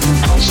it.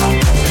 Don't stop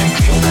moving,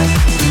 feel it.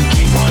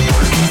 Keep on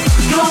working.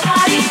 Your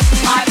body,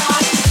 my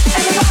body,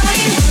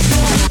 everybody wants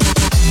your body.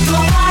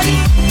 Your body,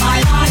 my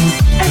body,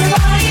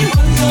 everybody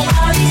wants your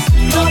body.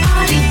 Your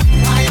body,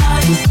 my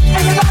body,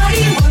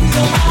 everybody wants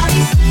your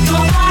body.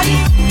 Your body,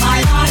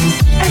 my body,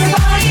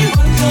 everybody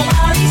wants your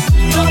body.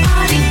 Your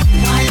body,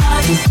 my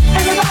body,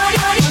 everybody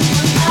wants your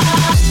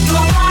body.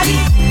 Your body,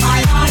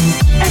 my body,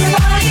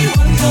 everybody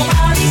wants your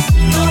body.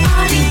 Your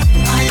body,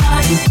 my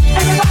body,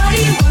 everybody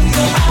wants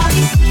your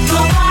body.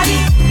 Your body,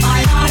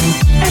 my body,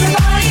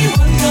 everybody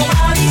wants your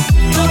body.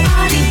 Your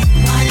body,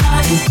 my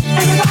body,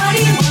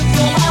 everybody wants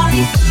your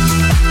body.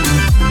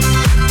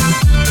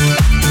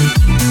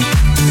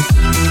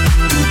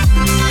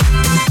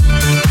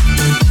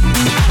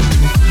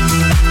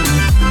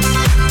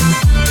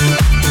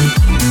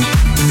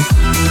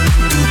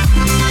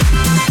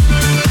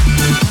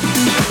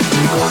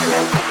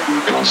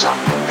 Don't stop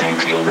moving,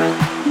 feel it.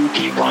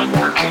 Keep on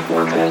working,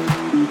 work it.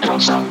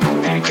 Don't stop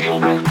moving,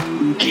 feel it.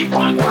 Keep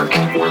on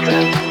working, work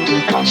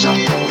it. Don't stop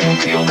moving,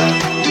 feel it.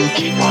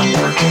 Keep on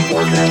working,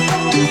 work it.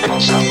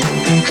 Don't stop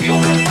moving,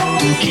 feel it.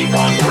 Keep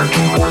on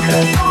working, work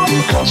it.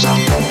 Don't stop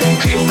moving,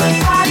 feel it.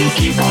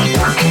 Keep on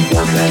working,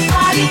 work it.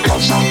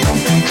 Don't stop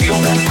moving, feel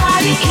it.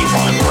 Keep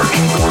on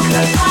working, work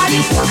it.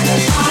 Work it, work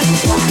it,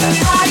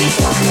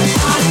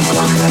 work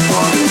it,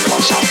 work it.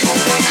 Don't stop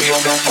moving,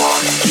 feel it.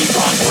 Keep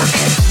on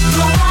working.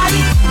 Your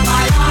body,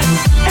 my body,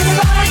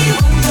 everybody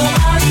wants your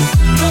body.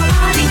 Your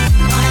body,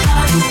 my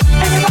body,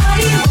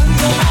 everybody wants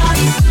your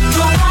body.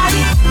 Your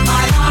body,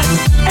 my body,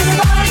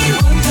 everybody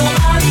wants your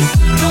body.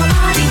 Your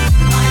body,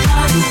 my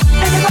body,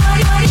 everybody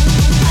wants your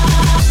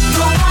body.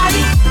 Your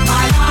body,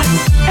 my body,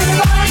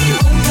 everybody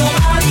wants your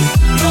body.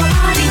 Your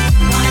body,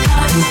 my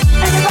body,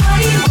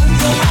 everybody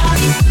wants your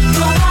body.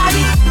 Your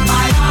body,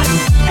 my body,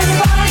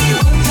 everybody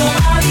wants your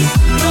body.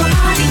 Your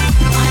body,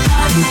 my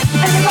body,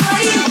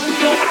 everybody wants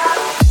your body.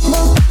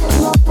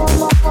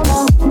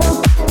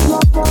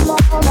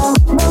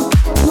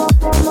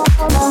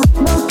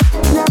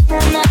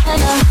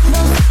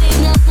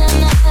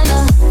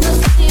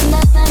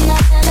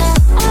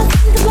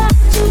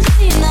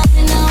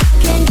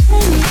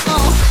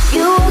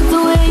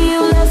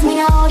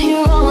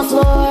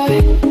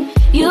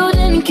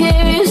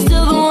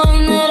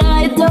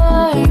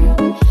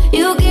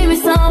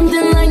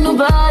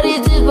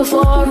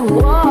 Before,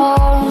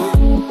 whoa,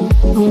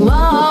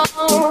 whoa,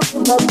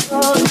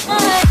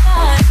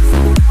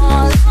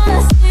 all I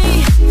see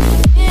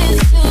is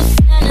you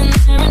standing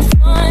there in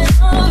front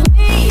of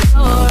me.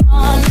 You're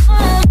on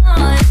my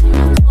mind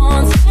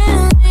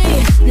constantly.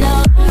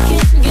 Now I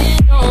can't get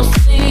no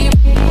sleep.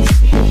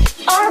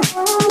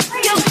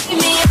 You keep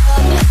me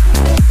up,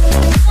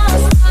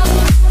 non-stop,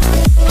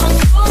 don't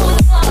slow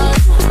down.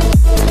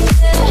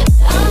 Yeah,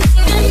 I'm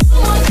thinking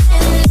too much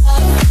in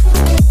love.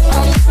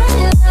 I'm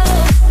trying to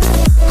love.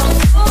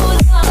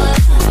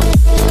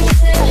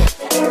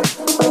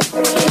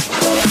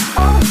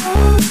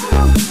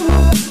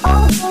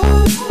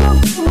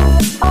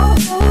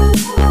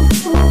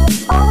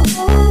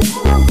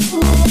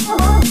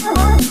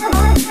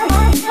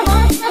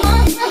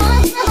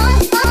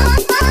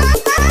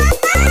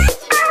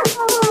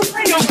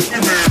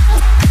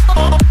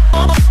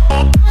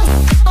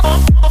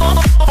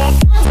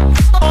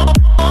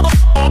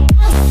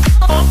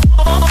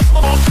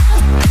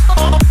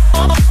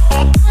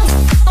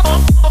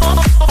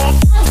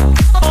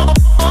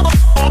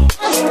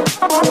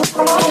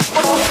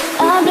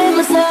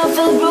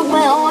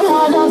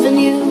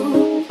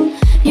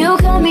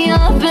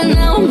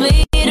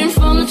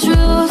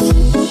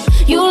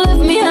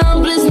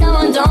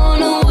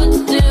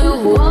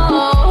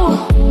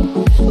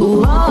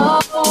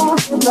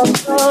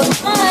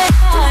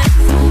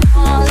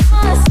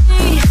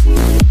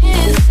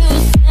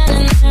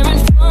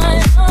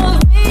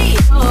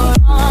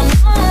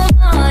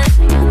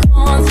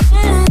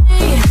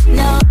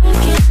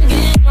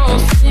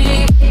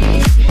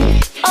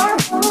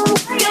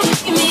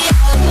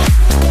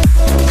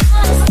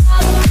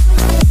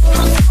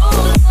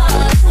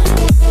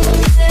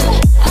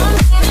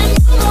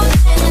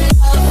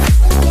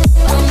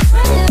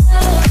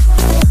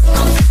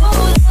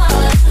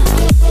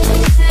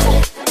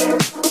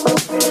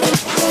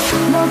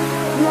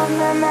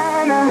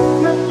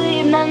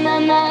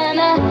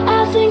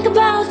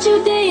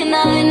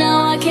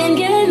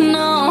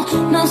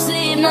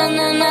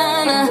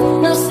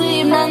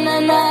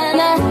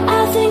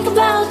 I think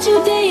about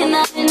you day and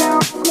night. No,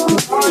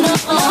 no,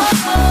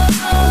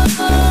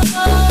 no.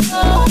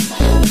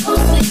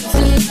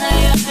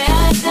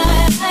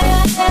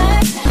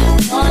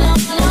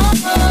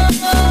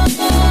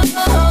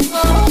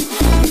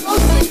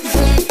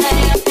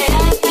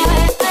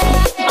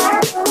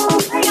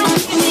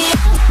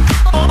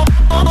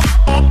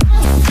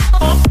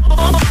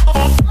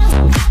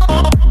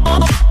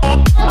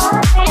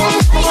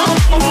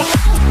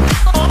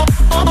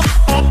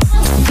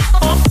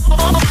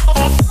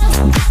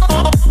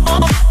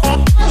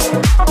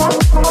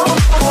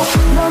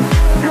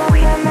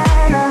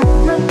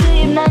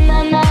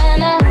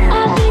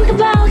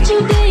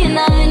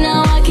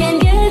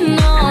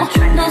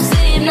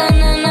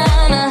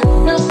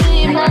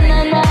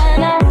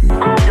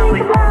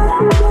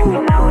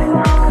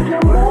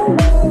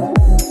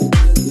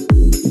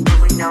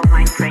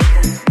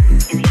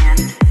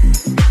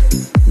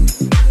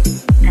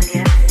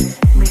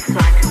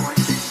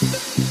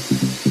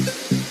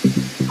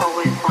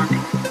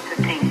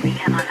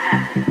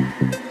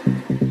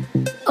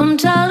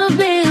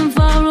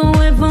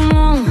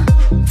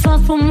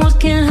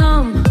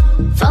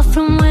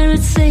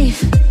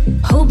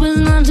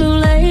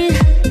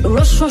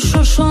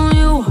 crush on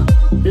you.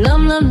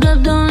 Love, love,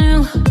 love on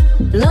you.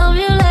 Love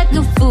you like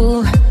a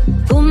fool.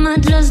 Put my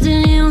trust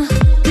in you.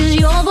 'Cause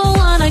you're the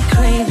one I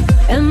crave.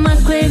 And my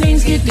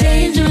cravings get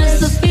dangerous.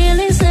 The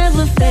feelings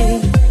never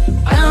fade.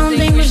 I don't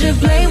think we should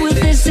play with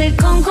this. Say,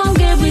 come,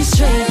 get me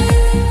straight.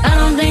 I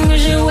don't think we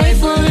should wait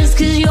for this.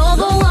 'Cause you're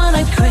the one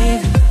I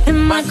crave. And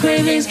my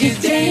cravings get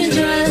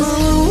dangerous.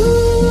 Ooh,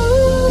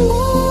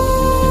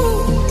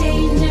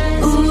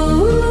 dangerous.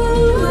 Ooh,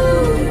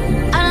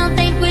 I don't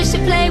think we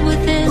should play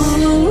with this.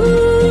 Ooh,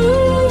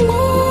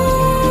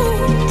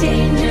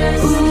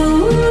 dangerous.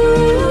 Ooh,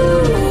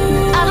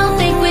 I don't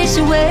think we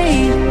should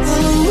wait.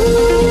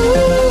 Ooh,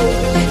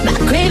 my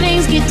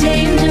cravings get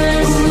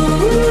dangerous.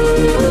 Ooh,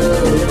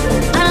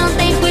 I don't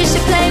think we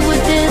should play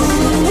with this.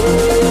 Ooh,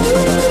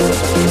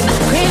 my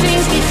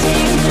cravings get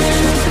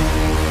dangerous.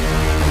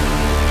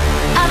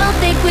 I don't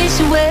think we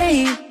should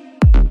wait.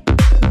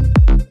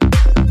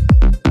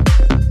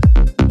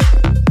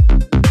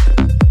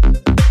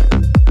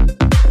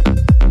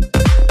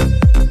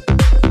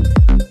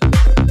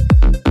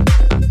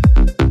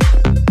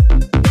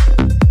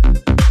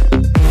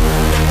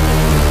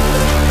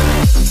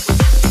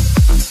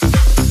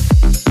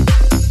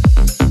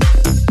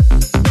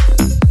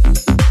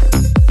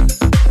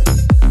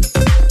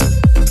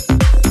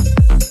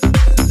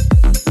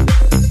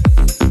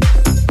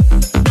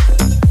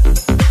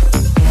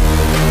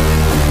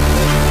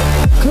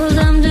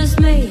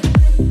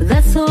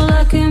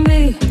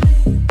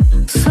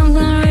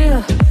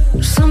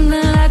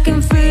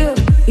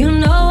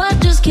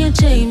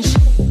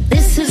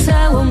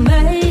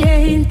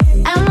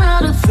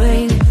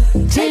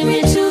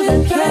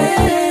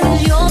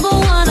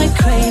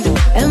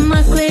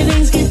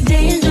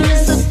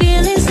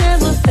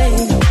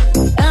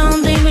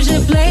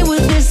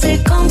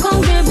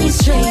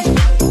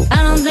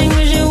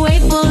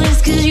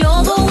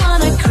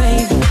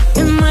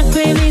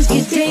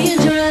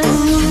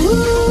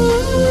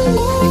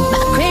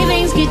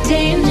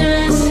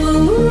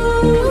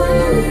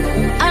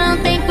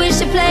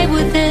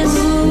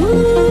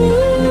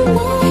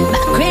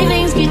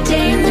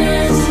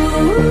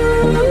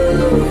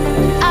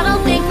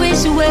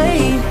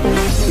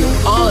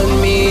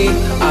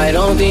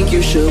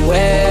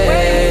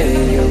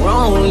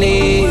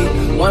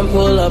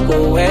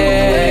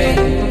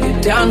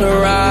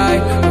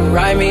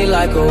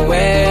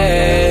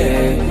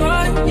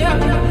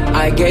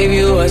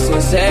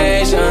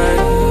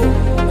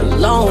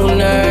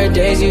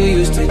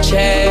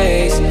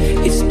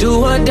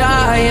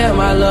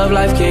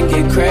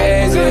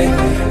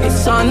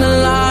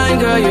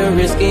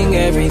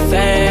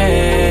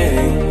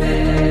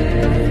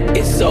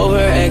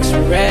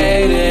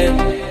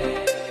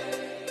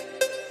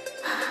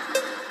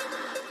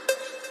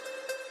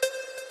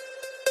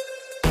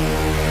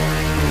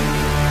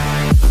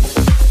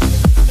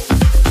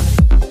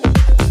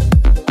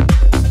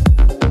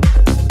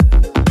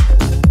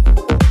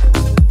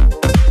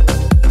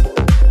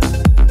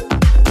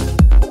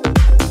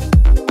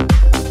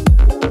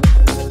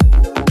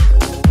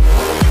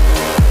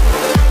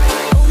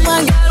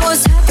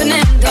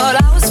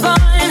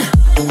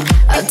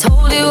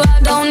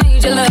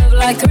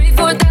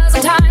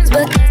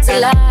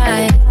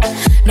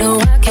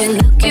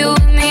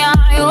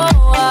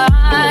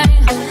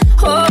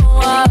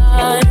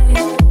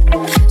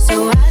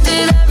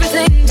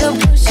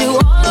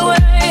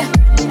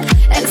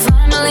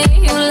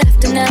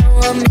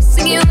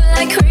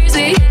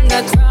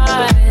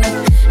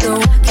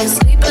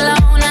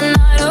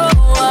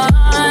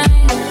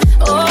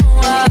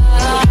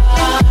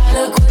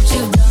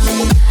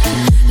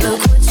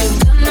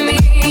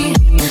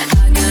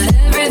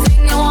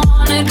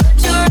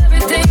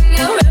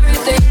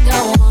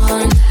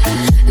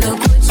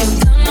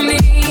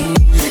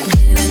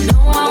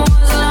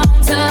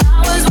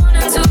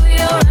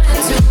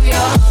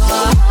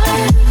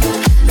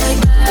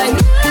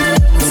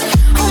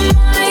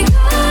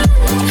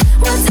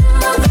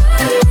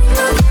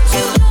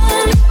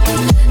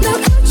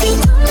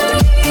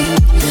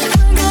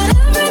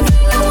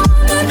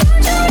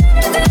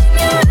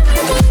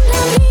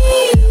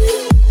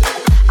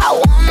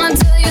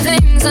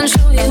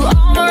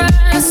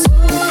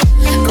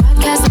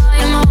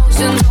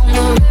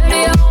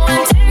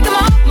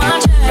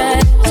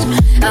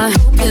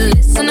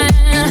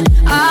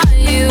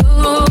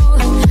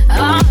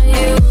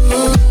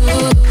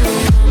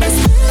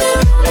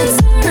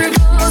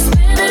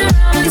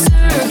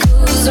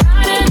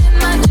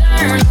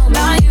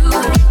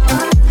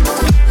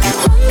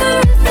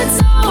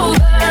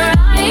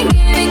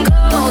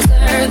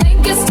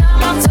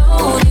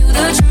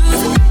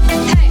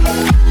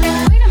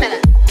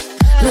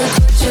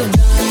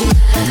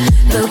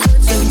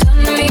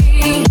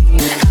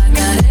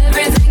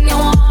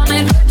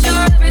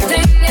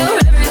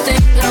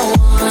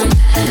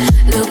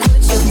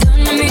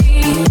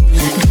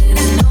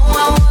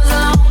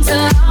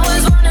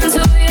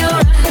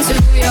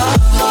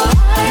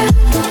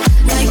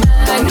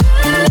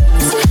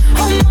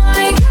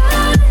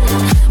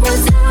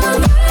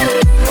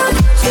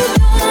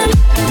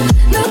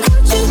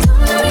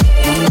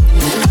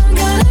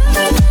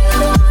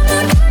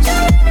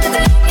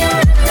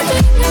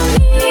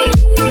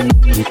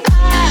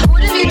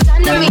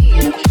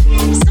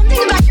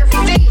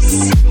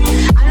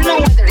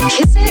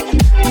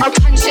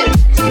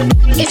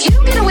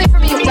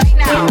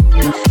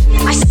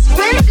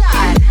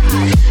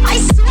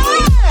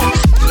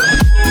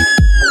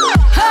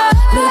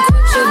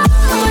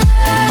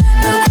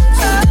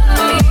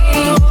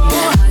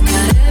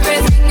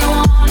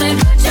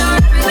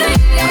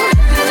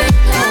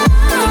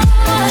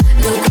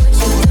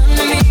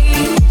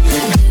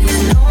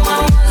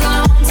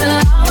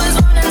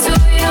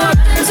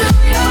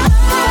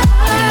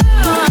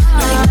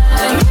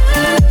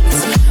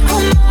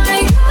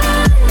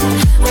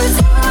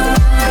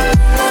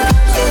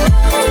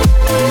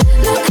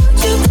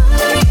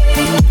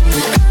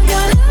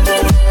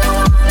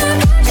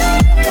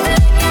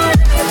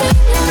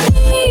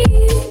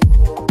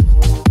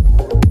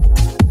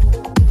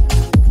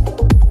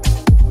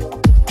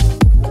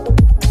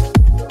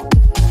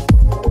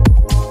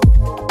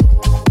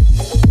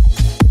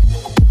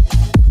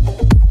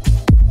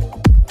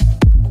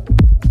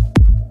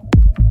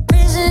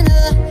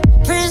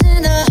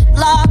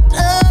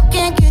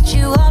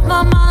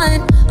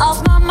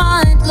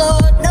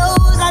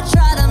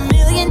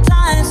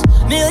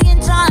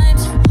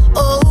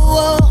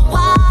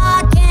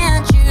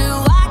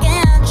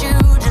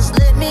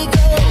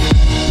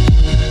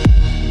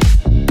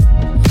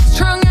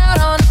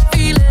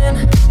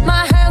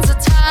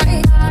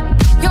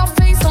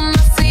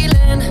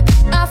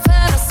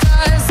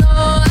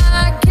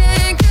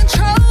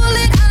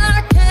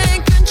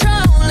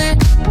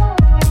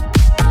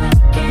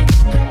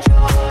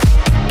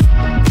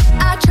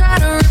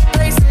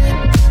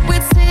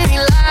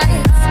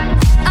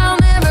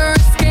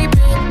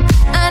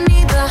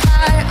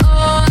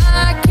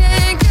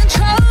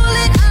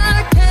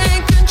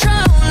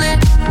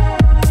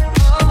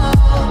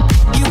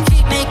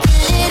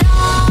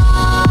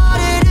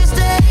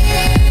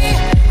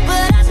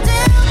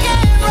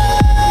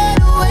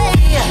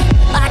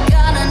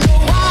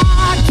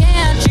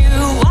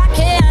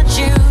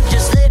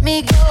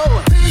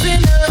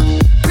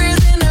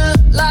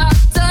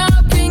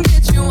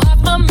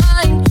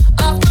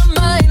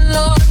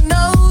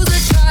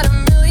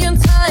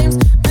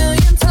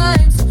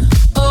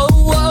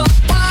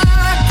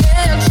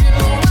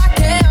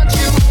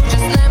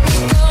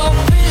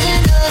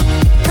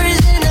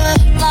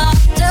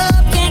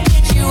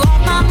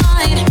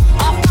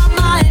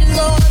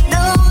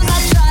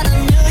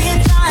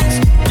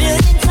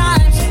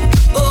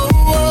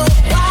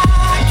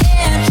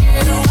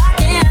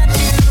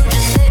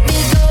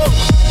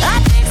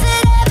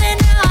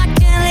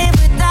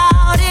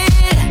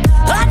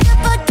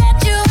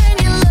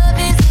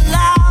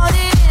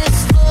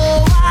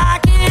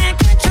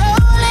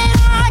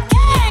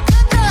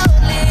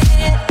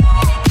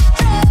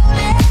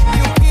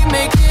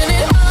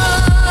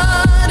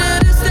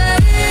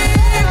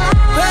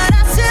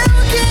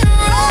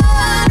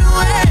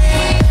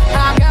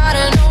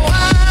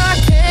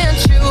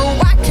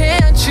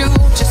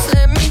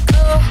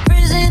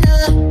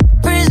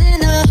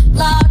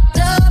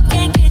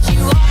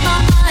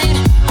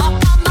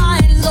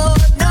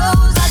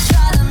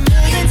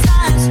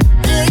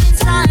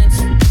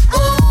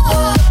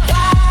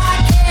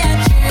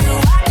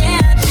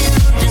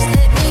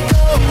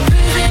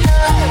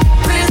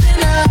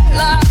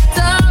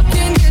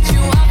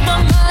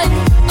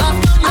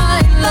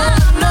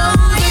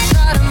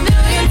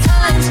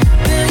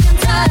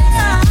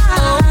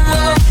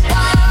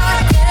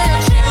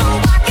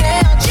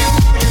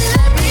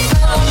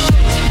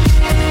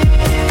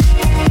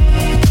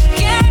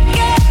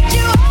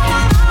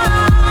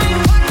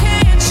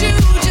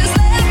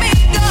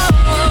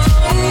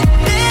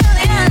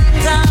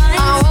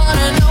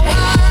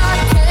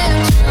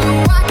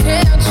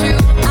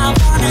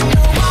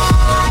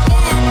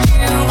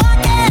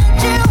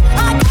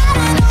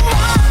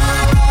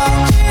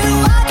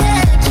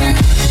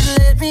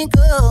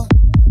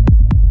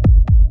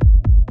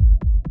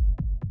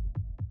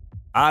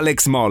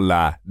 Alex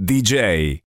Molla, DJ.